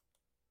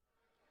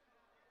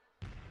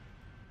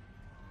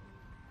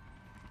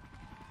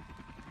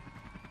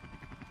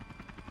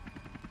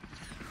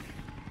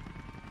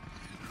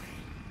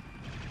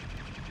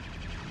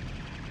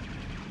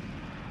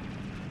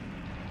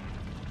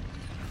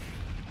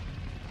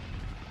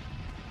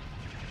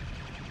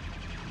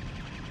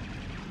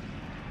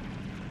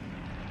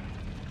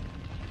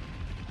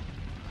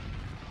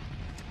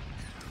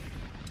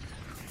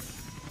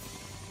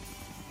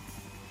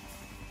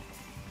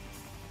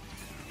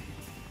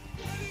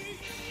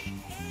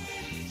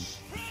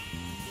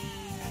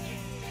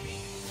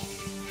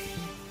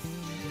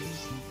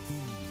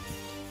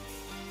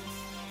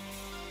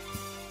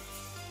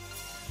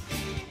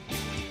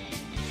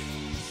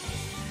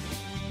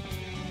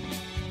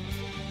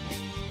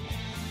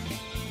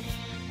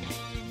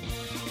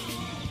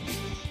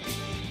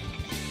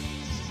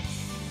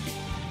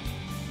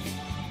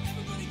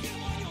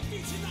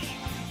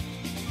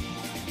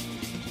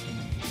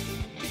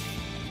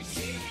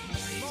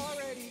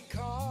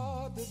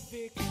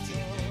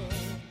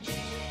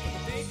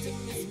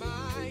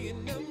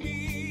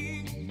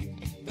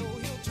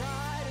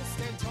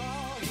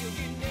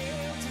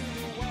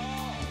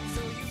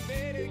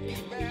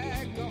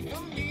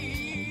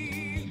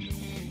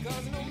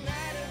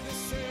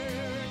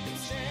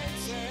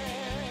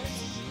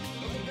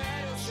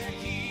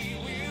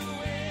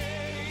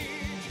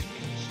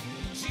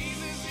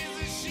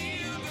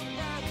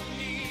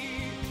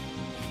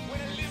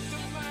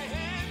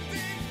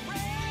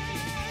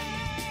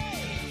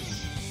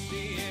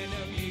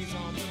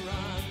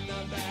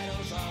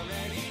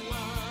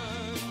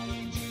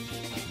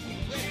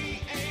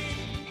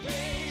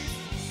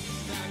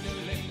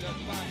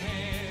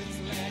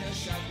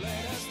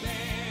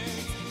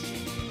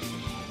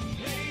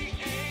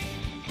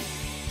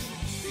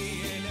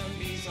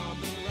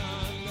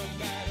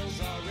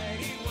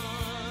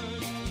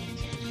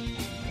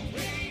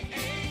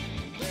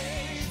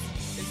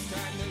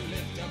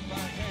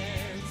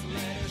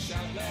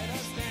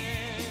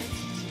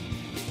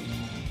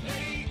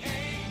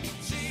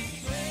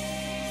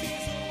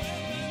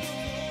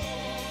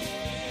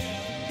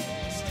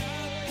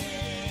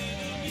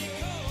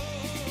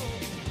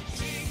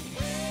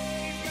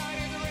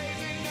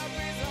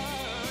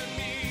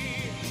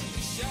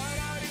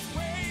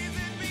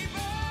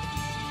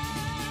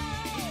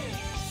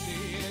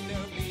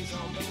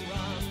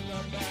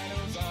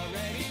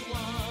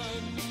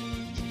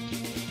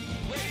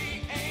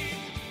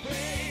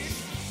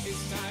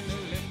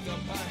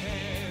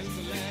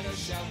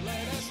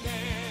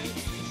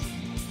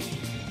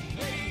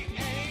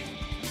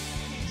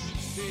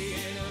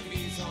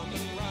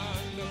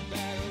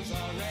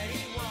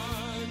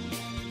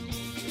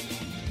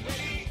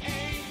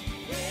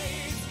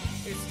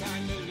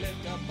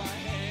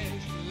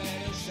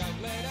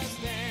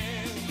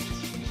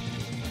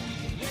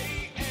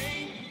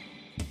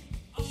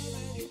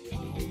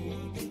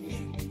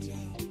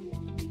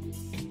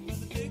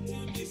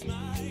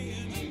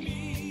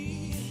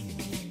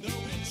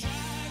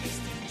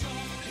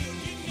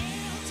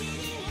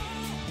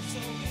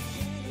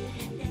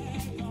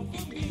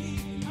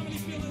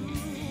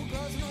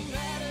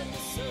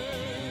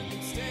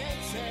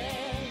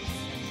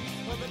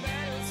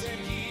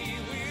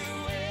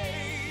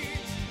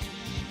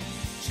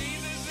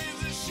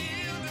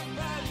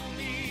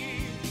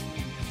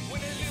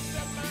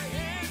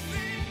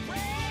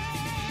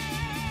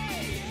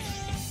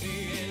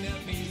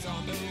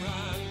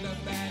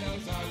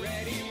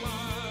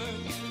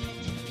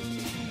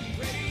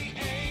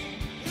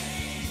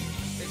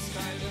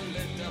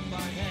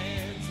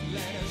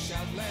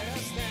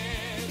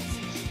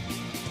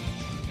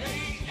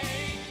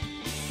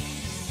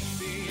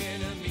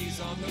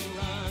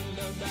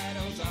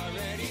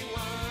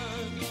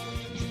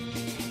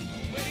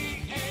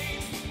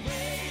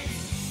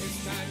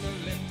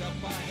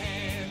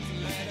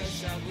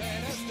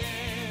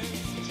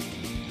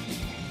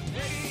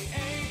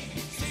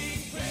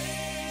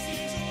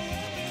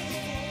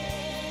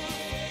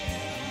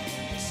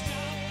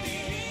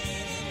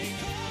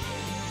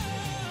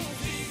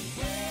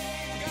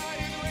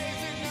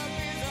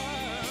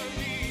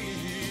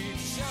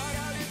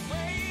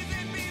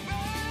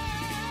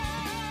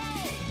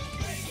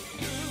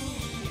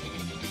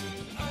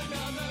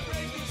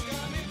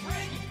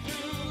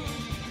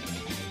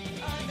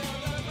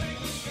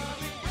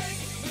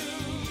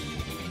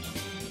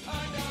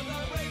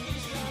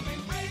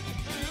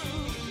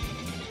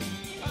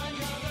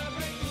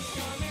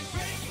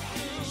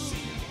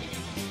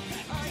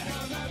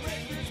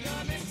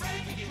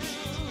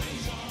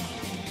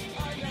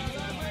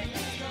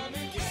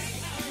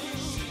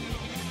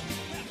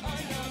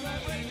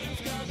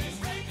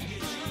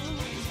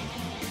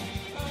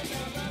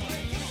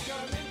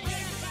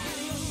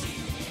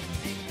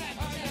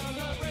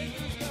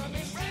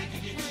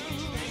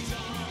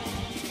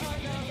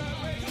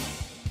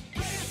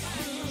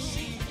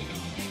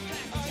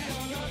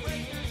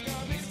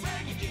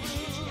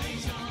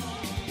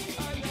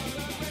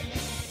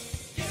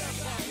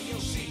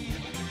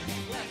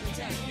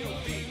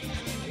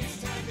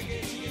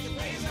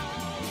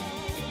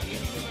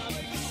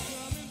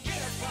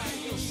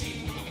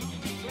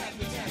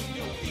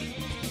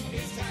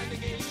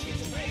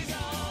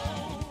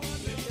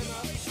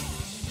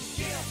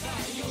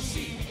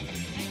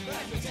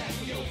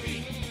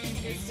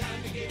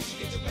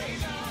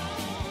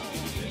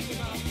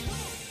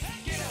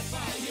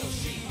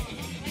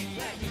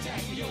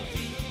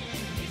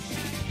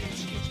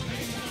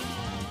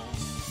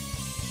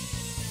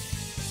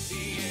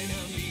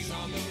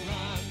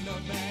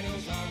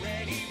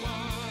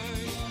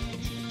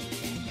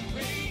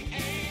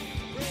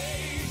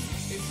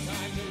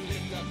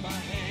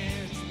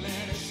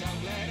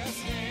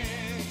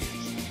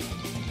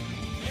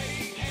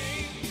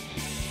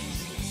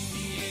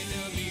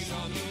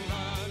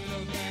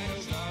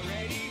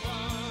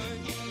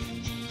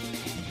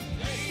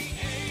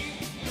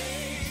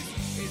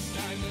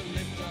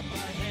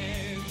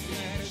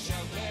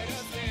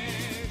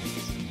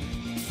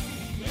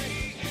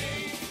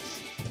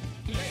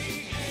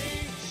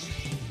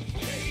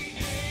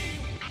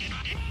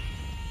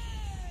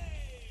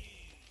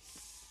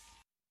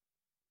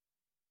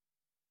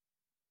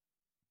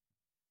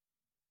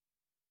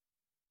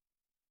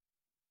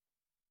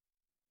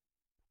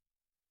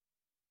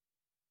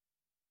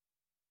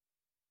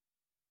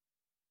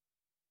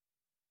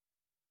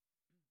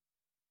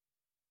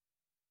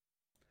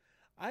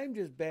 I'm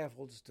just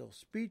baffled still,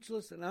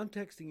 speechless, and I'm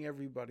texting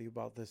everybody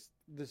about this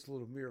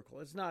little miracle.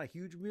 It's not a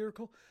huge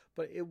miracle,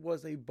 but it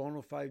was a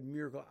bona fide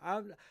miracle.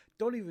 I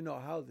don't even know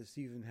how this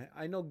even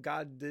I know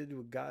God did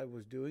what God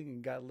was doing,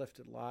 and God left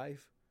it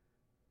live.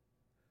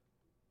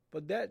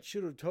 But that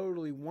should have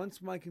totally,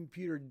 once my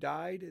computer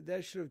died,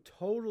 that should have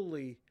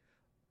totally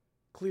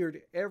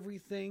cleared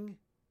everything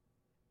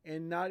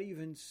and not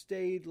even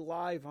stayed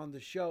live on the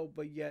show.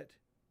 But yet,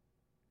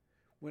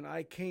 when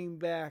I came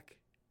back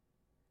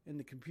and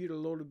the computer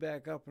loaded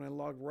back up and I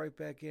logged right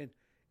back in,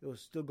 it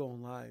was still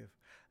going live.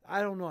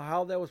 I don't know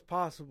how that was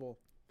possible.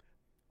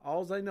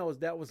 All I know is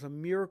that was a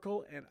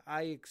miracle, and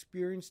I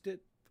experienced it.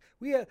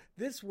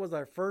 This was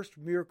our first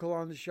miracle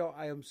on the show.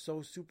 I am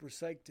so super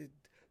psyched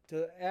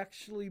to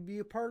actually be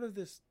a part of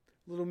this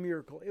little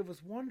miracle. It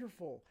was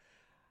wonderful.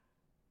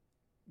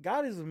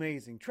 God is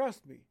amazing.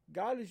 Trust me.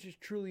 God is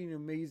just truly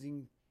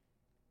amazing.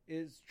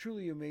 Is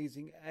truly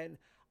amazing. And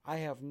I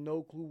have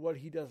no clue what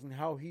he does and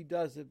how he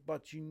does it.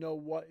 But you know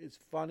what is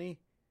funny?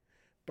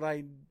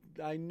 But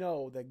I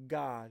know that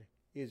God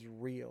is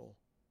real.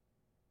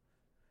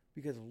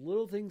 Because of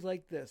little things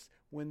like this,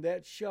 when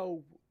that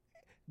show,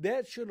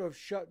 that should have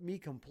shut me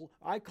completely.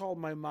 I called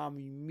my mom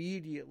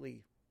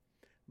immediately.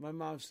 My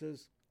mom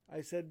says,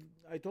 I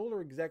told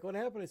her exactly what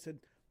happened. I said,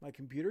 my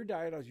computer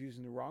died. I was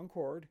using the wrong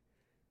cord.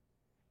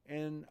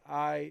 And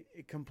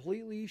it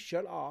completely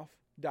shut off,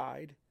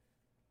 died.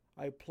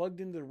 I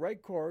plugged into the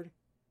right cord.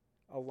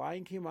 A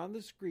line came on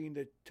the screen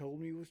that told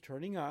me it was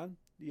turning on,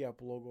 the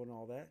Apple logo and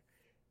all that.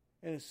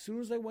 And as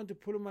soon as I went to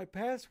put in my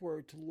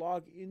password to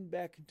log in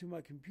back into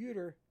my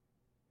computer,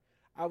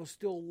 I was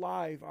still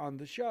live on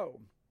the show.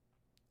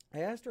 I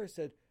asked her, I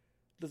said,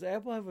 does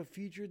Apple have a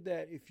feature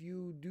that if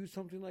you do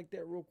something like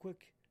that real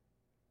quick,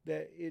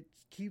 that it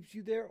keeps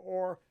you there?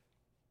 Or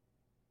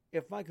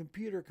if my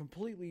computer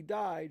completely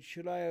died,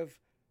 should I have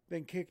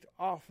been kicked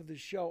off of the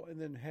show and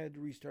then had to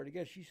restart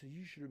again? She said,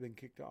 you should have been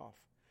kicked off.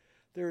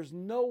 There's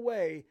no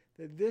way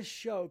that this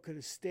show could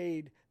have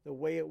stayed the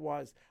way it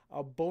was.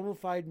 A bona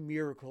fide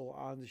miracle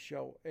on the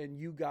show, and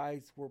you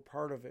guys were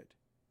part of it.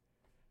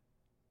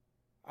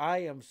 I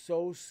am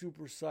so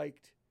super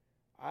psyched.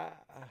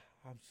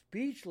 I'm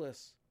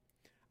speechless.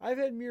 I've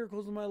had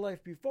miracles in my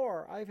life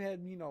before. I've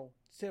had,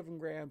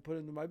 $7,000 put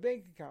into my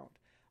bank account.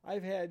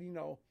 I've had,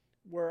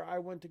 where I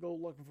went to go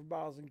looking for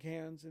bottles and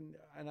cans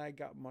and I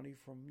got money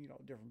from,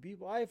 different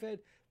people. I've had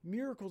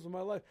miracles in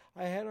my life.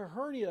 I had a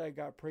hernia I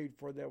got prayed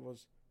for that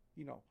was,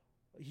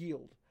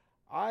 healed.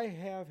 I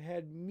have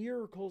had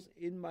miracles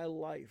in my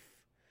life,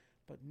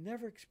 but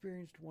never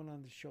experienced one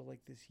on the show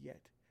like this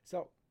yet.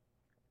 So,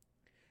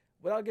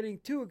 without getting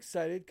too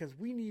excited, because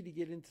we need to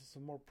get into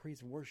some more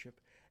praise and worship.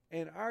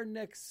 And our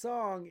next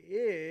song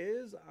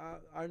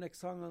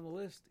on the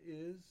list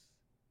is,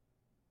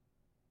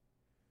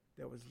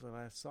 that was the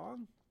last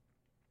song.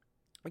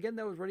 Again,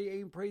 that was Ready,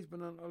 Aim, Praise, but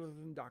none other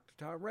than Dr.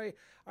 Tom Ray.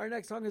 Our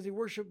next song is a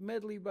worship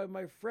medley by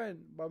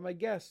my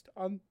guest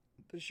on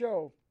the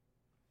show.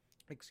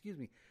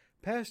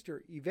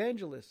 Pastor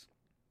Evangelist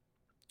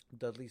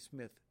Dudley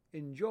Smith.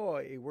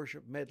 Enjoy a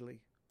worship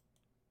medley.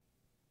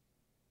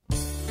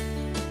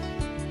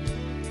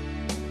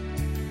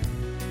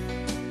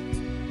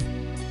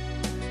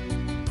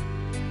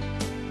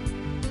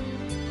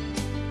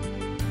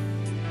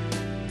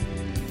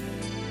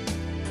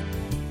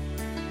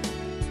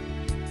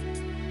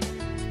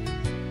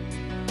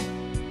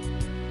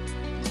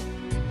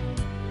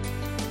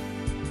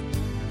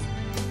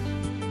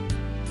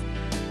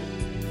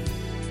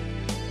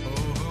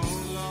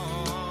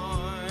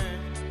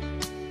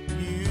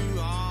 You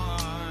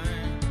are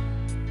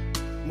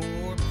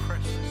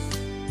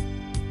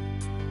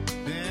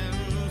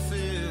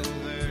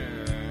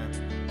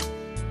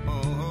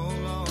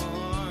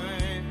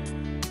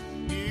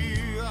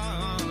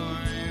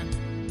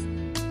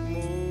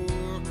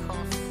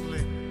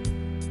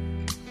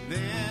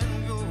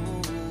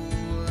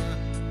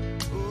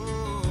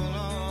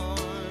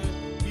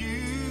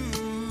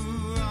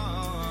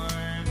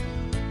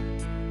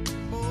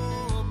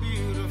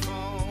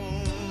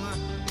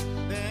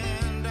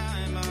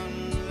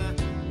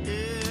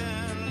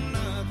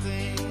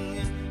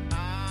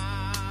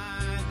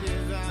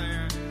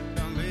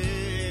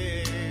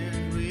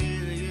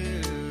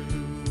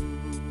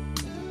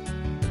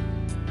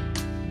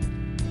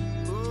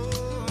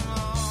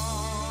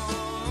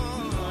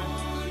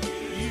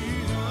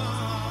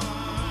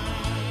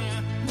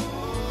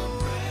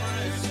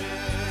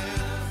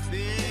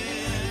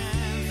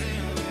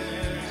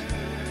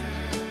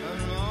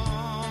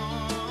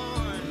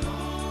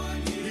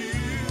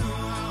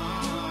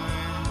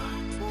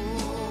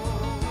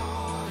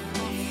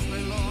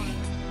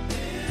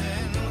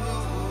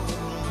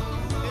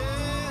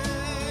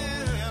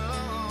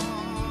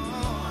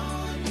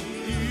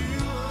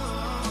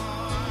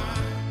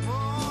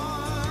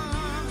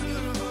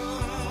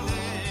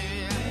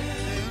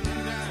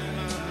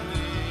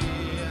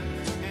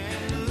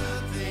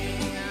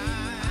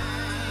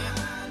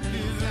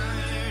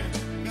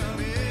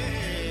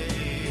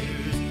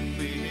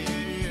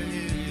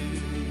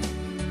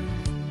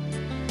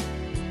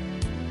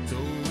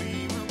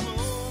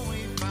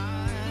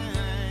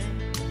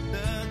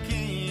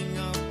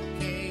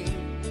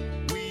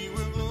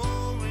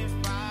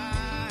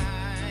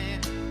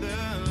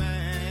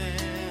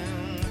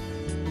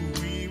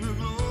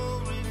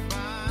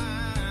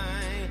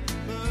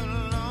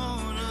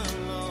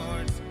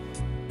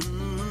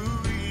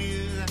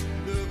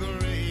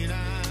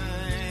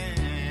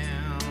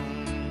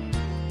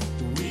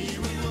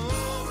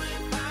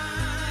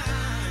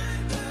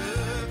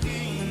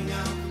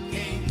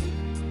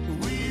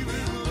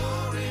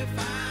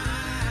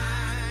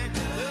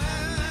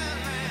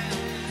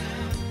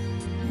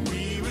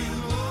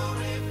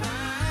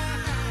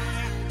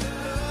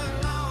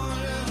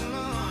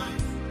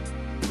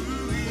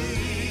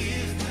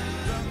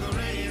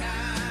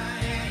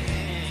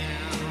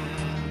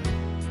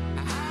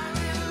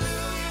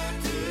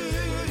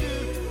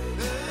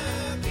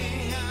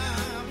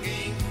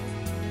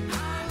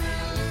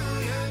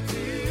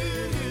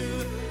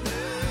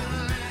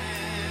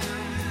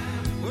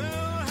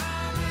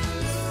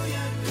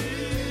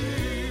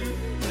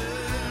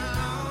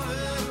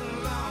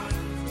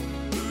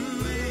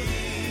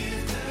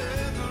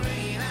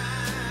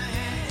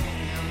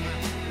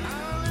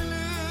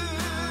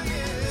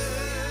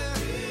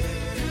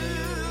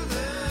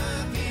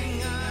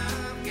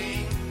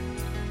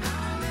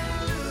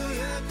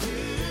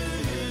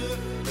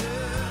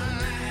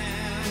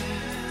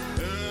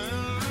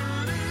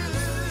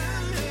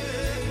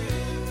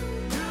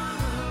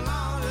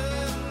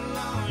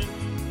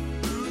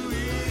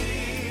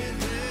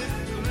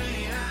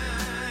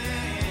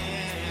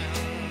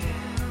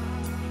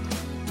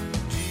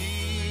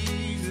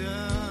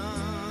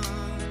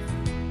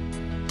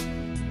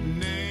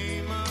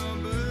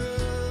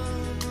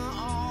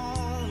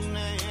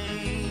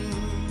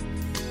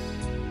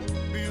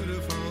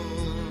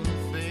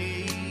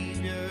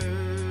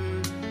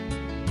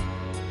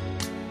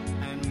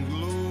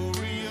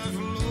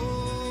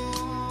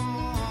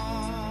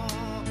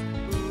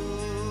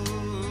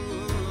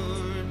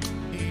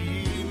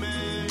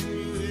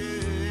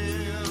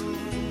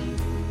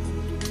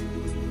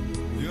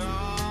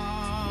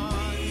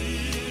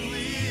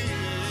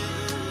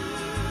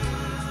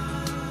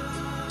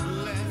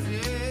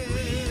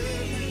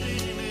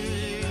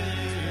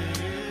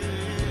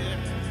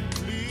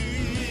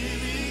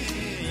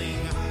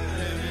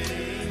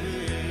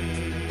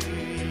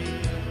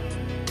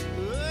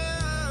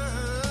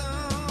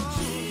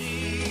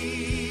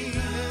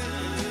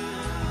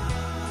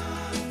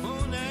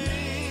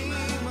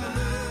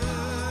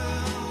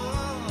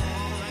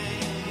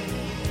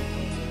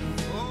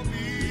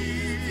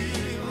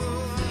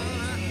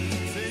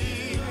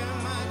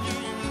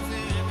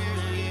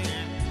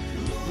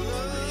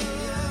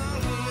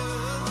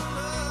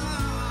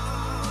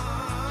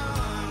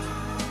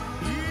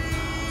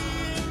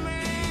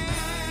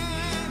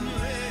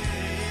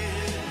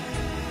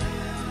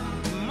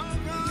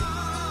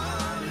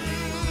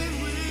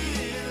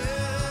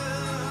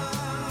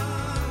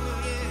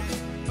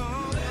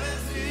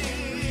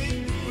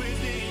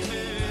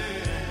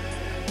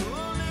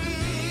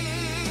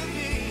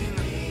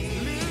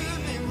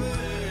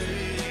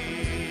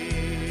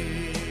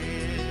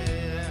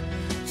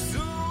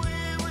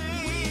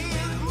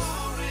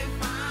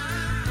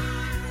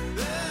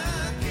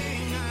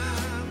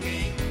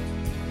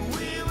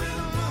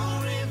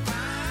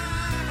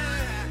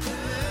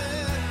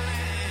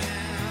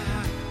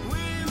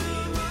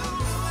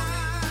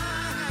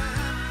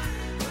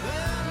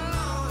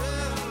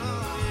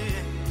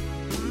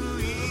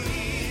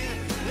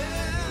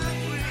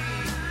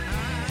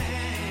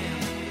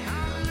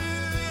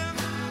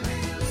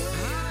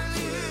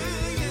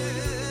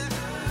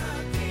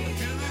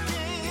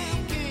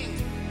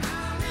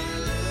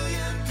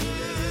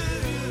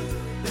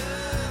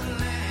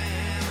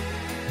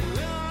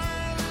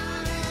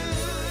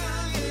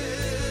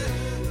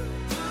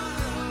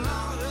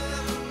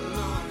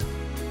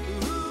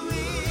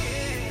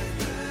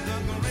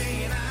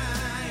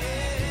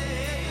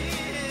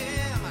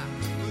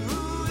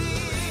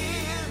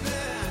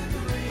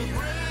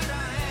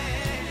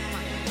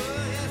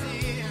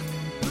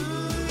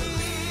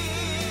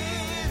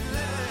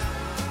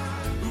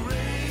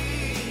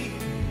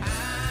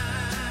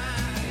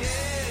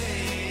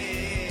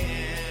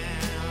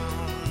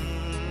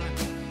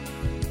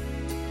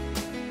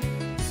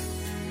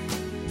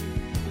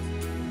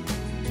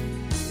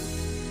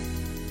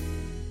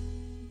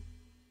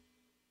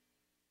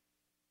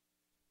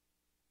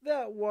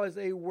that was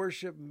a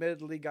worship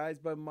medley, guys,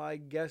 by my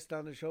guest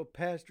on the show,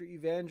 Pastor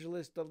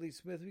Evangelist Dudley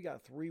Smith. We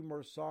got 3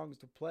 more songs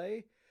to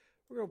play.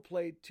 We're going to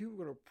play 2.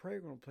 We're going to pray.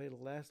 We're going to play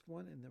the last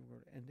one, and then we're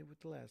going to end it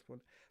with the last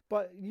one.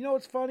 But you know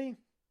what's funny?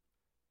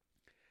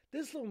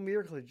 This little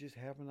miracle that just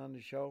happened on the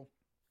show.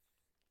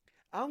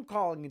 I'm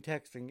calling and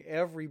texting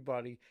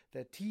everybody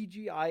that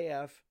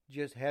TGIF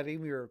just had a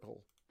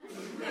miracle.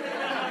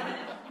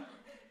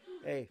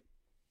 Hey,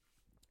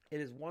 it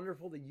is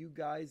wonderful that you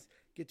guys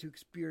get to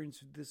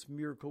experience this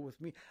miracle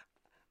with me.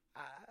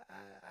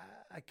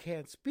 I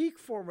can't speak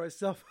for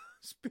myself.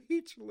 I'm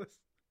speechless.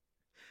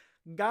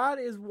 God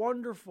is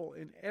wonderful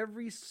in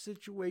every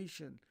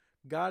situation.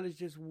 God is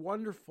just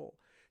wonderful.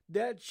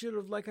 That should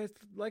have, like I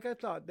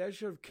thought, that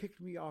should have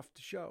kicked me off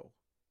the show.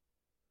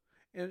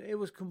 And it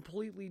was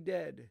completely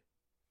dead.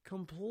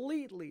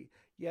 Completely.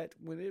 Yet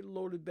when it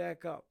loaded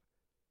back up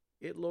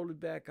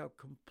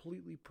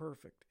completely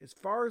perfect. As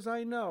far as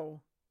I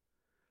know,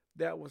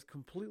 that was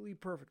completely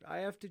perfect. I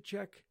have to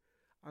check.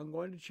 I'm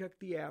going to check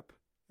the app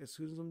as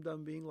soon as I'm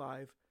done being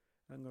live.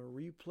 I'm going to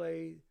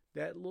replay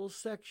that little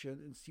section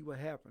and see what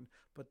happened.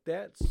 But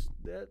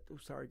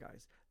sorry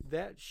guys,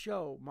 that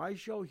show, my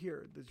show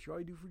here, the show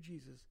I do for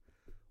Jesus,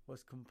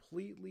 was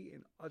completely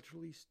and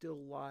utterly still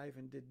live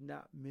and did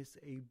not miss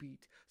a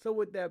beat. So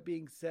with that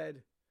being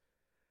said,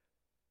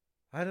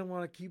 I don't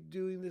want to keep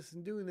doing this,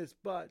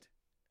 but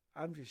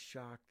I'm just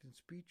shocked and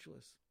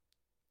speechless.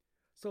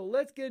 So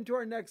let's get into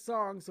our next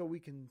song so we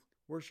can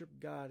worship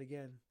God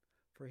again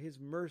for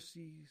his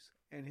mercies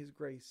and his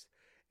grace.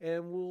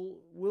 And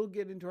we'll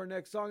get into our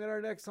next song. And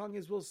our next song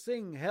is We'll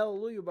Sing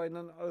Hallelujah by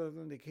none other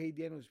than the K.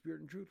 Daniel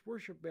Spirit and Truth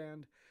Worship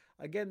Band.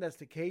 Again, that's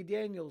the K.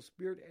 Daniel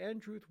Spirit and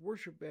Truth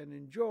Worship Band.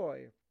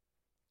 Enjoy.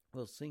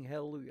 We'll sing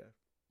Hallelujah.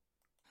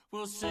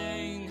 We'll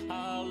sing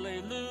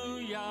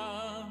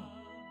hallelujah.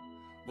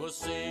 We'll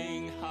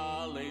sing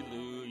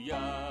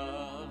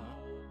hallelujah.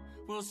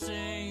 We'll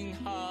sing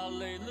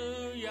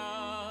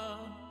hallelujah.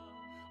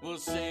 We'll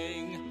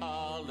sing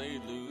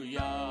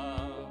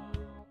hallelujah.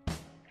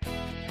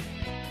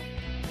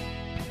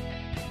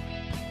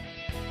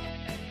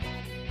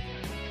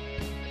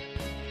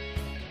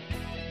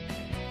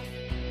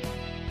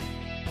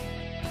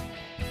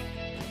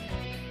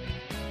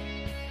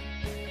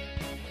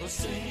 We'll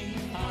sing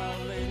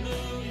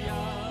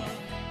hallelujah.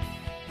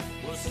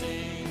 We'll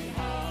sing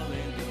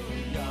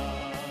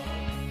hallelujah.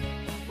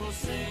 We'll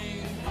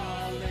sing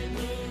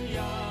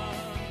hallelujah.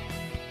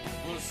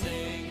 We'll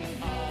sing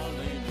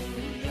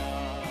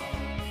hallelujah.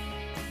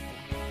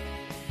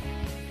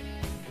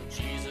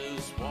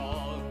 Jesus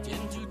walked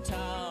into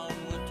town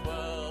with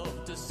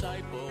 12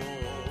 disciples.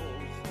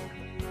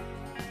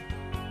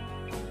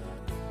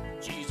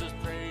 Jesus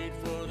prayed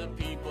for the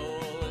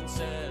people and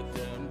set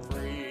them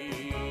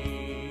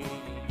free.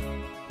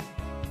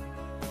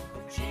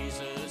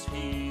 Jesus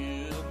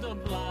healed the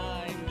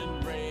blind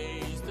and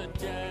raised the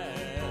dead.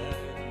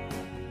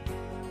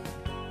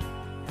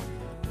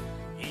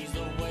 He's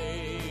the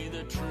way,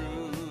 the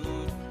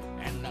truth,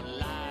 and the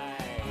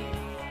life.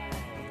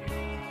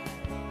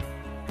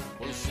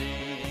 We'll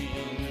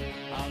sing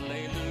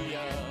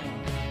hallelujah.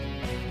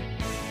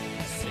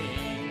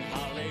 Sing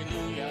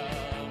hallelujah.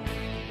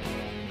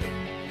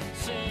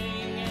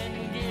 Sing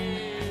and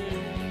give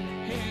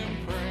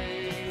him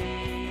praise.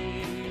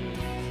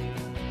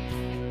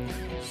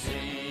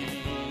 Sing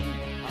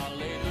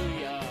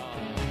hallelujah.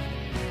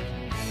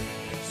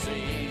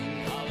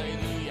 Sing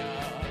hallelujah.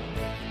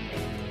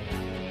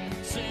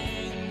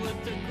 Sing with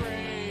the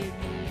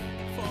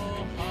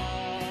grateful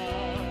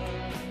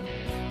heart.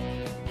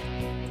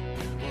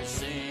 We'll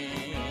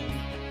sing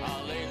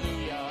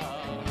hallelujah.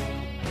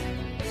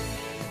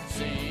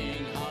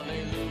 Sing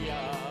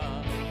hallelujah.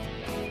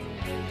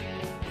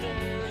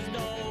 There's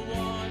no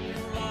one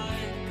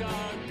like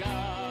our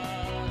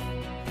God.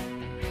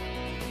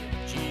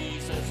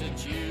 Jesus,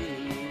 it's you.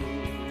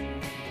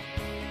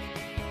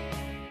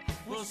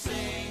 We'll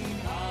sing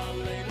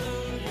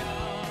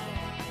hallelujah.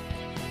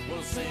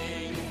 We'll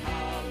sing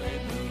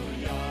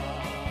hallelujah.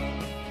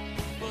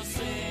 We'll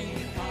sing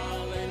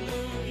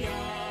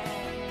hallelujah.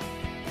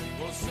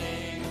 We'll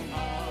sing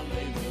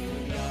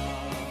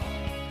hallelujah.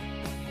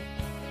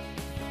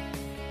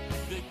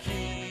 The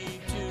key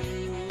to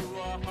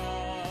our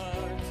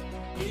hearts,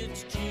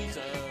 it's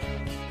Jesus.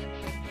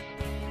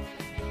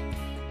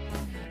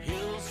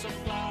 He'll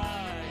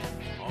supply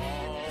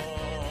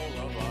all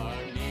of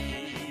our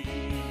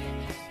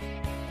needs.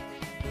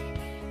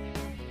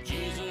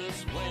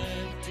 Jesus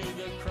went to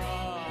the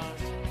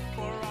cross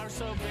for our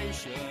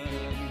salvation.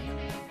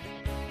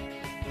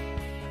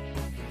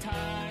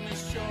 Time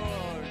is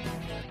short,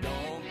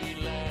 don't be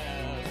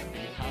left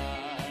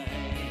behind.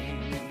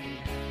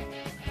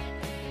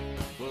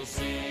 We'll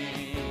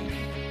sing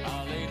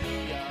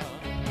hallelujah.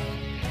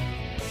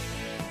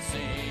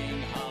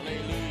 Sing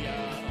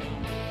hallelujah.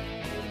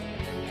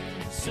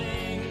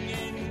 Sing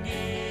and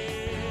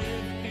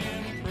give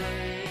him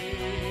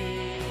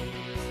praise.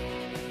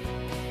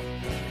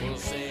 We'll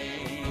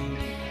sing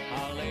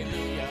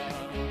hallelujah.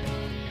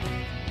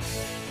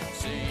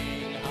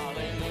 Sing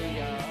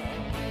hallelujah.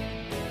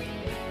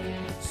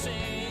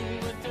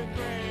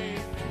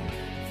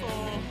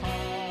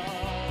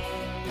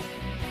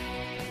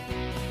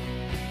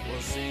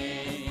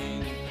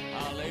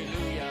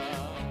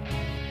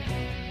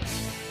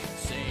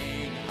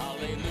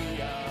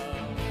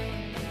 hallelujah.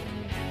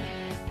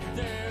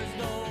 There's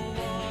no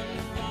one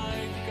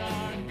like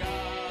our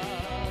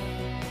God.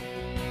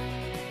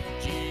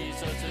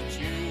 Jesus, it's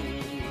you.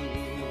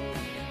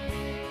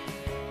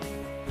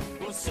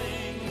 We'll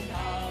sing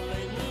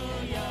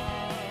hallelujah.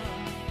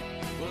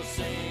 We'll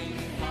sing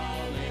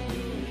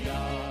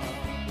hallelujah.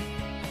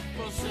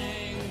 We'll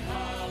sing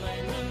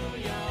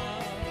hallelujah.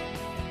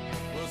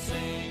 We'll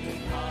sing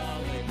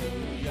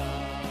hallelujah.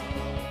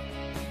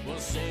 We'll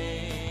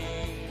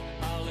sing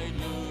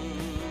hallelujah.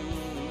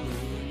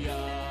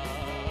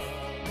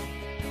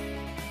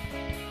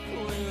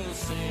 We'll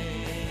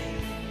sing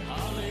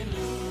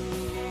hallelujah.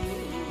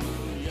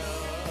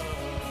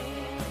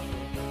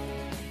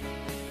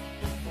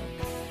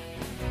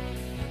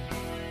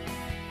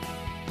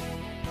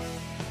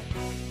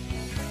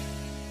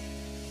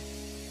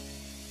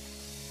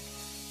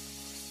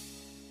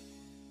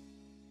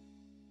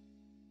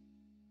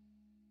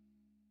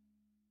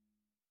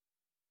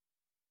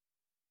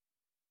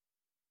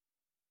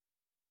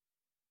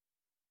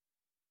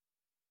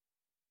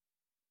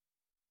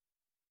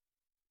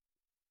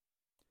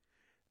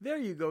 There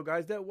you go,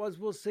 guys. That was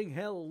We'll Sing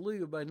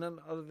Hallelujah by none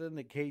other than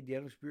the K.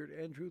 Daniel Spirit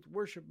and Truth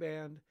Worship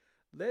Band.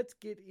 Let's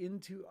get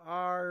into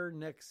our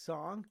next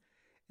song,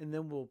 and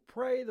then we'll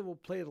pray. Then we'll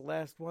play the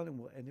last one, and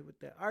we'll end it with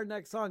that. Our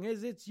next song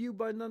is It's You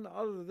by none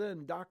other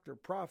than Dr.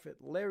 Prophet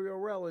Larry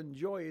Orrell.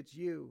 Enjoy It's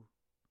You.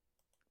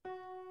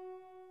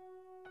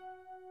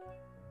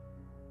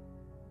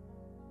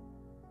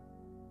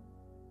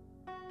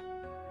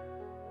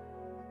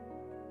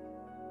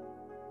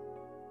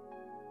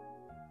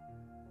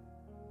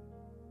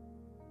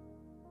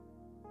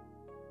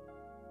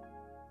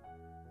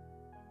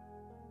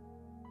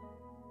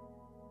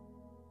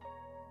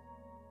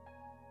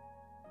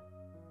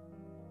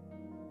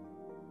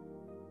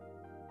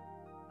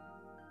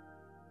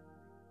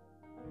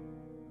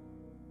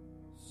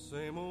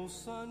 Same old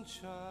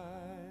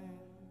sunshine,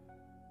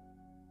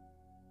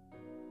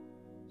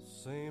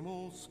 same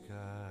old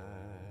sky,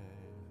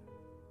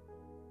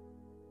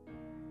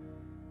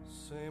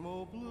 same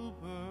old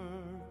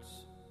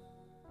bluebirds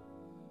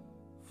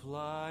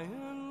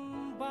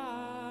flying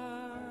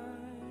by.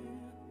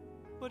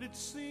 But it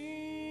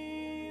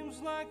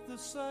seems like the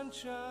sun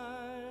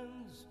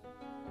shines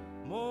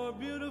more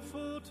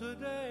beautiful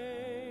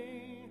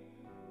today.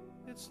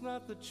 It's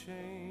not the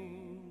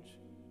change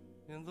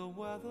in the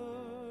weather,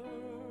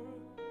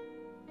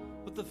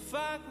 but the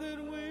fact that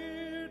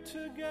we're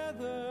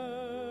together.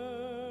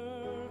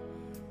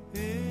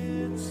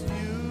 It's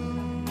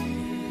you,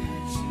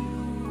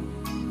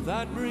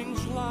 that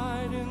brings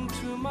light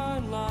into my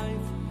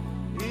life.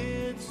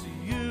 It's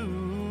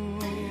you,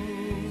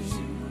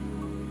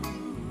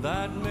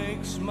 that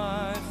makes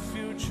my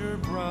future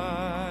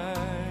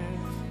bright.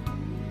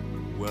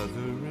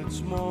 Whether it's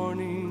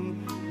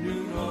morning,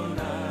 noon or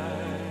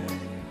night,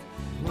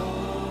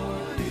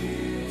 Lord,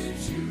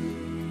 it's you.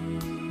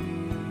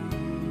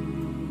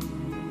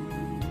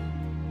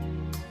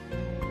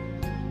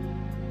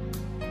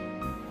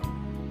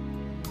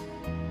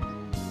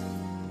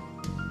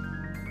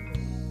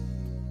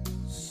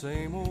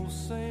 Same old,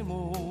 same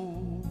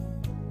old,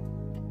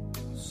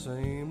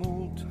 same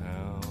old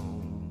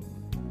town,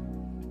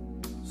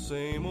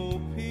 same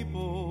old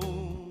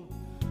people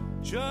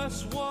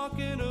just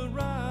walking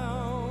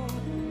around.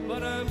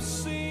 But I'm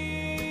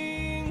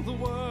seeing the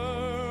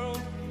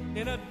world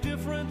in a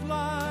different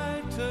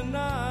light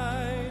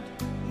tonight.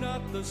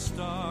 Not the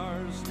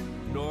stars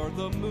nor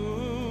the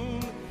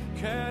moon,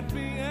 can't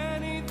be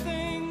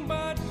anything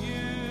but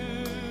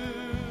you.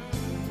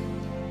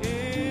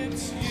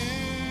 It's you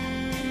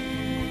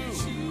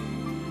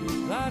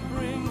that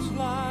brings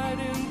light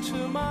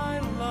into my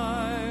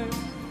life.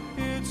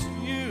 It's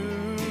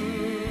you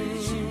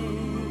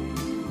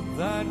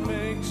that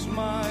makes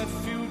my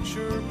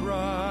future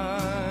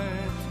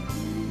bright.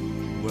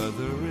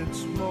 Whether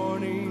it's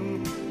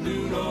morning,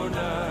 noon or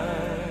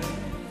night,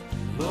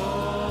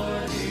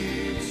 Lord,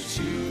 it's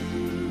you.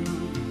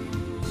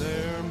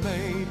 There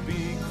may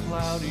be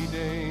cloudy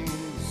days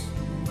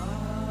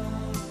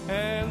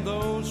and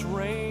those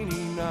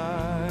rainy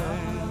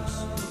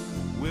nights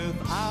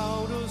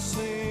without a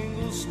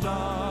single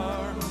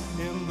star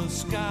in the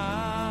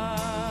sky.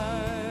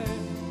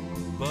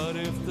 But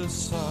if the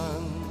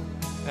sun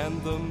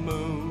and the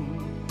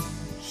moon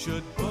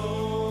should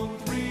both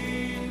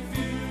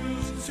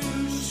refuse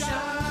to shine,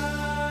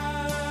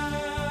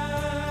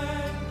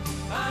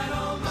 I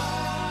don't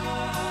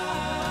mind.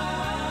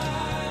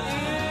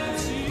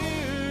 It's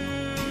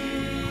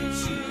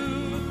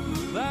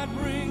you that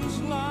brings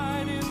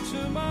light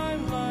into my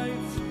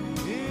life.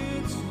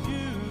 It's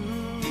you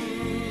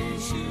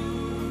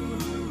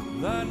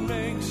that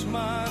makes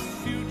my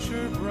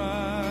future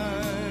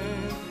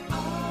bright.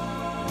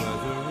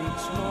 Whether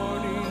it's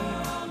morning,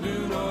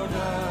 noon or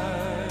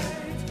night,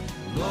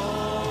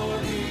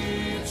 Lord,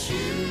 it's you.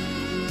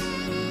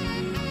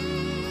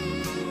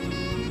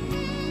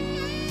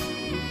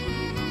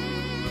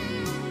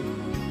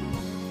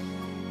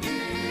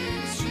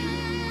 It's you.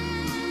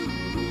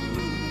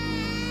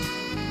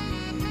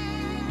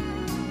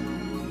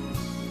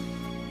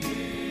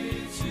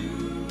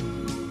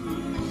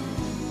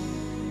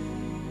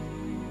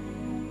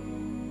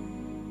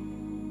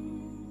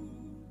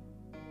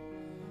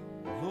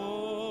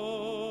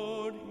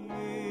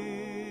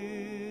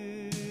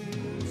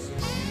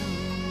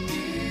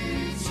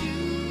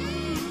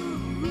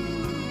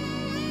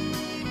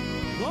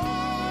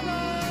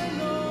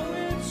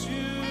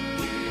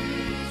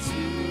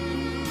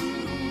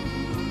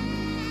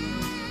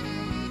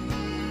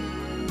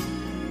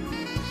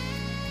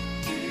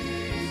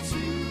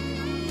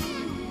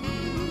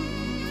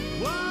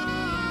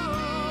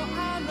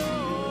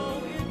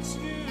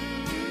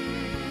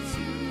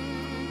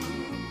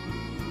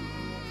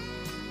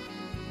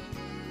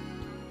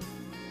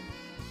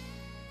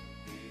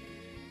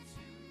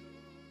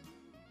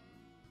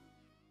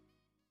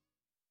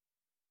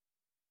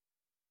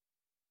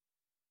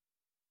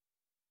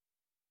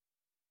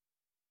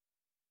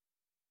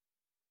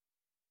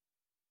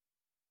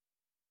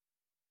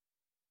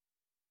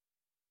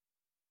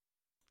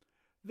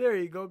 There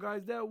you go,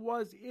 guys. That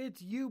was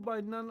It's You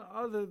by none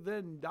other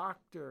than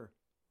Dr.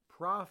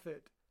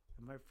 Prophet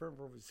and my friend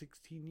for over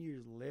 16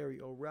 years, Larry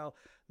O'Rell.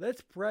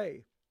 Let's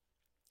pray.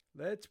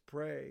 Let's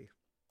pray.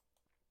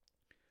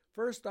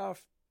 First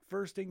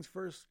things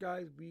first,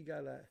 guys, we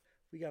gotta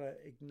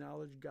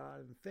acknowledge God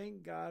and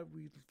thank God.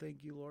 We thank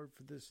you, Lord,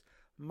 for this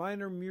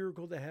minor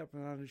miracle that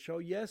happened on the show.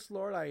 Yes,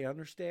 Lord, I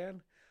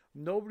understand.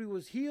 Nobody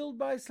was healed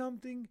by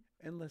something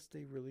unless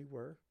they really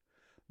were.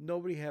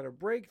 Nobody had a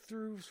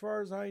breakthrough as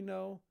far as I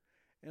know.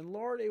 And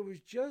Lord, it was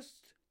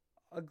just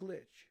a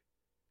glitch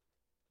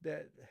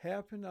that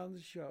happened on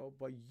the show,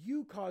 but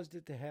you caused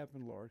it to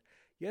happen, Lord.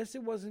 Yes,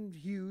 it wasn't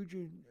huge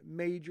and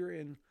major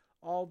and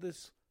all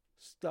this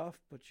stuff,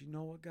 but you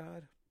know what,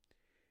 God?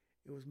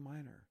 It was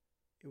minor.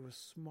 It was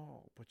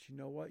small, but you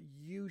know what?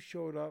 You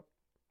showed up.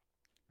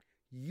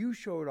 You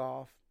showed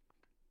off.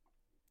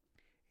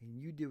 And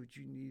you did what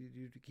you needed to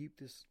do to keep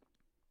this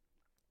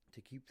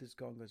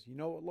going. Because you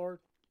know what, Lord?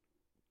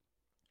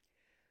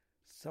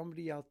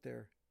 Somebody out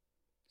there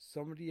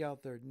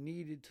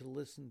needed to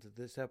listen to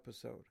this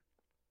episode.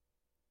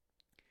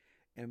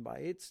 And by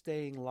it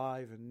staying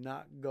live and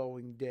not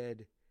going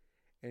dead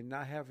and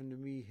not having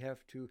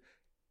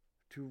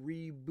to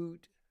reboot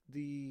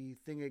the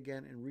thing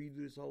again and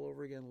redo this all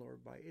over again,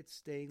 Lord, by it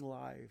staying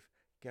live,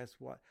 guess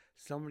what?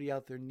 Somebody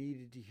out there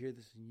needed to hear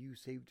this and you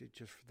saved it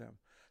just for them.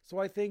 So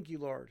I thank you,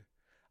 Lord.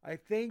 I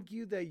thank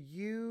you that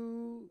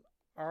you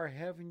are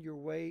having your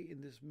way in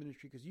this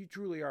ministry because you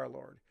truly are,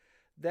 Lord.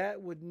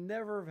 That would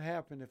never have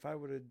happened if I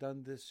would have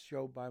done this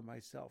show by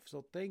myself.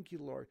 So thank you,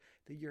 Lord,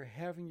 that you're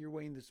having your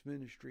way in this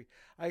ministry.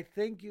 I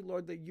thank you,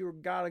 Lord, that you're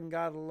God and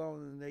God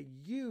alone and that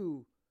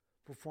you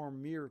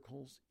perform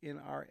miracles in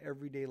our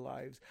everyday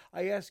lives.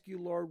 I ask you,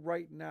 Lord,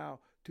 right now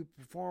to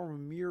perform a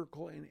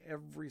miracle in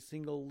every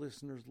single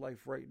listener's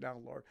life right now,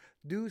 Lord.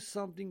 Do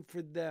something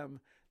for them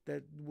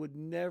that would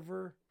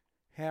never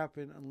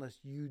happen unless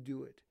you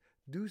do it.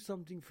 Do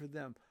something for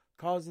them.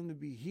 Cause them to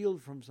be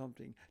healed from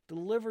something,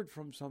 delivered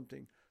from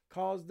something.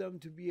 Cause them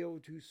to be able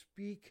to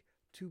speak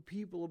to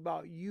people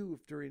about you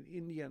if they're in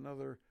India and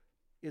other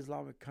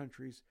Islamic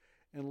countries.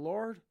 And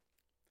Lord,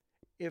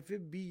 if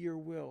it be your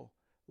will,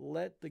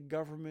 let the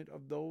government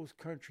of those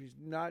countries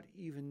not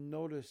even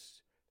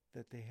notice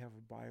that they have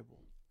a Bible,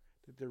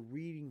 that they're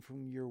reading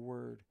from your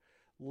word.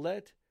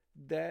 Let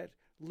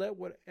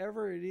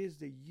whatever it is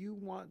that you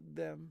want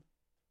them,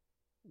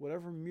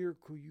 whatever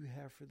miracle you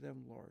have for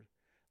them, Lord,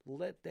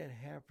 let that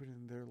happen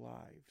in their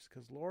lives.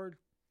 Because, Lord,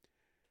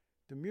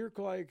 the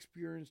miracle I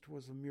experienced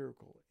was a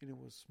miracle, and it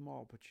was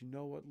small. But you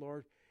know what,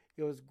 Lord?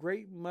 It was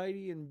great,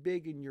 mighty, and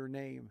big in your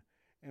name.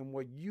 And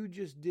what you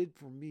just did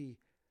for me,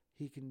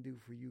 he can do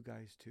for you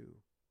guys too.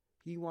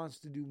 He wants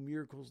to do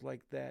miracles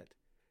like that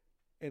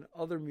and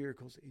other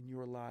miracles in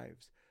your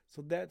lives.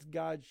 So that's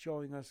God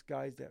showing us,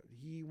 guys, that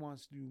he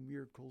wants to do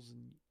miracles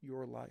in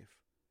your life.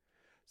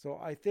 So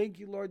I thank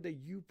you, Lord, that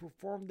you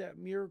performed that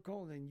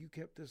miracle and you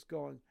kept this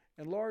going.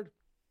 And Lord,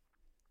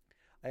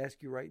 I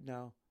ask you right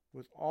now,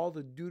 with all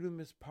the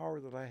dunamis power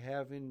that I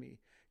have in me,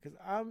 because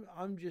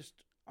I'm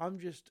just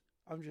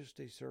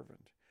a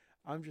servant.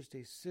 I'm just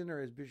a sinner,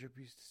 as Bishop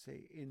used to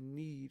say, in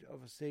need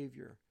of a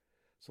Savior.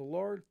 So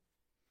Lord,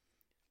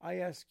 I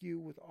ask you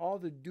with all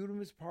the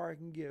dunamis power I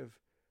can give,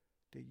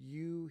 that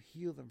you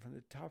heal them from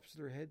the tops of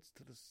their heads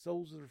to the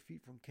soles of their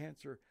feet from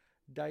cancer,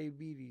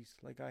 diabetes,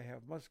 like I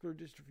have, muscular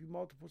dystrophy,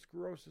 multiple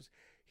sclerosis.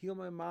 Heal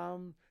my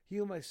mom,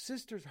 heal my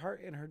sister's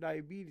heart and her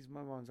diabetes.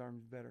 My mom's arm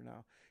is better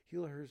now.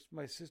 Heal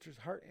my sister's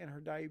heart and her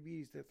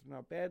diabetes, that they're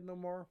not bad no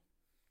more.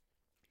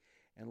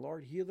 And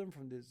Lord, heal them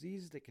from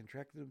diseases that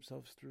contracted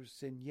themselves through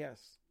sin.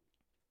 Yes.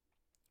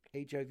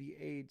 HIV,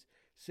 AIDS,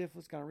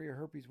 syphilis, gonorrhea,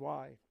 herpes.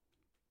 Why?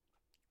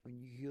 When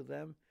you heal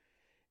them,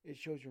 it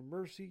shows your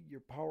mercy,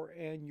 your power,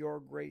 and your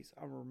grace.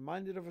 I'm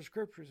reminded of a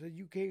scripture that says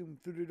you came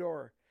through the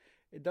door.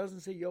 It doesn't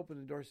say you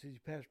opened the door. It says you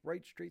passed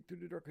right straight through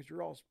the door because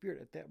you're all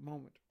spirit at that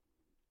moment.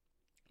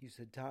 You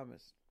said,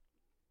 Thomas,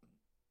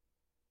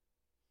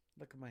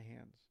 look at my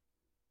hands.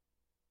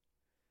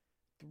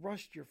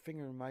 Thrust your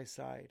finger in my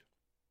side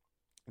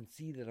and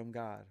see that I'm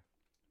God.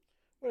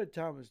 What did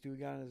Thomas do?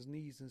 He got on his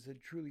knees and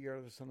said, truly you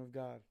are the Son of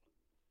God.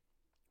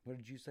 What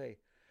did you say?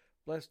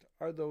 Blessed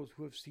are those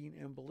who have seen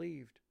and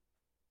believed.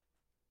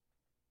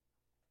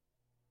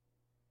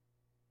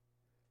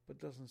 But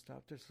doesn't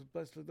stop there. So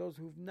blessed are those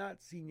who have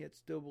not seen yet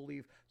still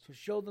believe. So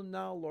show them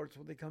now, Lord,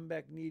 so when they come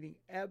back needing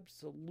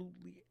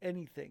absolutely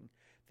anything,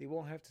 they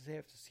won't have to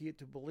see it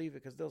to believe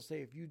it, because they'll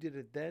say, if you did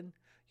it then,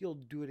 you'll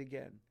do it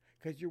again.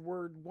 Because your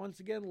word, once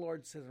again,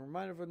 Lord, says, a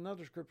reminder of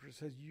another scripture,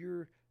 says,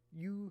 you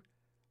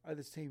are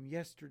the same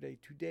yesterday,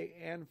 today,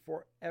 and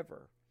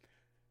forever.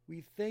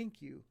 We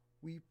thank you,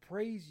 we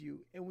praise you,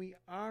 and we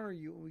honor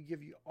you, and we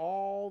give you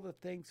all the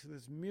thanks for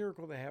this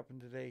miracle that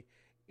happened today.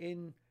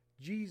 In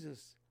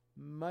Jesus'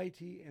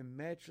 mighty and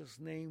matchless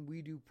name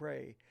we do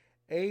pray.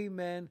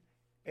 Amen,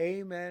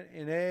 amen,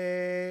 and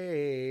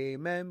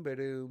amen.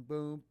 Ba-doom,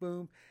 boom,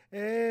 boom.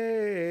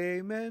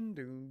 Amen,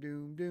 doom,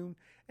 doom, doom.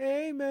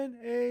 Amen,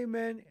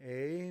 amen,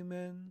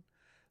 amen.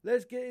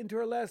 Let's get into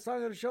our last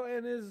song of the show,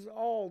 and it is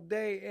All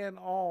Day and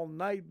All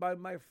Night by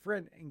my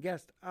friend and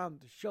guest on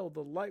the show,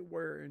 The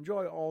Lightwire.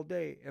 Enjoy all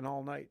day and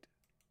all night.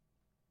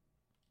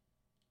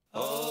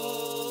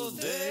 All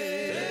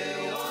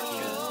day,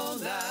 all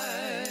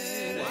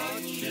night,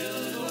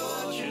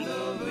 watching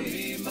over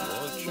me, my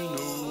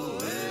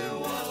Lord. They're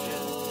watching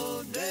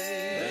all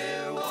day,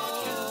 they're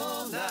watching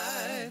all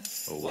night,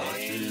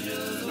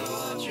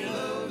 watching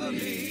over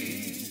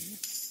me.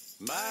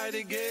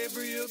 Mighty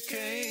Gabriel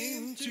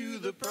came to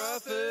the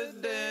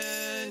prophet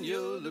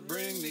Daniel to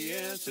bring the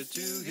answer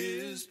to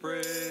his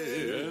prayer.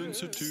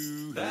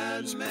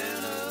 That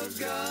man of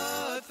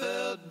God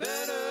felt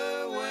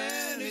better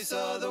when he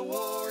saw the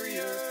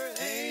warrior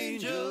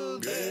angel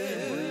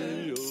there.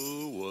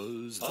 Gabriel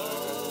was there.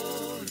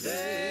 All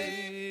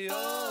day,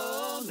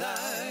 all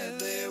night,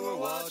 they were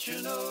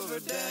watching over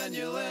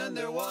Daniel and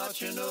they're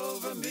watching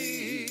over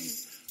me.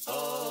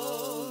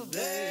 All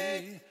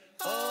day,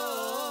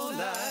 all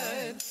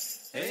night,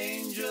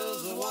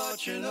 angels are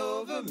watching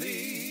over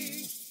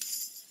me.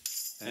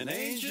 An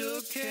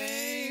angel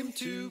came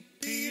to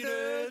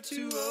Peter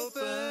to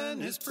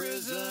open his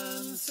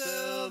prison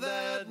cell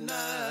that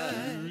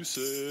night. To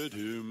set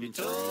him He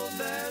told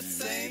that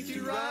saint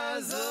to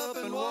rise up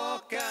and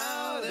walk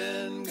out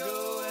and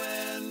go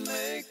and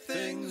make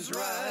things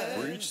right.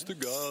 preach the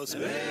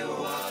gospel. They were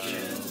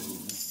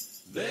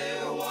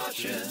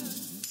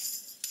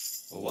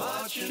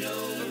watching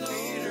over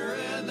Peter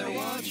and they're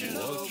watching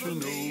over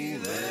me.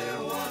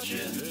 They're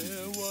watching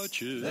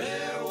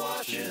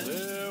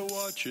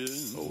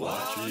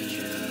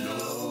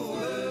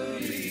over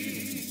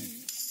me.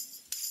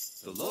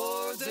 The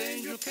Lord's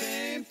angel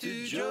came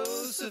to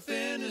Joseph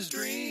in his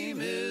dream.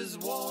 His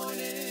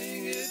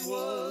warning, it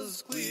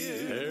was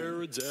clear.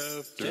 Herod's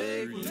after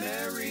Take you.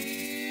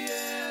 Mary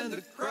and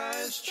the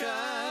Christ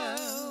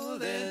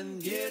child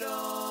and get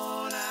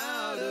on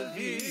out of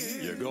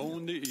here. You're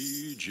going to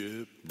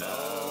Egypt now.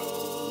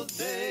 All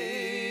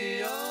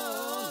day,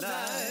 all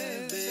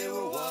night, they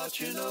were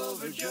watching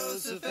over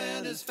Joseph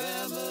and his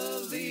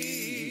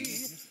family.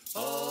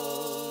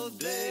 All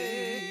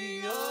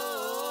day,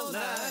 all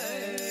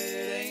night,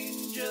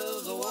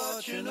 angels are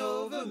watching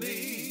over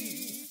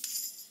me.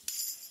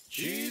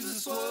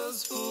 Jesus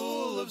was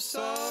full of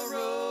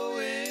sorrow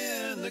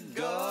in the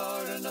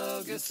Garden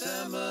of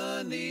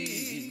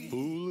Gethsemane.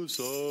 Full of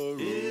sorrow.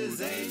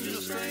 His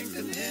angel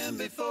strengthened him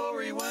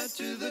before he went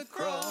to the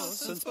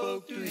cross and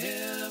spoke to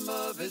him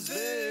of his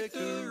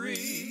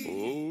victory.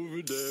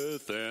 Over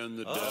death and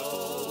the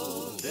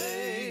All devil.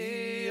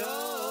 day,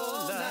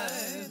 all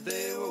night,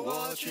 they were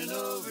watching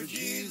over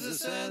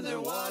Jesus and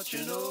they're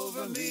watching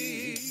over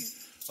me.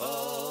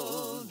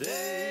 All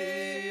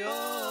day,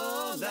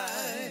 all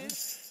night,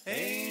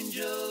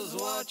 angels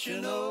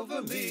watching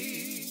over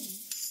me.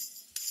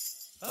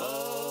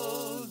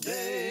 All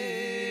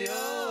day,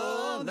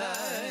 all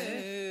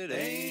night,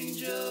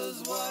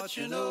 angels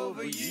watching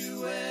over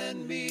you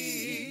and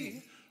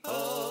me.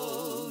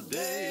 All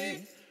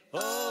day,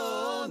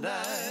 all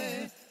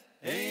night,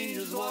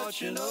 angels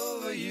watching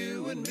over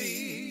you and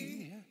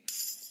me.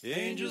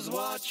 Angels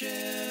watching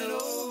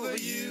over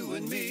you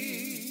and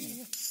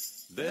me.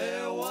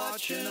 They're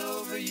watching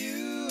over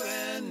you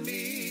and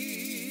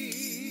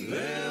me.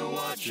 They're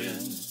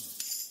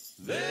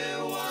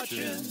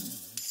watching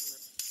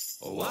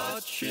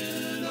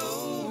watching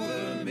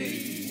over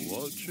me.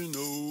 Watching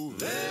over.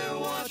 They're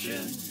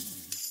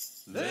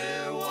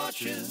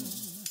watching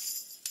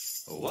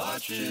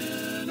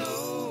watching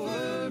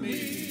over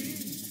me.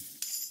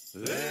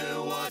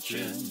 They're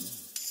watching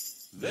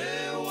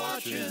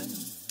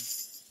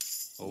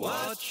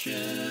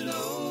watching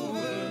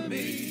over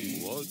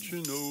me.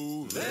 Watching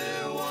over.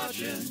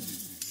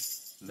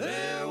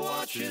 They're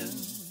watching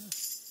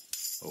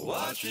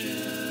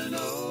watching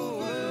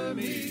over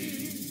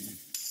me.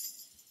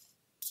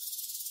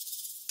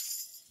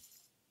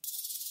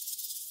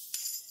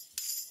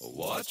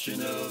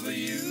 Watching over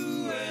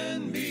you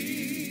and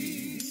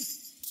me.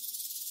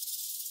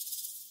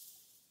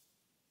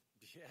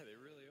 Yeah, they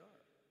really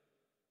are.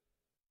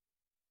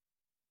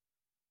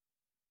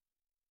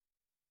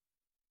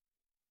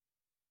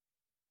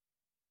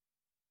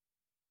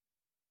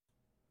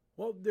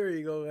 Well, there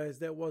you go, guys.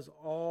 That was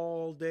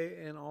All Day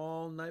and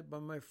All Night by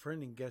my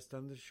friend and guest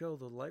on the show,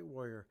 The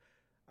Lightwire.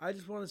 I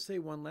just want to say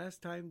one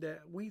last time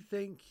that we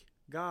thank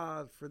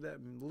God for that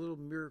little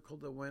miracle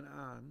that went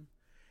on.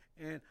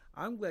 And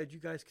I'm glad you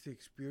guys could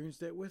experience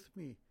that with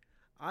me.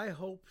 I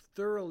hope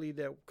thoroughly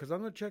that, because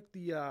I'm going to check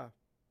the, I'm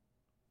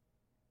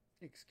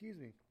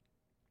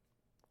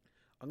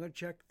going to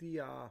check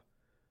the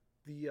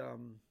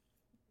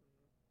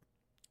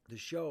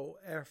show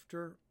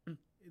after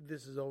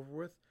this is over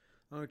with.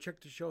 I'm going to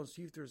check the show and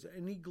see if there's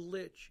any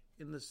glitch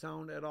in the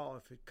sound at all.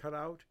 If it cut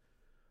out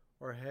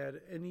or had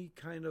any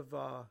kind of,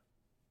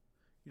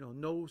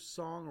 no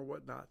song or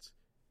whatnots.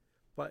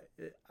 But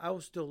I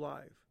was still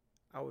live.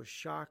 I was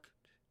shocked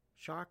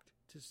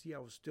to see I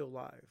was still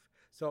live.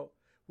 So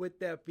with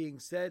that being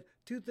said,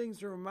 two things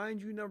to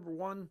remind you. Number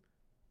one,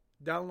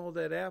 download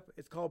that app.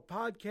 It's called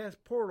Podcast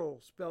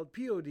Portal, spelled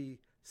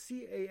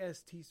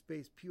CAST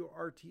space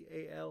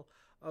PORTAL,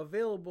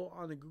 available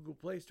on the Google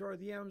Play Store,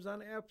 the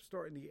Amazon App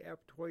Store, and the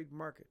Aptoid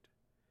Market.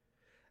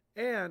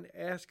 And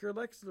ask your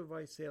Alexa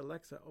device, say,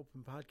 Alexa,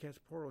 open Podcast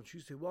Portal, and she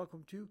say,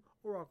 welcome to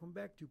or welcome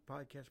back to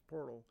Podcast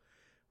Portal,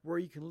 where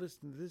you can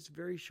listen to this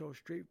very show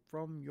straight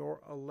from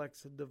your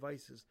Alexa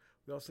devices.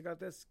 We also got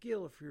that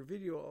skill for your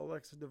video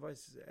Alexa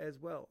devices as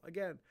well.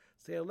 Again,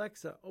 say,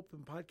 Alexa,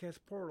 open Podcast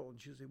Portal,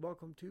 and she'll say,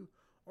 welcome to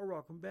or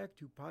welcome back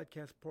to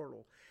Podcast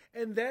Portal.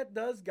 And that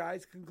does,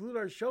 guys, conclude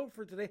our show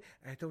for today.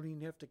 I don't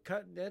even have to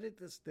cut and edit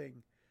this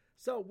thing.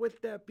 So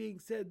with that being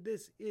said,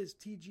 this is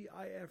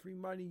TGIF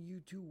reminding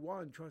you to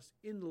 1, trust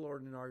in the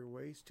Lord in all your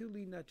ways, 2,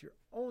 lean not to your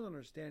own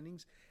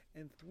understandings,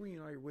 and 3,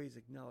 in all your ways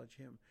acknowledge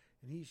him,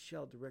 and he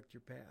shall direct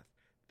your path.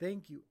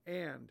 Thank you,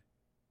 and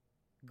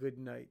good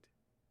night.